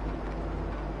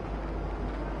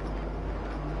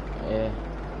 Yeah.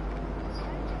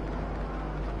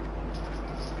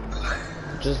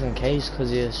 Just in case,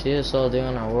 cause you see us all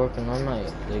doing our work and all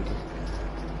night, like,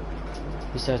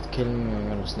 he starts killing me, I'm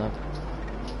gonna snap.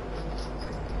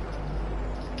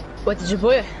 What did you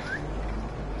buy?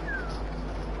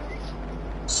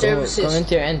 Services. Go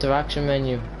into your interaction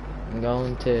menu and go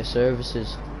into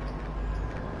services.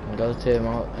 And go to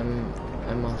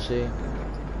MOC.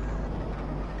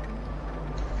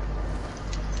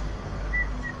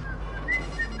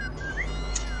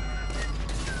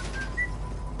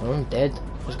 I'm dead.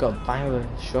 Just got banged with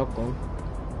a shotgun.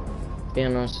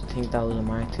 Being honest, I think that was a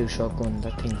Mark II shotgun.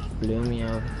 That thing blew me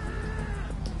out.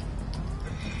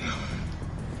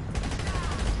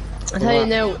 I tell you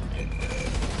now,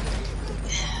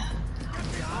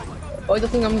 I don't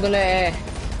think I'm gonna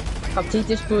complete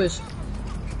this boost.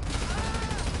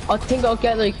 I think I'll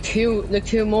get like two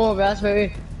more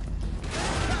raspberry.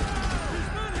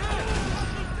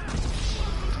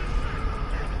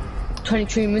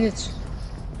 "23 minutes.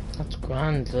 That's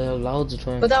grand, loads of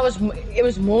time. But it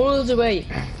was miles away.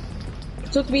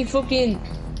 It took me fucking.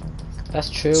 That's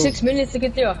true. 6 minutes to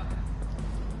get there.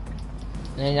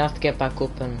 And then you have to get back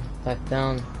up and back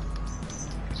down.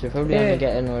 So you're probably only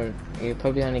getting, or you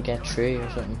probably only get 3 or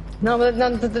something. No, but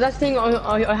that's the thing.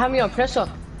 I have me on pressure.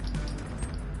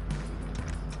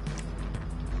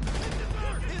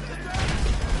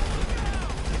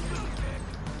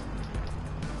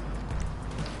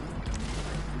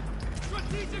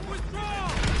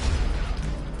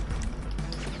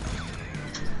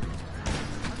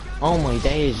 Oh my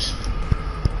days.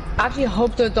 I actually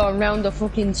hope they're around the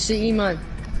fucking city, man.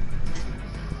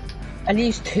 At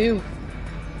least 2.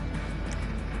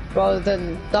 Bro,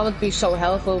 then that would be so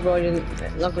helpful, bro. You're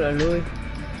not gonna lie.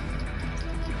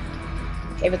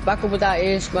 If it's back up with that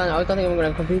is, man, I don't think I'm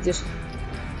gonna complete this.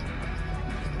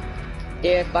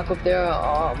 Yeah, back up there.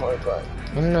 Oh my god.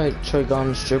 I'm gonna try going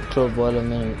to strip club while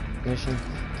I'm in a mission.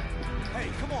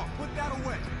 Hey, come on, put that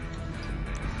away.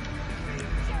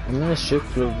 I'm in a strip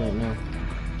club right now.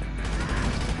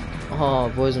 Oh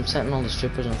boys, I'm setting all the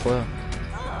strippers on fire.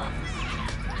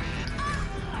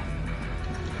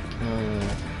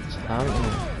 It's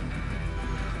happening.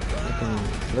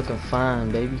 Looking fine,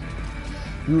 baby.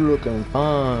 You looking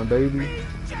fine, baby.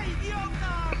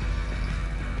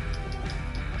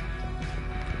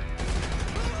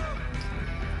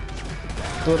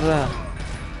 Hurrah.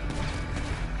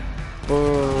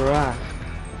 Hurrah.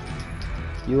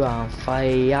 You are on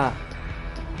fire.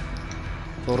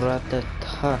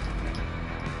 Hurrah-ta-ta.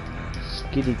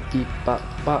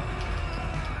 Skitty-dee-bop-bop.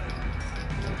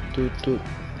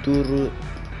 Do-do-do-do.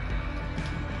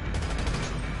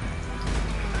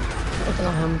 I don't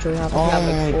know how much we have.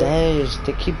 Oh my days,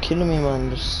 they keep killing me, man.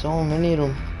 There's so many of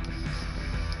them.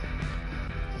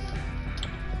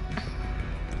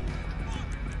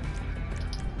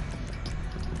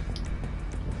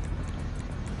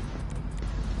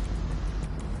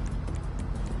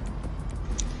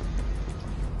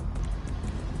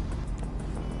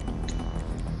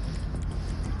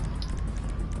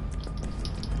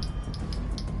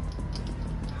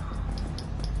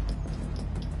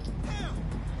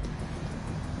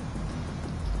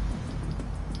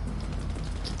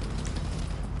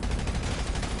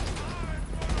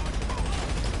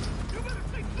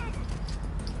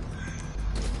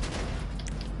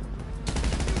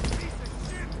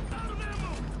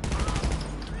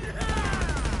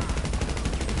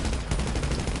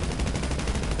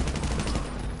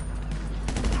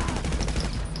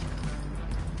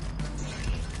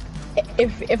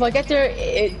 If I get there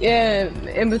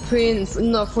in between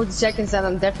 40 seconds, then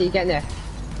I'm definitely getting there.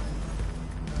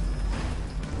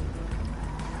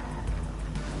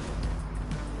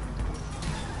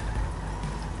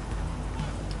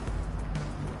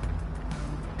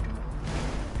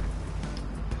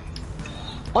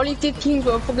 Only 15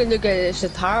 for fucking look at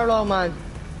Satire law, man.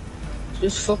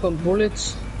 Just fucking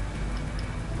bullets.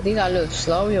 I think that looks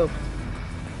slow, yo.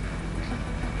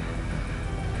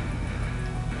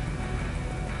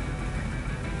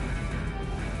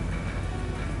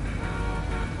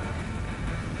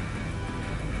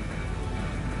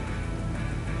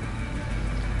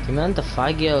 The amount of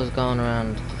faggots going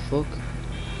around, what the fuck?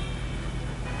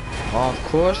 Oh, of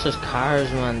course there's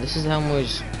cars, man. This is how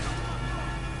much.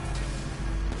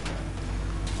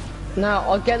 Now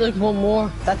I'll get like one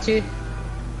more, that's it.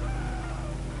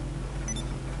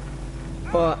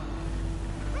 But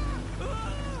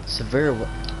Severe,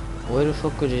 why the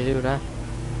fuck would you do that?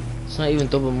 It's not even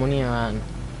double money around.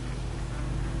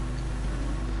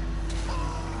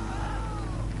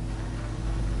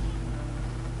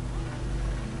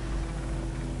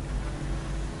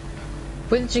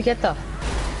 where did you get that?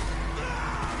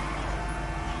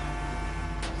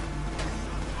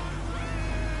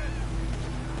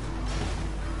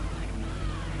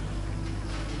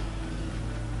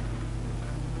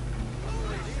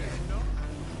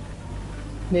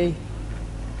 Me.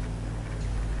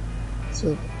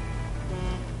 So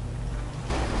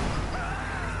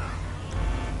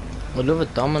I'd love a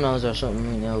Domino's or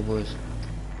something right now, boys.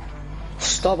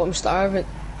 stop, I'm starving.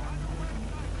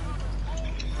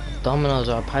 Domino's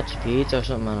or Apache Pizza or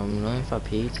something, man. I'm looking for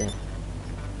pizza.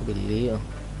 It'd be little.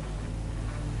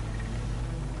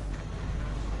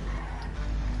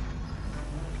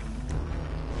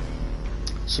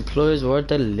 Supplies were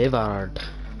delivered.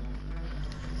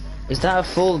 Is that a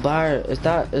full bar? Is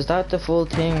that the full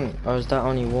thing, or is that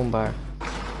only one bar?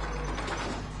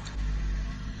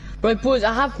 Right, boys,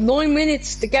 I have 9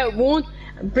 minutes to get one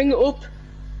and bring it up.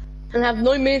 And I have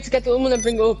 9 minutes to get the other one and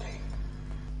bring it up.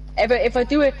 If I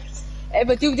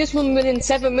do this one within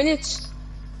 7 minutes,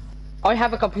 I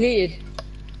have it completed.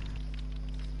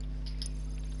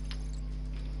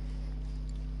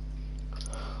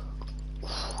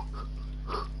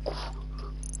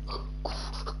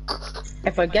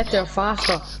 If I get there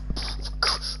faster.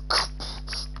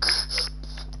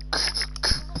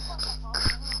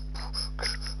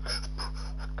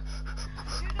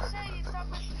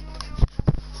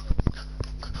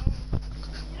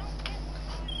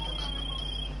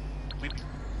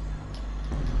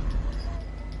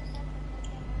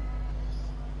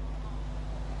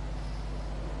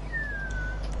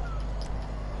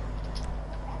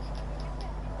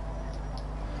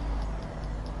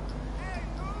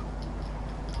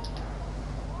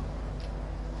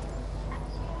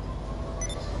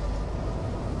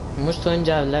 How much time do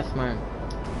you have left, man?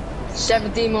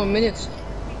 17 more minutes.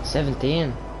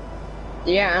 17?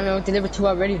 Yeah, I know, delivered 2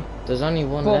 already. There's only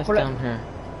one left down here.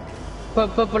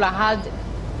 But I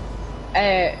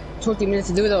had 30 minutes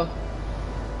to do though.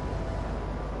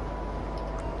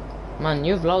 Man,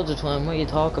 you've loads of time. What you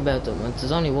talk about it, man?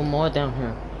 There's only one more down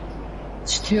here.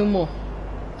 It's 2 more.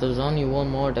 There's only one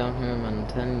more down here, man. I'm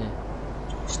telling you.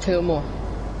 It's 2 more.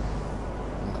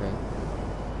 Okay.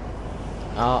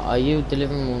 Are you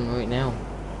delivering one right now?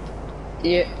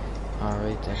 Yeah.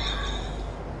 Alright then.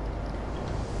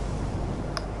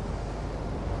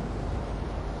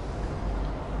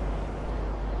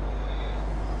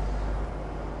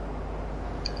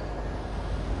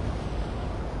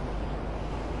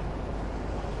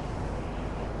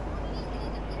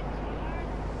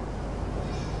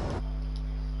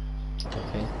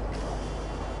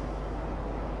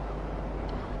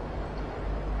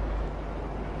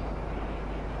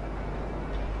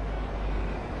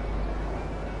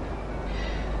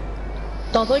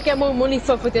 Don't I get more money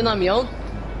for putting on my own?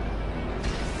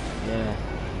 Yeah,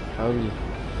 probably.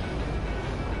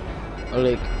 Or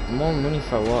like, more money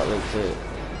for what? Like the...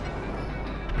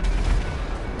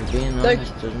 Being Like,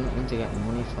 honest, there's nothing to get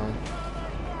money from.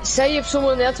 say if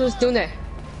someone else was doing it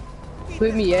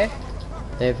with me, yeah?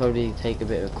 They probably take a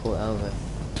bit of a cut out of it.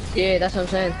 Yeah, that's what I'm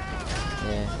saying.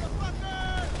 Yeah.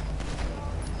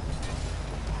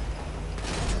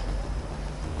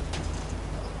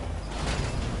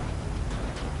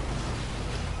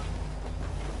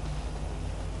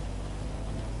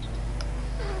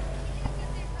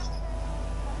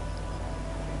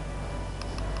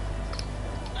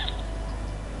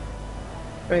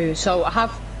 Right, so I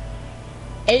have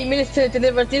 8 minutes to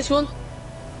deliver this one.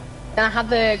 Then I have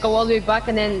to go all the way back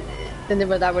and then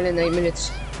deliver that one in 8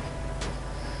 minutes.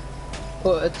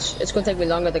 But it's gonna take me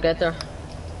longer to get there.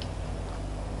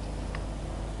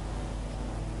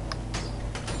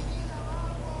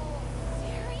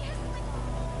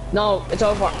 No, it's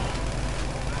over.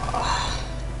 How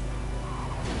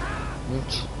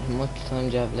much time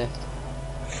do you have left?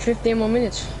 15 more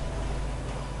minutes.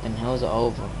 And how's it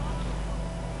over?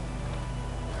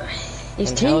 It's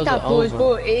And think how's that it boys,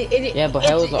 over? but Yeah, but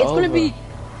how's it it's gonna over? be.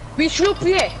 We should up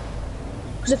here.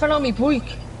 Because I fell on my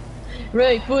bike.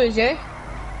 Right, boys, yeah?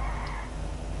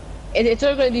 It's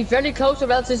either gonna be very close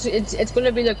or else it's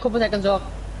gonna be like a couple seconds off.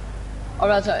 Or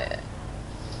else,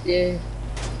 yeah.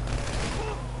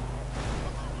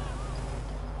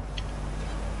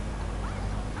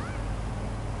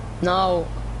 No,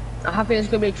 I have it's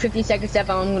gonna be like 50 seconds left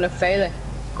and I'm gonna fail it.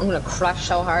 I'm gonna crash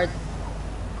so hard.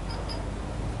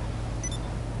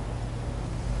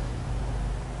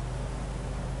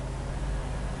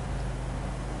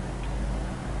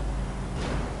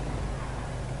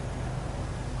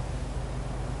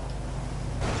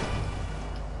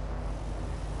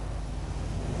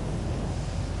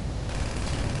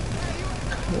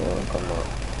 Oh, come on.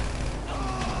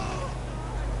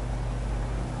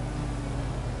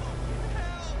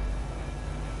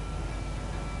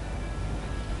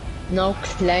 No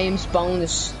claims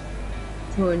bonus.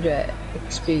 200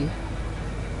 XP.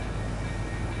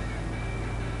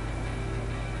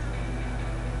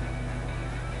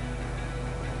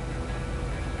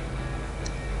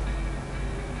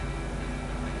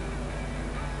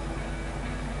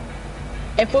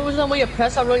 If it was on my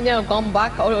oppressor right now, I've gone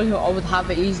back, I would have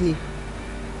it easily.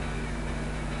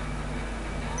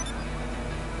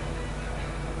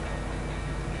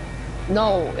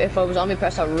 No, if I was on my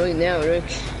oppressor right now, Rick.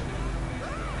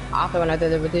 After when I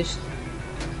deliver this.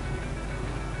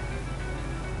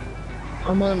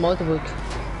 I'm on a motorbike.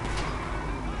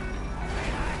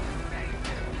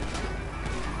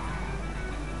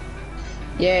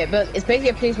 Yeah, but it's basically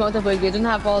a police motorbike. It doesn't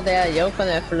have all the yoke on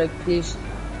it for like police.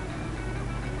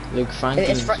 Luke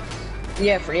Franklin's.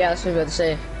 Yeah, that's what I was about to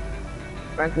say.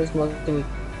 Franklin's motorbike.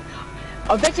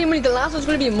 I bet you the last one's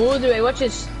gonna be more the way. Watch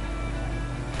this.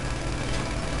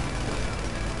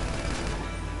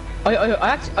 I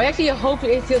actually hope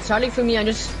it feels sorry for me and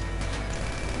just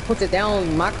put it down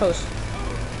macros.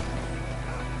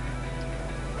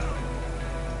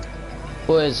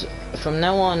 Boys, from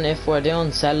now on, if we're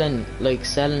doing selling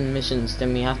missions,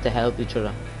 then we have to help each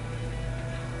other.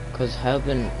 Cause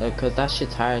cause that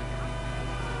shit's hard.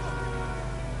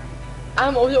 I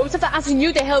was just asking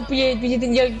you to help you,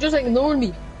 you're just ignoring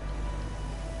me.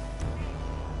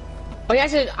 Oh yeah, I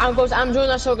said, I'm doing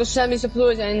that so I can send me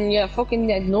supplies and you're fucking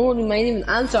ignoring me, I didn't even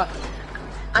answer.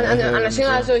 And as soon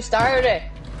as I started it,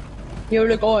 you were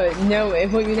like, oh no,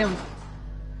 it put you down.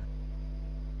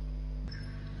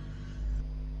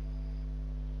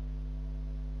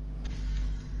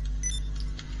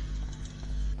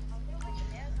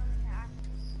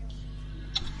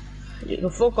 You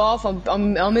fuck off,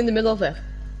 I'm in the middle of it.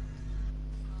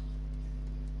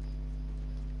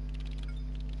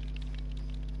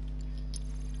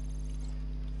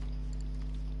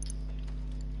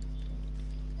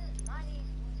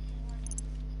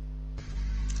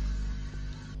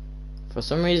 For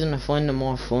some reason I find it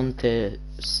more fun to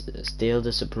steal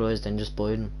the supplies than just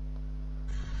buy them.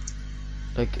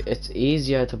 Like, it's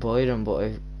easier to buy them,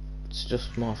 but it's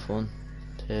just more fun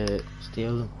to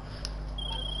steal them.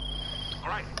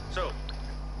 Alright, so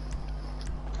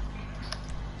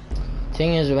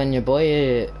Thing is, when you buy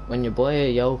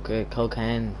a yoke of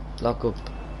cocaine lockup,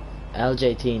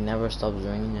 LJT never stops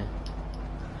ringing you.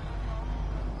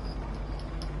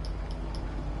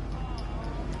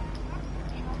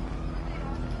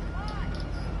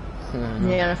 No.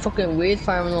 Yeah, and a fucking weed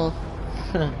farm and all.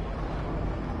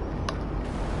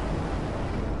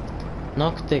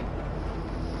 Knock the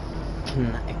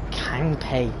can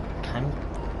pay.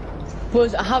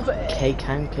 But I have... K.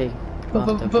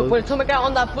 But by the time I get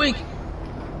on that bike...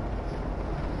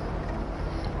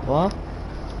 What?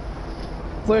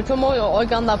 By the time I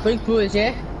get on that bike, boys,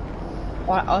 yeah?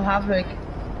 I'll have like...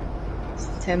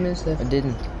 10 minutes left. I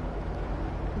didn't.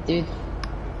 Dude.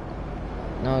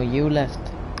 No, you left.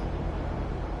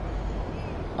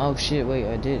 Oh shit, wait,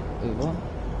 I did. Wait, what?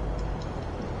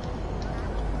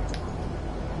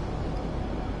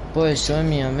 Boys, join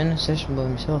me, I'm in a session by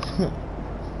myself.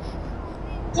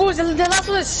 Boys, the last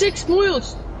one is 6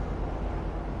 miles!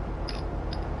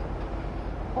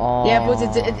 Oh. Yeah, but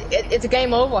it's a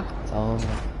game over. It's over.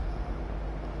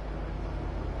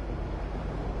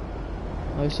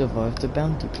 I survived the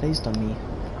bounty placed on me.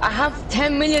 I have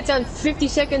 10 minutes and 50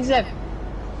 seconds left.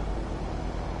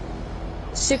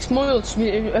 6 miles.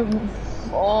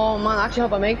 Oh man, I actually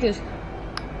hope I make this.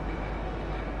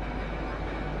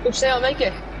 Would say I'll make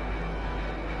it?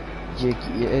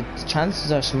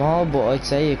 Chances are small, but I'd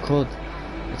say you could.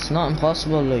 It's not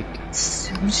impossible, like.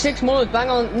 6 miles,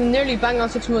 nearly bang on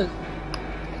 6 miles.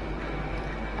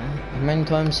 How many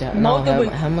times you have? No,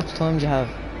 how much time do you have?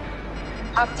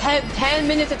 I have 10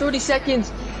 minutes and 30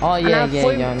 seconds. Oh yeah,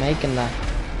 you're making that.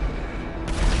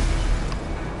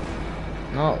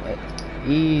 No,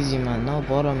 easy man, no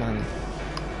bother man.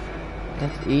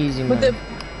 That's easy man. But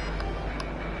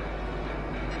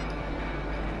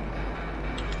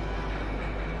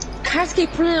cars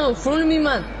keep pulling out in front of me,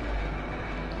 man.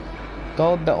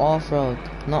 Go a bit off-road.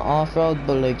 Not off-road,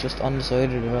 but like just on the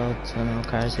side of the road so no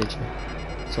cars hit you.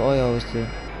 That's what I always do.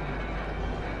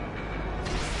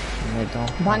 And I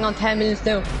don't. Bang on 10 minutes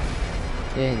now.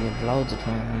 Yeah, you have loads of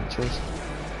time, trust.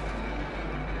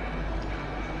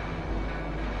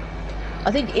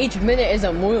 I think each minute is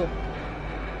a mile.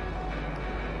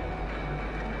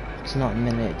 It's not a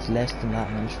minute, it's less than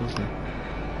that, man, trust me.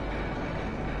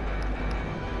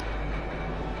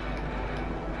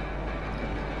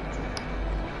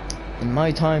 In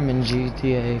my time in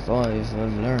GTA 5,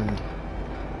 I've learned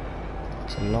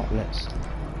it's a lot less.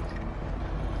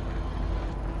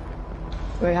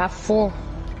 We have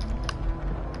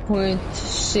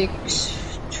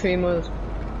 4.63 miles.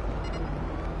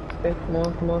 Okay,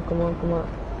 come on.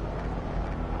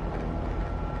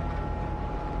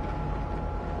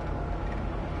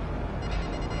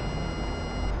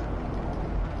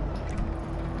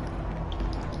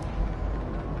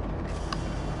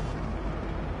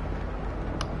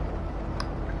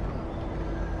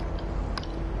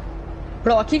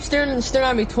 Bro, I keep staring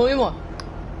at me timer.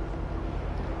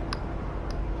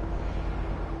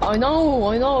 I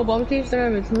know, but I keep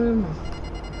staring at me timer.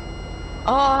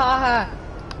 Ah,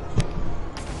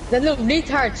 the little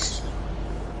retards.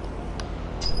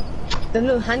 The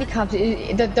little handicaps,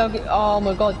 oh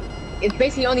my god. It's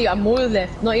basically only a mile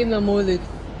left, not even a mile left.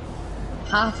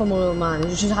 Half a mile, man.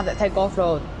 You just have to take off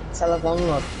road, instead of on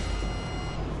road.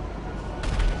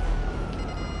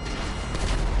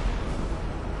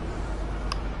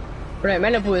 Right,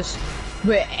 man, boys.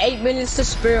 We're 8 minutes to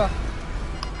spare.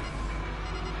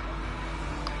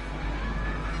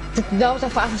 That was the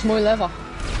fastest mile ever.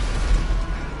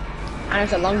 And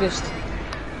it's the longest.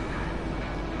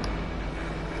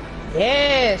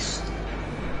 Yes!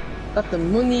 Got the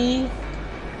money.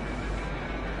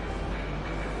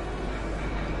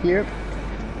 Yep.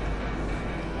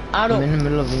 I'm in the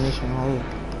middle of a mission hole.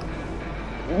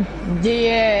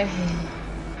 Yeah.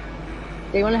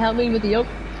 Do you want to help me with the yoke?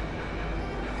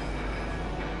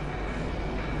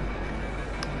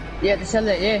 Yeah, to sell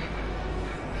it, yeah.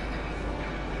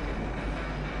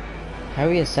 How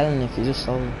are you selling if you just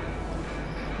sold it?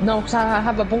 No, because I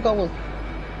have a bunker one.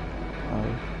 Oh.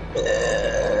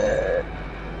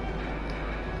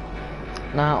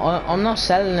 Nah, I'm not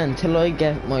selling until I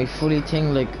get my fully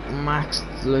thing like maxed,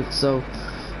 like so,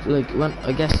 like when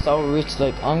I get so rich,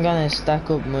 like I'm gonna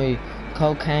stack up my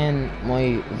cocaine,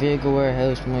 my vehicle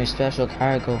warehouse, my special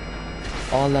cargo,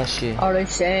 all that shit. Alright,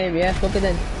 same, yeah, fuck it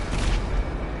then.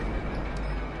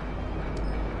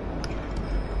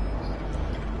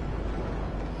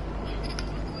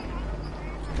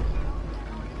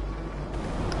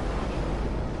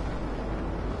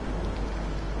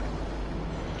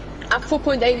 I'm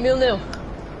 4.8 mil now.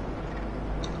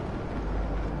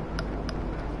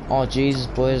 Oh Jesus,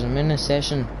 boys, I'm in a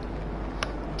session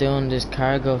doing this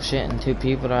cargo shit and 2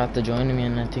 people are after joining me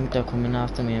and I think they're coming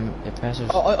after me and oppressors.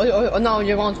 Oh, no,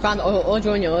 you're going to stand. I'll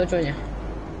join you,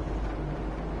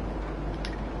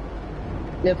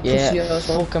 Yeah,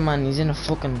 fucking man, he's in a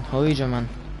fucking Hydra, man.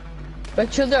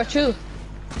 Right, chill there, chill.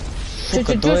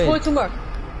 Just go somewhere.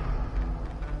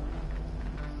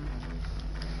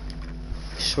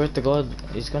 Swear to God,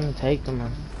 he's gonna take them,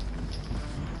 man.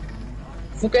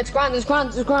 Fuck, it's grand.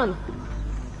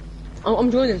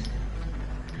 I'm joining.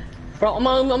 Bro,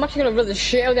 I'm actually gonna rip the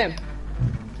shit out of them.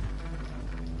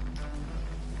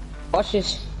 Watch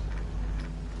this.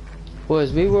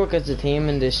 Boys, we work as a team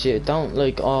in this shit. Don't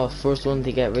like, oh, first one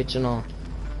to get rich and all.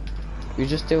 We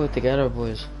just do it together,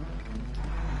 boys.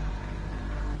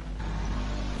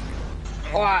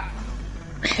 Alright.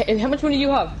 And how much money do you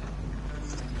have?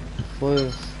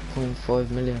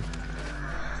 5.5 million.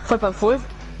 5.5?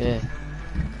 Yeah.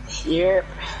 Yep.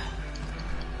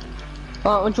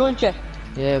 Oh, I'm joining you.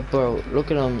 Yeah, bro.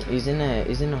 Look at him. He's in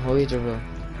a Hydra, bro.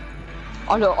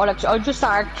 I'll just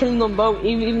start killing them both,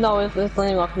 even though it's not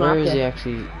coming after. Where is he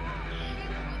actually?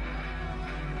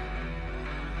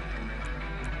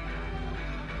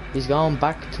 He's going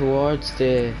back towards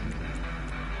the.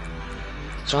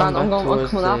 I'm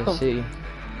coming after him. City.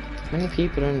 How many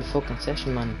people are in the fucking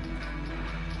session, man?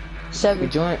 7.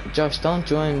 Josh, don't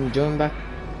join. Join back.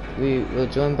 We'll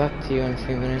join back to you in a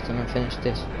few minutes and I'll finish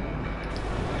this.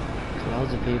 There's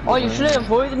loads of people. Oh, you should have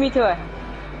avoided me to it.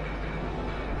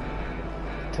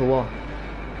 To what?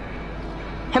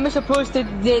 How much supposed do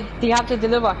you have to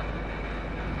deliver?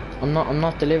 I'm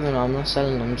not delivering. I'm not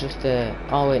selling. I'm just.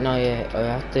 Oh wait, no, yeah. I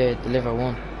have to deliver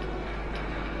one.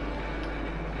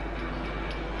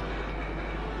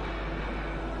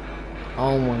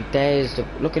 Oh my days!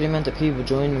 Look at the amount of people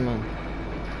joining, man.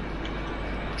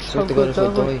 Swear to God, if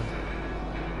I die.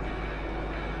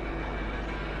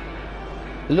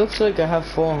 It looks like I have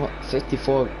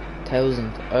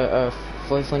 454,000 or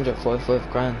 545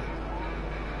 grand.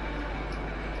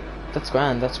 That's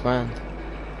grand. That's grand.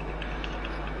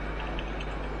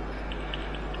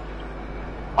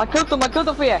 I killed them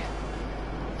for you.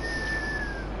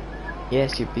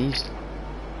 Yes, you beast.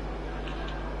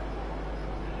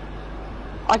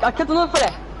 I killed them for you.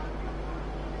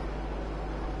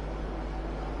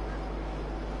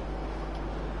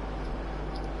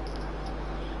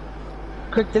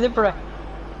 Quick delivery.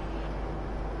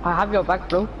 I have your back,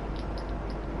 bro.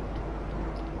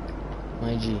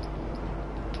 My G.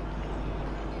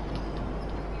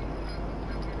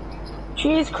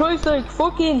 Jesus Christ, like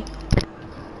fucking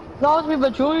lots of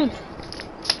people joined.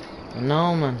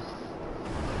 No, man.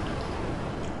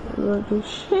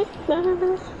 Shit,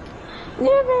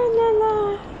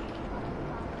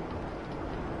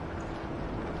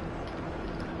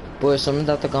 Boy, something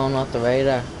that they're going off the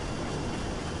radar.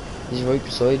 He's right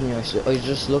beside me. I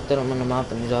just looked at him on the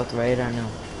map and he's off the radar now.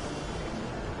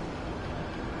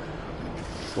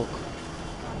 Fuck.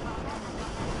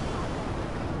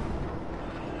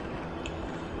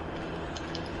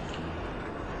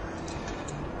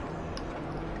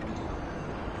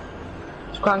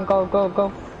 Scram,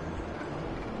 go.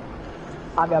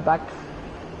 I'll be back.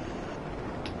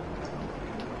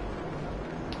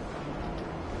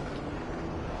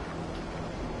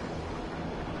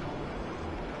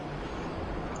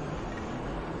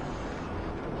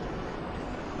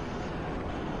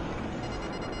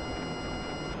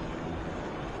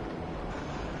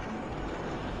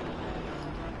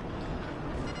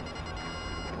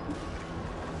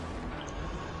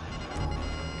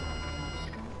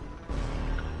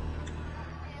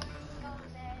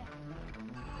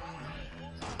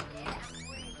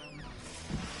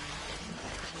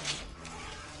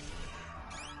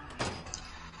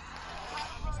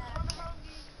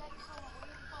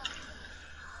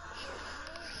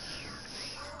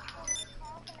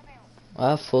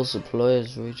 I have full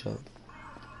supplies, reach out.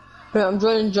 Right, I'm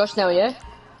joining Josh now, yeah?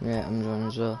 Yeah, I'm joining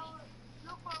as well.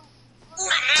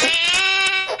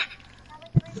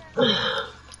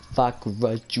 Fuck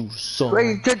right, you son.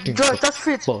 Wait, Josh, that's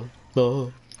Fitz.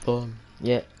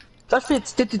 Yeah. That's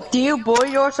Fitz. Do you boy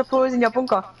your supplies in your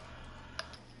bunker?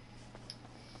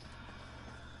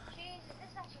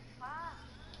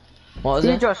 What is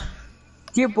it? Josh,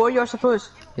 do you boy your supplies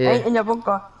in your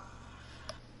bunker?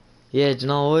 Yeah, do you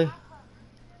know why?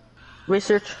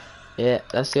 Research. Yeah,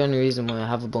 that's the only reason why I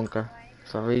have a bunker.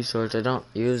 For research, I don't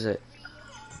use it.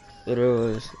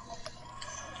 Otherwise.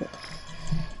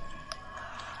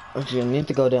 Actually, I need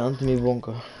to go down to my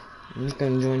bunker. I'm just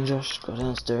gonna join Josh, go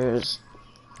downstairs,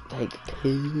 take a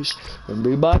piss, and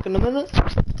be back in a minute.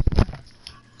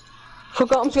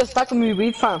 Fuck, I'm just gonna stack on my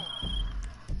weed farm.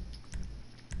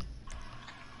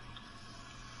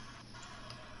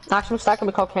 Actually, I'm stacking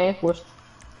my cocaine first.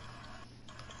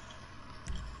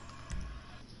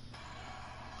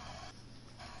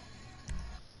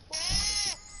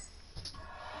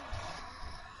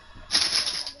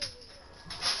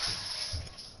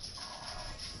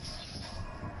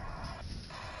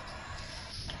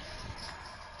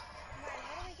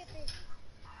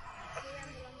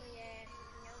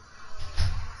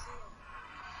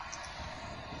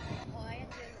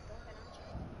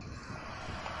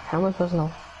 How am I supposed to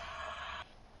know?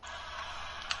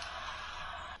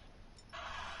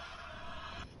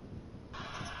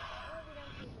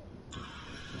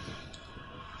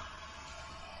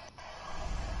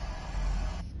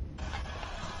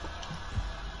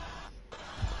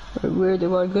 Where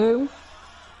do I go?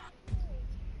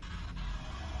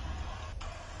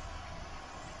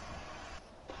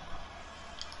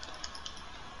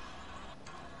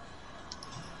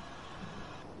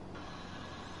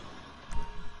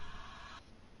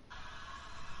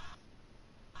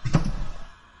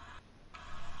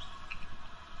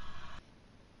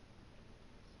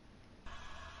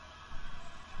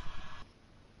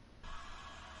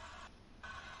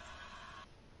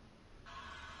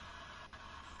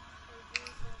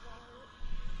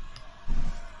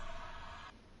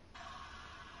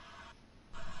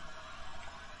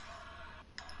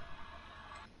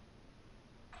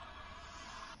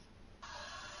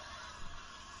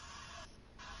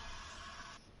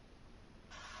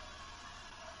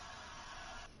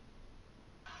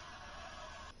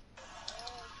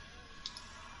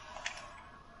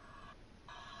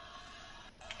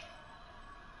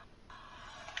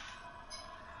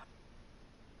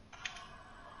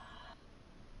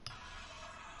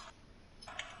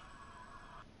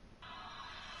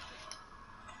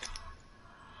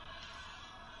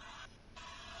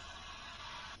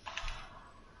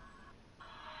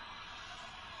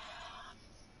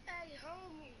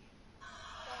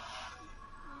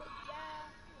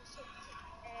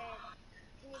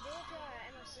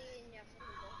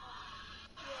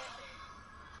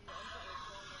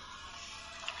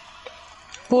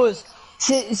 Boys,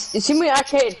 see my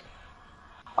arcade.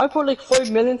 I put like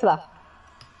 5 million for that.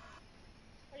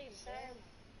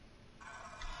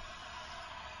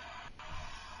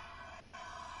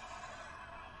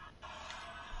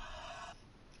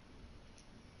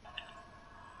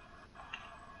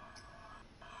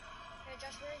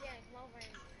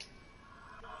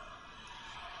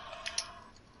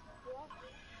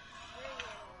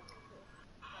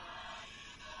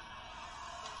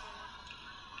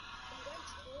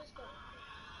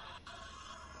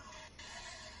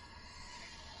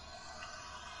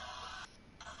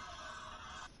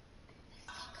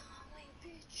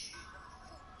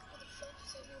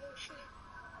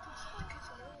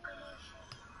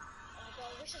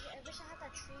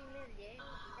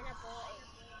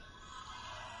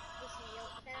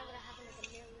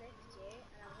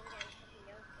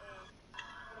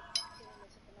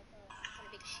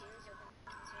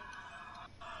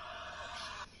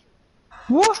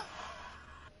 What?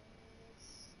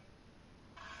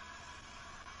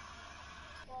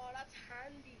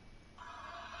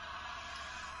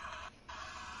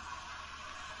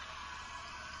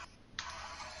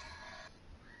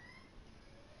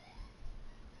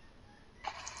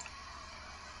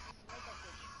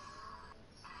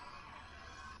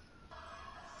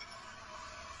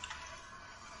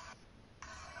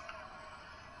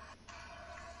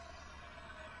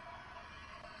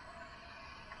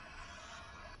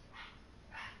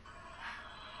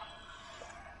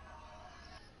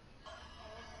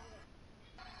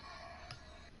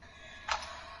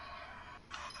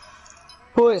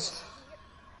 Boys,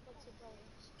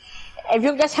 if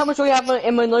you guess how much we have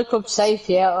in my nightclub safe,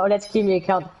 yeah, or let's give me a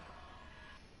count.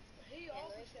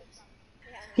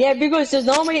 Yeah, because there's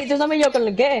no way you're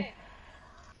gonna get it.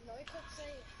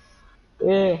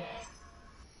 Yeah.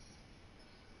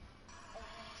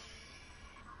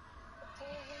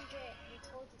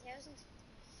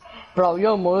 Bro,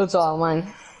 your modes are,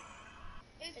 man.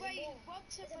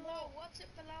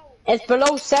 It's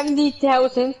below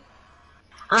 70,000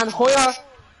 and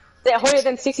higher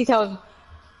than 60,000.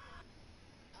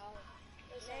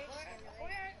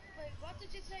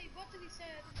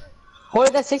 Higher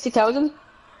than 60,000,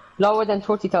 lower than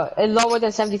 30,000, lower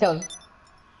than 70,000.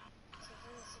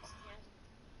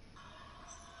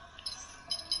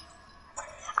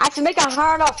 Actually, make it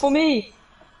harder for me.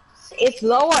 It's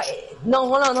lower. No,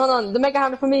 hold on. To make it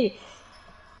harder for me,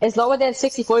 it's lower than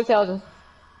 65,000.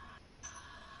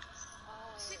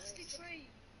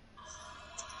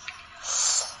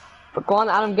 But go on,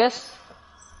 Adam, guess.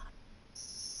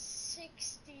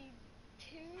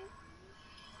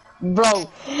 Bro,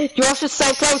 yours is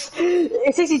so close.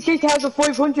 It's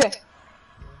 63,500.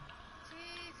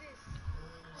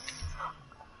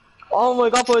 Oh my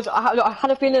god, boys, I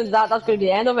had a feeling that that's gonna be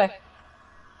the end of it.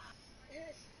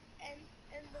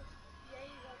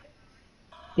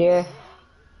 Yeah.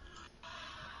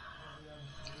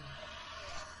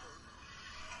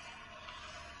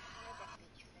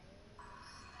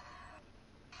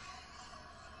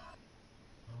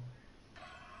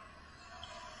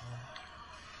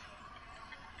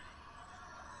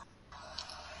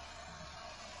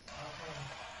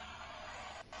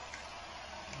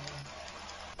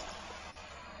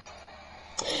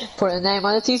 Put a name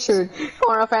on the t-shirt.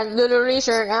 For a friend do the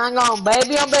research. And I'm going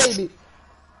baby on baby.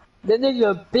 The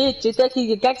nigga bitch. You think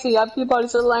he can actually have people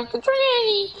so like the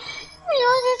tranny.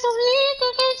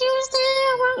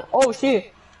 Oh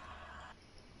shit.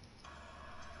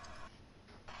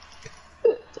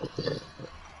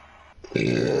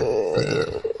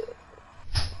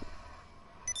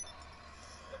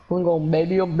 I'm going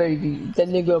baby on baby. That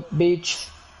nigga bitch.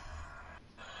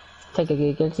 Take a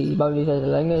gig and see about this as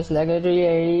long as like a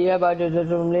tree about the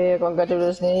room there, con to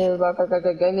the snail, about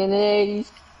the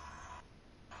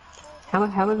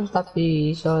how much stuff do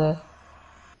you saw there?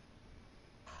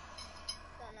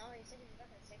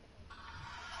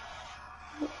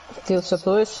 Still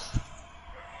supposed?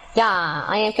 Yeah,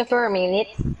 I am confirming it.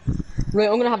 Right,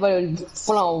 I'm gonna have a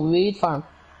full on weed farm.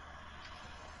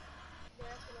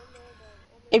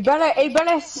 It better,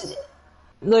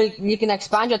 like, you can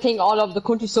expand your thing all over the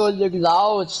country so there's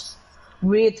loads.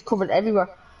 Weed covered everywhere.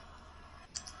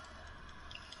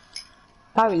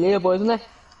 Probably label, isn't it?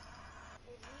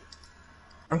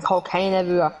 And cocaine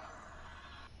everywhere.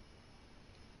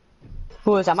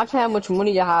 But no matter how much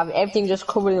money you have, everything just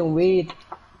covered in weed.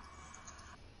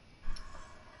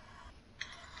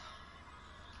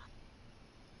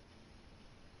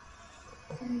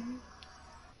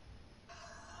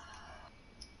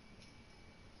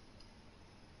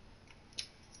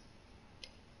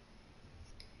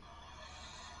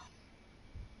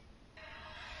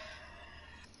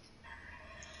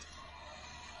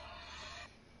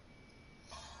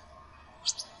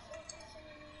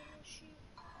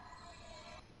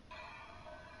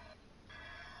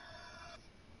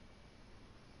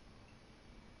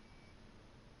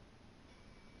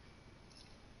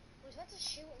 That's a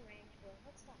shooting range, bro.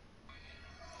 What's that?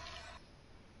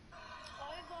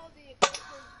 I have all the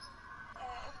equipment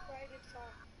upgraded for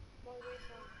my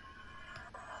reform.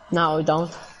 No, we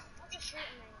don't. That's a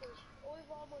shooting range. I have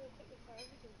all my equipment for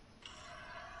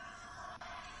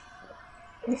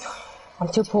everything. I'm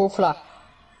too poor for that.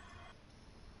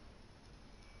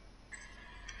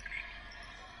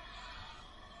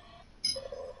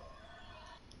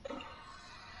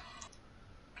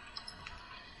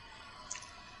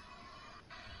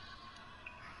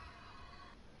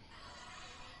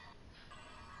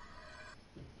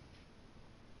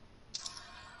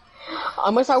 I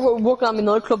must start working on my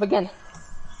nightclub again.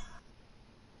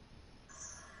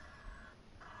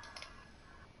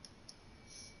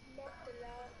 Not the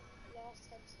last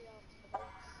MC after the box.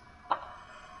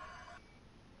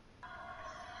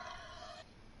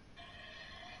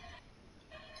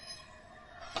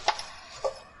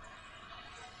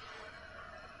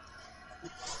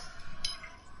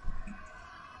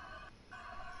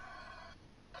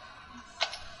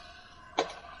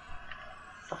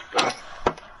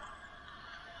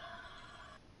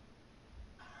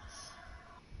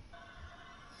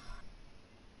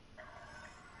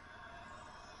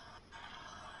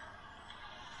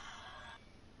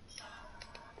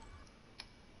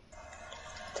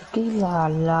 Tequila,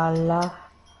 la la.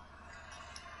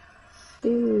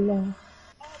 Tequila.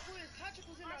 Oh, boys, Patrick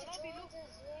was in our lobby, look.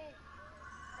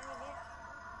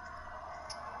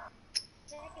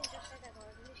 Second just said that,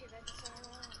 guys. Let me see if I can sign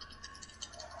on.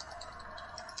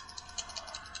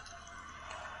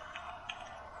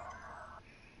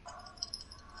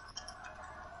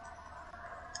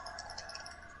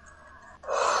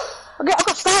 Okay, I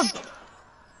got stabbed!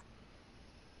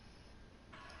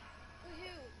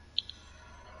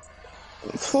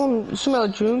 Some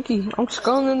old junkie. I'm just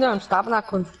going in there and stabbing that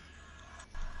cunt.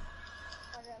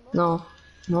 No,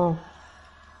 no.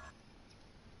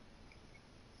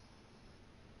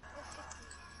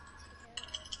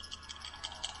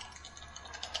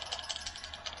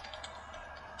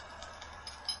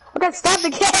 I got stabbed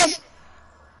again!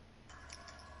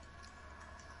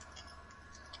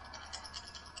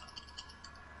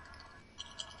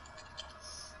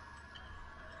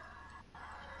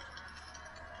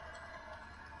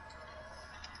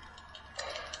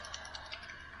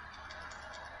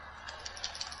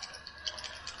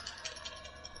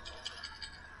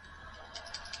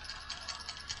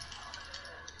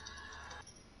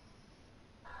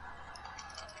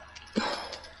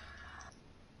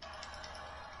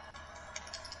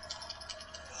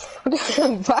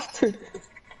 I'm battered.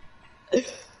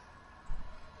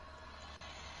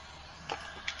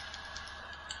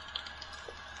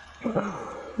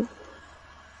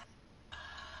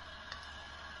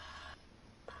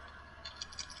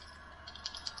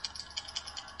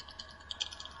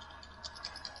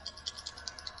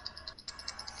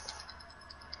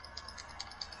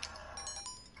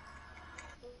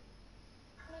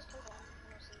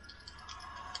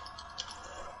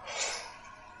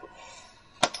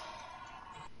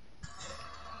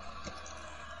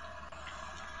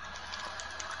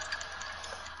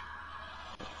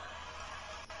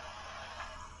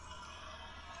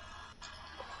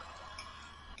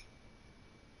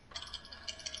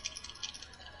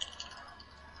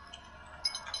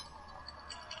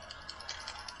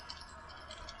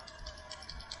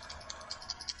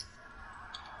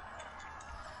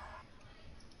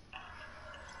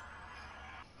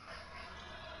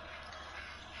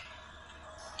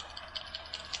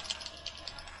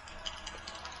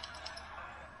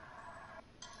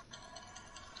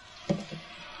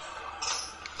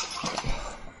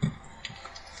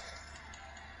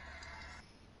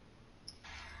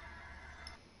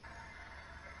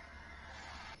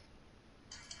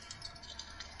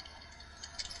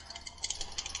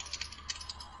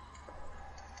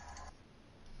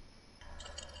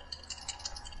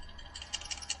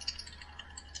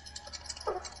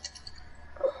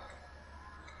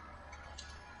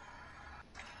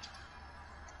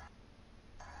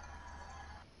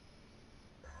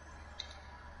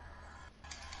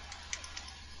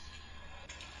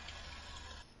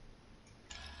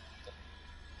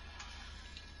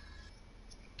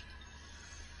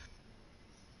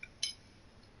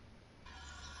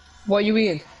 What are you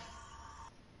eating?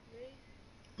 Me?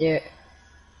 Yeah.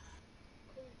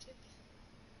 Corn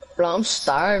chips. Bro, I'm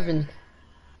starving.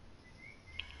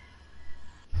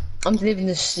 I'm leaving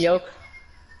this yoke.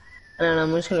 And then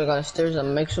I'm just gonna go downstairs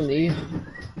and make some eat.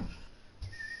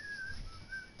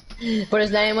 Put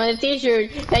his name on the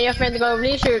t-shirt. Tell your friend to go over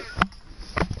t-shirt.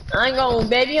 I'm going,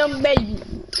 baby, I'm baby.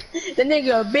 The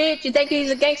nigga a bitch, you think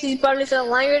he's a gangster, he's probably some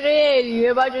language in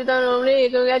you about your thumb on me,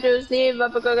 come get your sleeve, I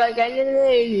forgot I got your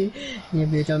lady. Yeah,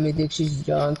 bitch, on me dick, she's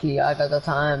junkie, I got the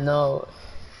time, no.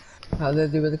 How they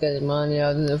do with the money,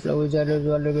 how the flow is jealous,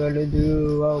 what the girl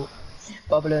do, oh.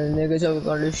 Couple of niggas over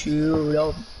gonna shoot,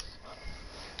 oh.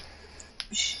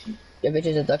 Yeah, bitch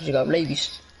is a duck, she got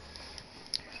rabies.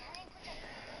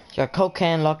 Your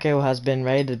cocaine lockout has been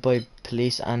raided by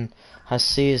police and has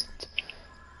seized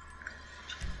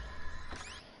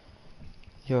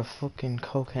your fucking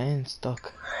cocaine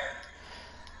stock.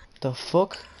 The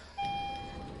fuck?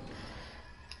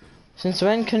 Since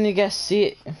when can you get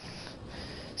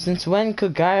Since when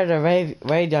could Garda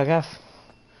raid your gaff?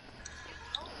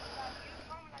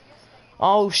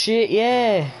 Oh shit,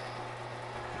 yeah.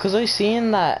 Cause I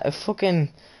seen that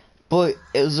fucking, but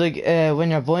it was like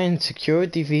when you're buying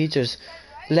security features,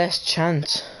 less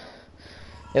chance.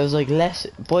 It was like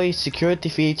buy security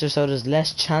features, so there's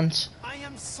less chance I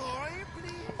am sorry,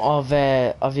 please.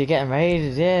 of you getting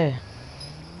raided. Yeah.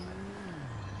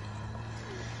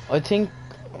 I think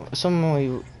some of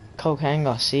my cocaine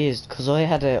got seized because I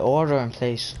had an order in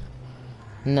place,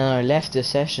 and then I left the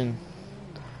session.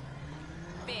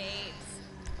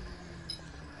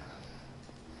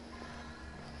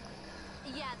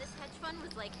 Yeah, this hedge fund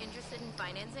was like interested in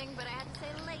financing, but I had to say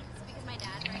late because my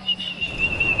dad ran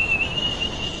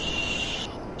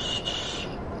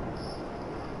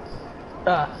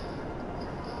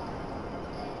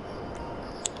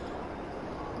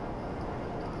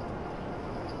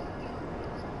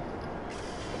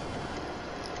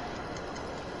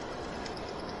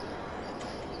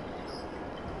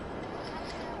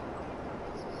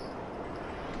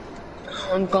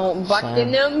I'm going back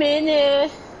in a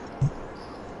minute.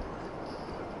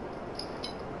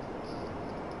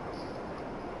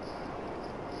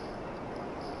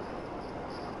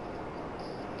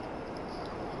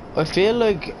 I feel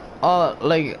like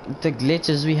like the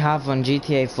glitches we have on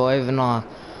GTA 5 and all,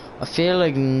 I feel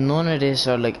like none of this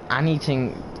or like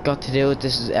anything got to do with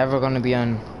this is ever gonna be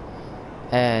on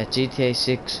GTA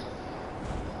 6.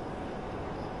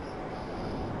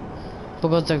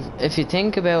 Because like, if you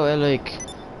think about it, like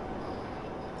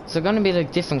they're gonna be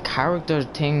like different character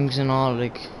things and all,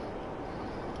 like,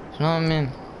 you know what I mean?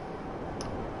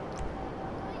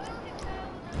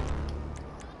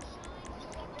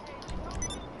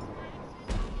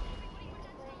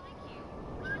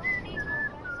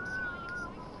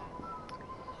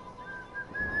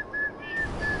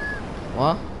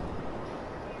 What?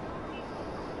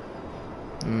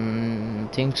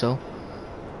 Think so.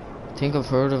 Think I've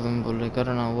heard of him, but like I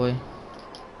don't know why.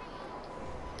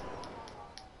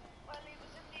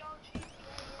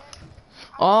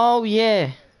 Oh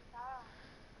yeah,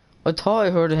 I thought I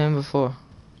heard of him before.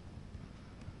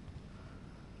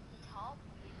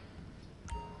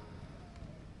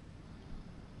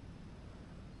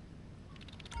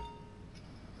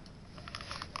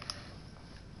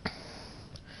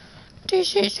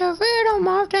 This is the rhythm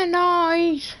of the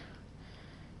night.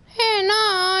 Hey,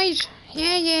 night.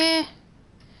 Yeah, yeah.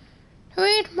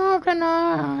 Rhythm of the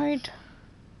night.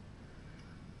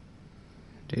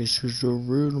 This is the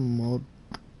rhythm of.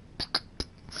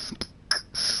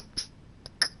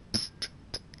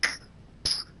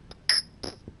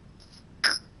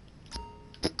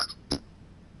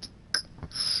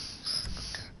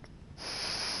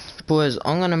 Boys,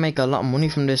 I'm gonna make a lot of money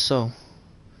from this, so.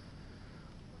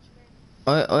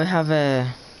 I have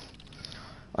a.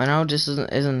 I know this isn't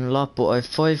a lot, but I have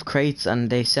 5 crates and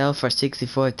they sell for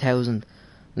 65,000,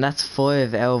 and that's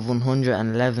 5 out of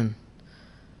 111.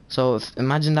 So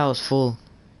imagine that was full.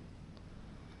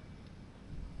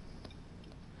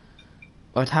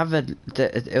 I'd have it would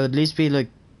at least be like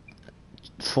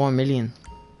 4 million.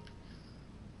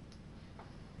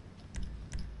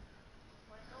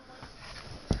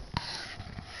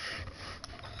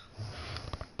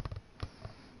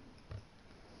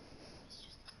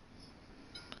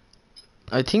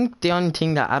 I think the only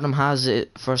thing that Adam has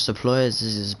it for supplies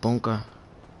is his bunker.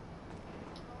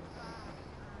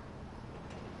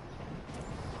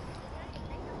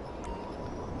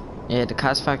 Yeah, the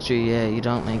cast factory, yeah, you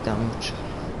don't make that much.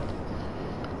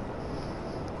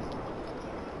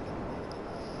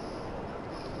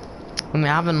 When we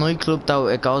have a nightclub though,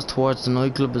 it goes towards the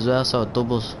nightclub as well, so it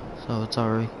doubles, so it's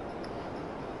alright.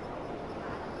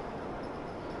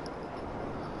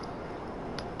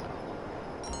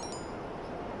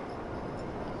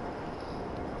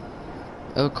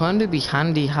 It would kind of be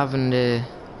handy having the.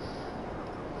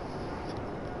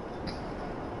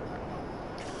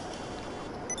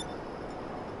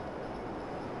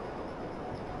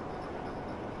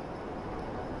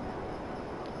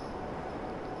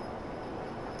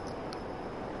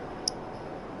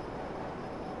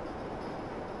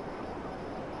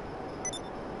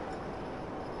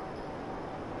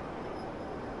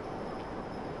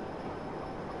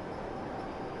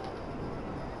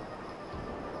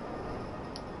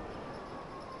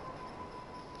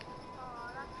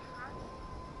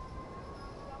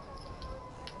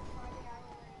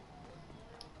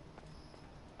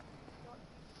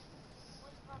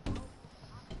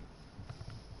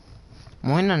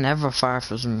 Mine are never far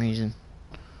for some reason.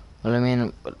 Well, I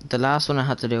mean, the last one I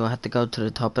had to do, I had to go to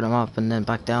the top of the map and then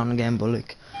back down again, but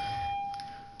like,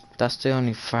 that's the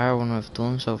only far one I've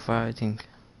done so far, I think.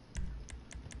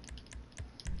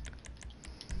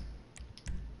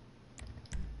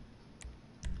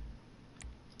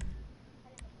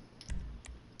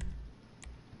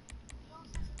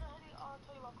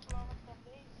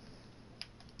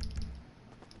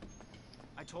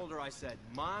 I told her, I said,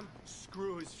 Mom,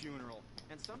 screw his funeral.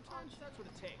 And sometimes that's what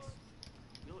it takes.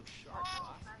 You look sharp,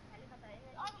 boss.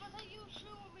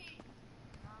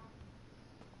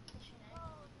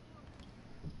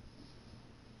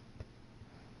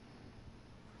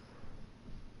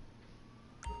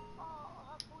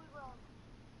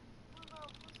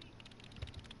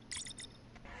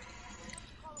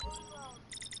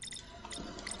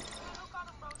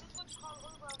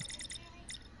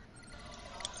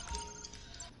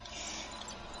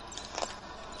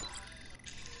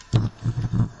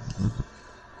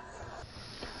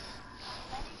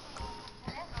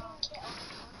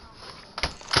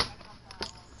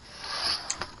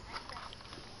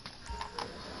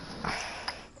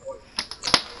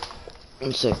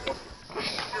 One sec.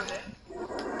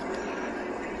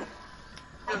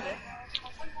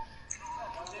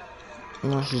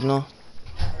 No, she's not.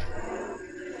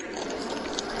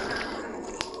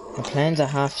 Our plane's at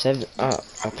 7:30.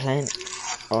 Our plane,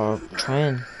 our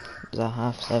train is at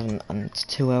 7:30, and it's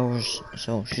 2 hours,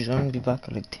 so she's gonna be back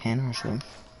at like 10 or something.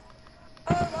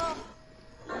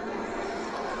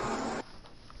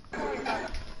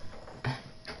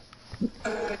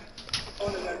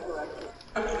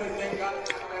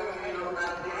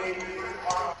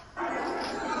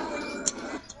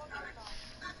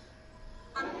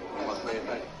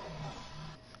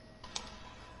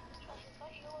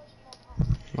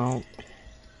 No.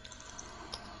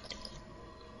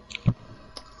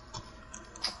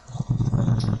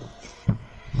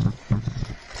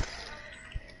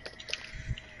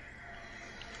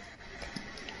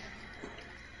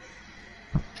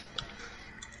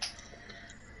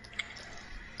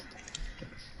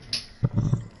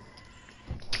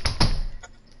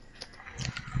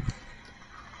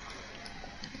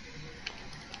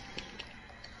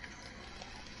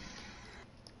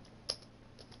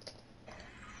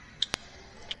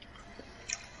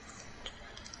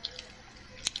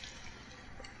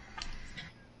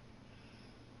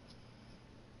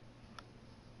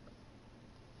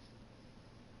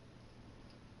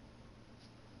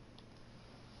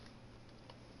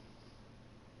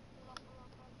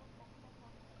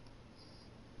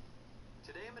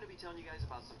 Today I'm going to be telling you guys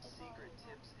about some secret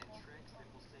tips and tricks that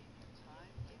will save you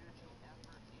time, energy,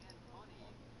 effort, and money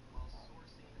while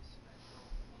sourcing special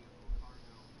vehicle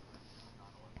cargo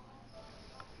not online.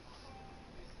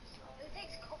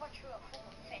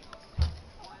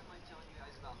 Why am I telling you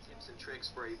guys about tips and tricks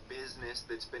for a business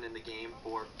that's been in the game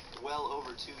for well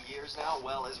over 2 years now?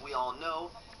 Well, as we all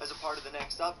know, as a part of the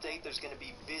next update, there's going to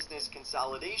be business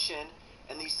consolidation,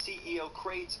 and these CEO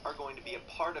crates are going to be a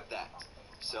part of that.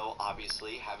 So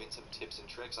obviously having some tips and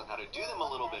tricks on how to do them a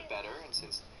little bit better, and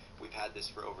since we've had this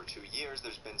for over 2 years,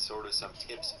 there's been sort of some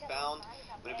tips found.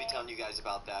 I'm going to be telling you guys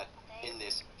about that in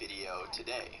this video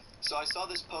today. So I saw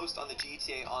this post on the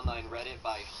GTA Online Reddit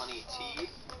by Honey T,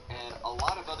 and a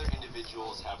lot of other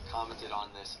individuals have commented on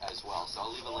this as well, so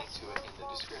I'll leave a link to it in the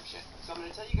description. So I'm going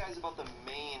to tell you guys about the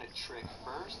main trick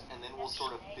first, and then we'll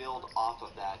sort of build off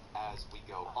of that as we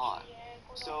go on.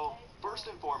 So first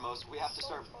and foremost, we have to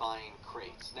start buying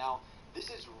crates. Now, this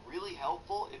is really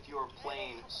helpful if you're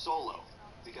playing solo,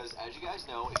 because as you guys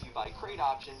know, if you buy crate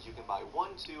options, you can buy 1,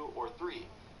 2, or 3.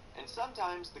 And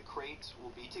sometimes the crates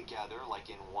will be together, like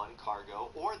in one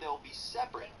cargo, or they'll be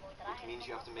separate, which means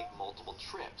you have to make multiple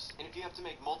trips. And if you have to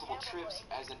make multiple trips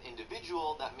as an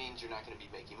individual, that means you're not going to be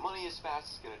making money as fast,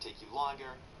 it's going to take you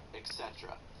longer,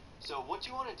 etc. So what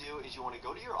you want to do is you want to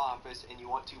go to your office and you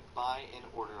want to buy an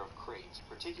order of crates,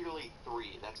 particularly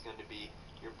 3. That's going to be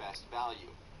your best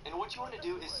value. And what you want to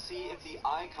do is see if the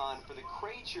icon for the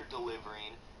crate you're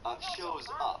delivering shows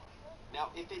up. Now,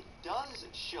 if it does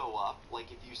show up,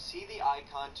 like if you see the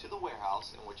icon to the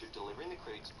warehouse in which you're delivering the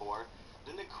crates for,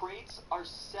 then the crates are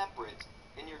separate,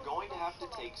 and you're going to have to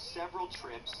take several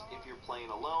trips if you're playing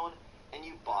alone and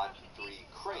you bought 3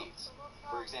 crates.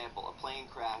 For example, a plane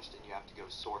crashed and you have to go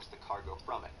source the cargo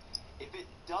from it. If it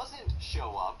doesn't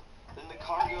show up, then the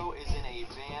cargo is in a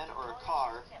van or a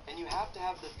car, and you have to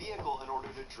have the vehicle in order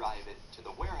to drive it to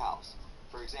the warehouse.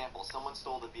 For example, someone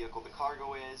stole the vehicle the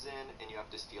cargo is in, and you have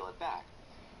to steal it back.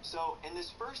 So, in this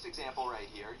first example right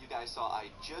here, you guys saw I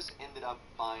just ended up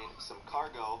buying some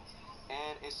cargo,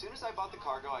 and as soon as I bought the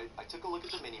cargo, I took a look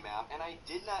at the mini-map, and I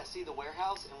did not see the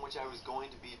warehouse in which I was going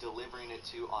to be delivering it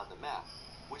to on the map,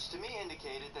 which to me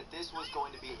indicated that this was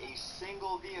going to be a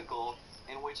single vehicle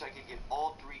in which I could get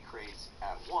all 3 crates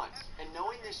at once. And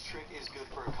knowing this trick is good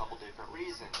for a couple different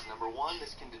reasons. Number one,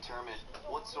 this can determine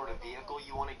what sort of vehicle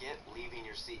you want to get leaving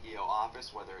your CEO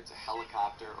office, whether it's a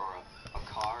helicopter or a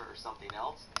car or something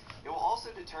else. It will also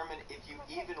determine if you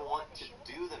even want to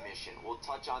do the mission. We'll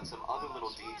touch on some other little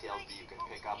details that you can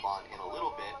pick up on in a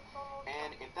little bit.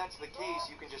 And if that's the case,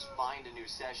 you can just find a new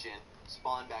session,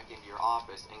 spawn back into your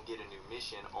office, and get a new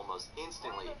mission almost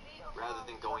instantly, rather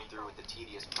than going through with the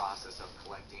tedious process of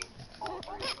collecting all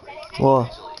 3 of the crates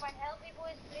individually.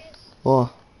 What?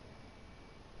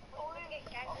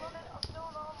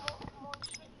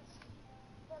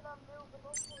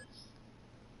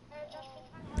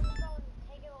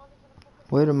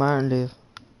 Where did Martin live?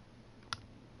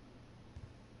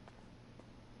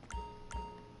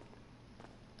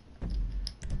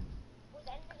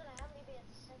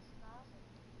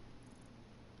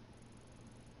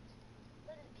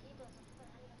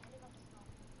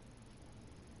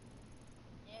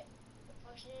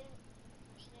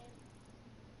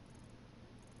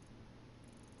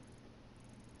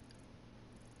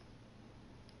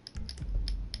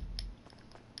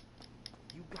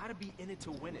 You gotta be in it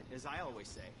to win it, as I always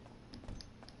say.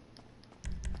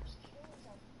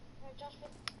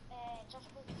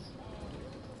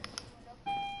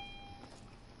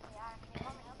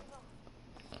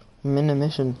 I'm in a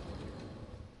mission.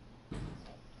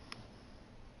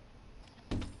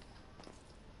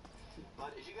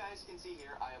 But as you guys can see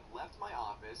here, I have left my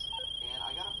office, and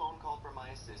I got a phone call from my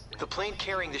assistant. The plane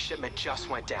carrying the shipment just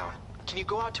went down. Can you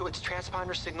go out to its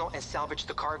transponder signal and salvage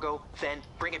the cargo, then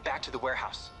bring it back to the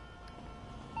warehouse?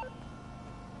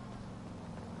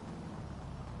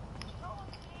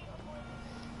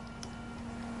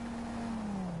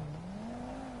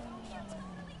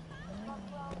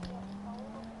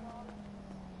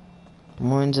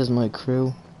 Mine's is my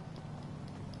crew.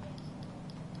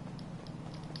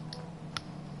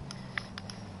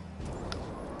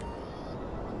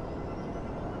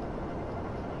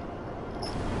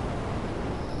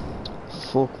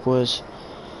 Fuck, boys.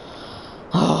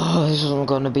 Oh, this isn't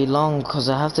gonna be long because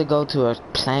I have to go to a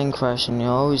plane crash, and you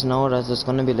always know that there's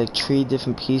gonna be like 3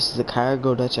 different pieces of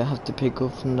cargo that you have to pick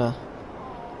up from there.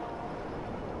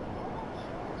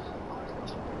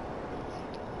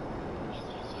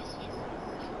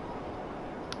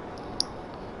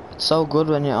 It's so good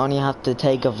when you only have to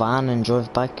take a van and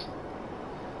drive back.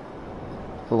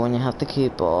 But when you have to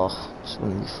keep, oh, it's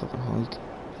gonna be fucking hike.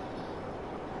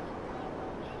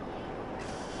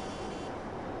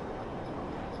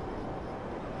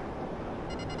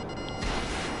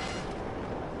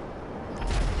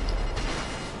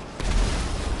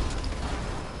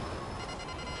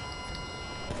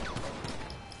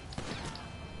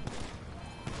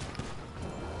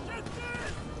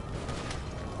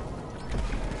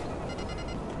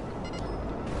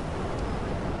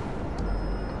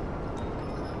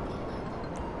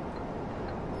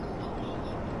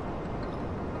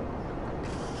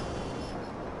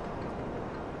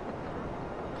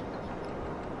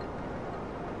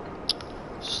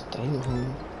 Stay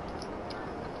home.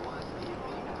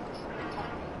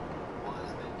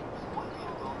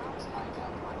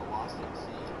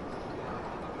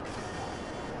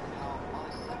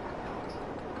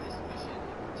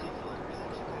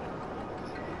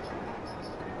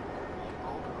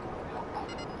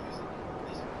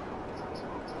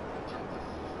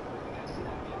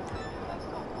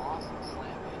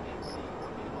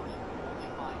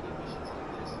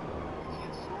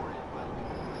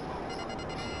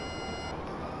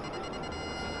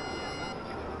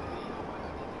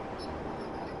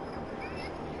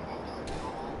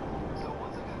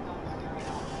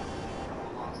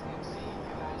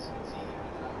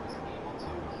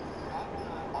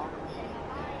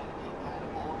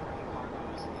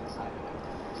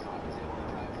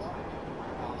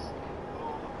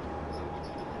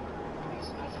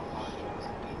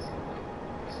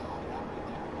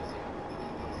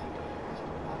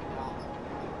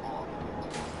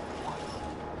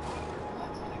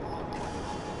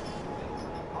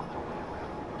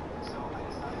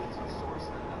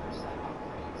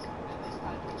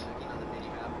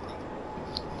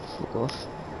 fuck off.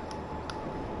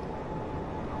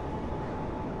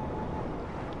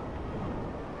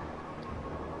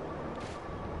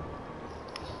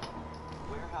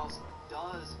 Warehouse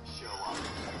does show up.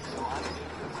 So I knew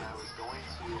that when I was going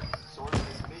to sort of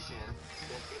this mission,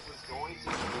 that it was going to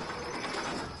be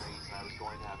different rates and I was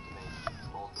going to have to make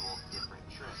multiple different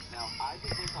trips. Now, I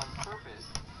did this on purpose.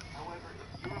 However,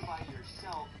 if you are by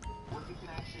yourself, what you can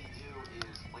actually do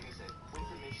is, like I said, quit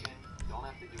the mission. You don't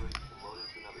have to do it. You can load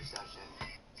into another session.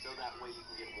 So that way you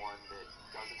can get one that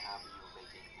doesn't have you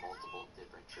making multiple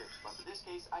different trips. But for this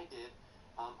case, I did.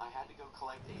 I had to go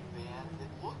collect a van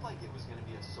that looked like it was going to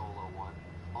be a solo one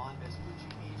on Vespucci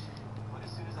Beach. But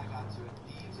as soon as I got to it,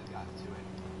 thieves had gotten to it.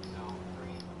 So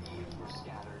 3 thieves were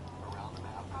scattered around the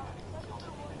map. I had to go kill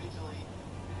them individually.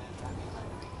 And that means I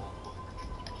had to make multiple different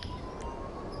trips.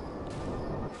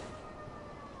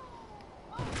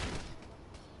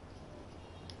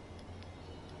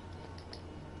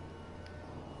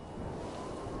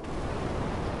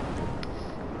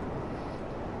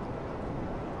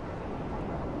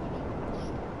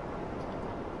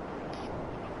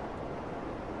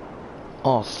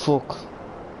 Oh fuck.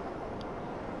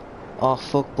 Oh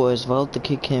fuck boys, well to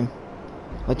kick him.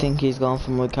 I think he's gone for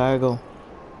my cargo.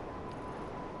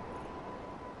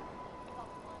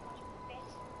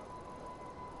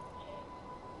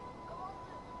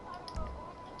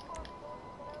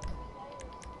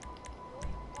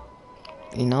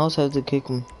 He knows how to kick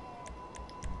him.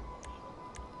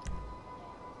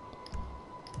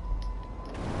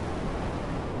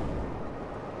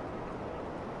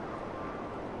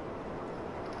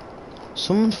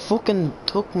 Someone fucking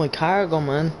took my cargo,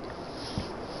 man.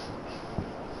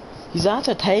 He's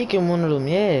after taking one of them,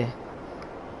 yeah.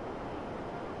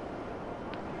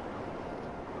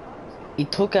 He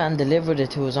took it and delivered it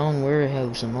to his own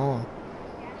warehouse and all.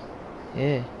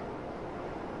 Yeah.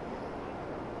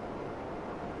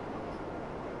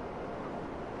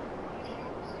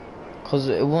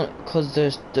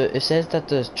 It says that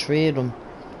there's 3 of them.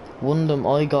 One of them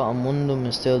I got and one of them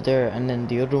is still there, and then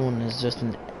the other one is just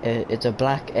it's a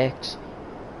black X.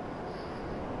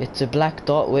 It's a black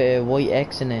dot with a white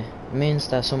X in it. It means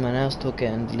that someone else took it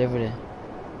and delivered it.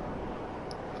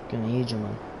 Fucking idiot,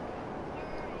 man.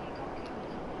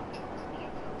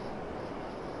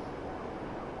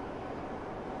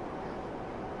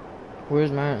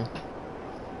 Where's Martin?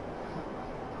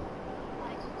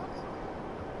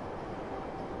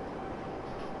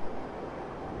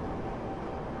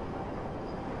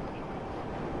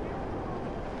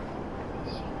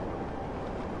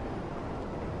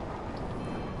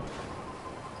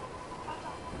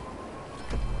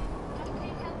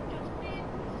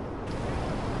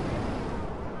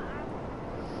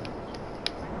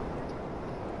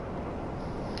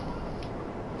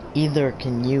 Either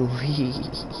can you.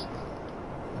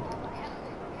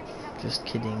 Just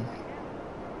kidding.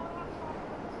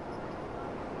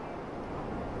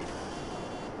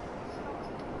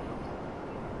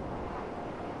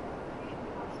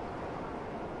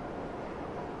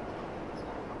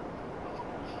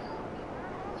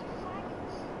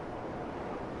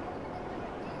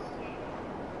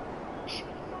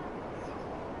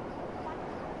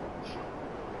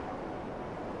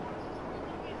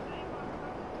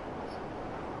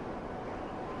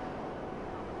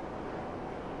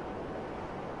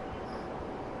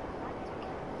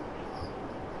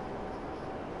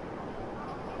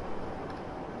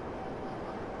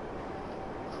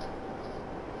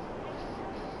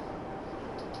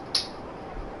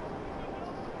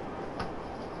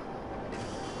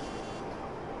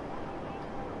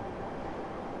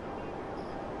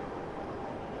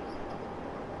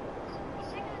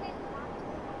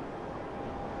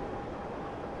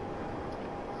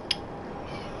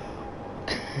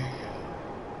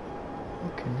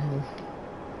 Fucking hell.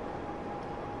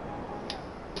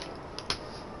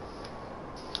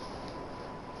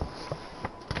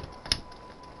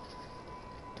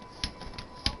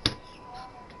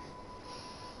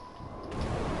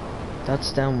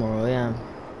 That's down where I am.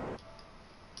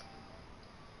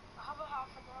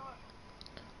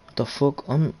 The fuck?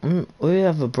 I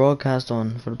have a broadcast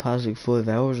on for the past like 5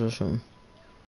 hours or something.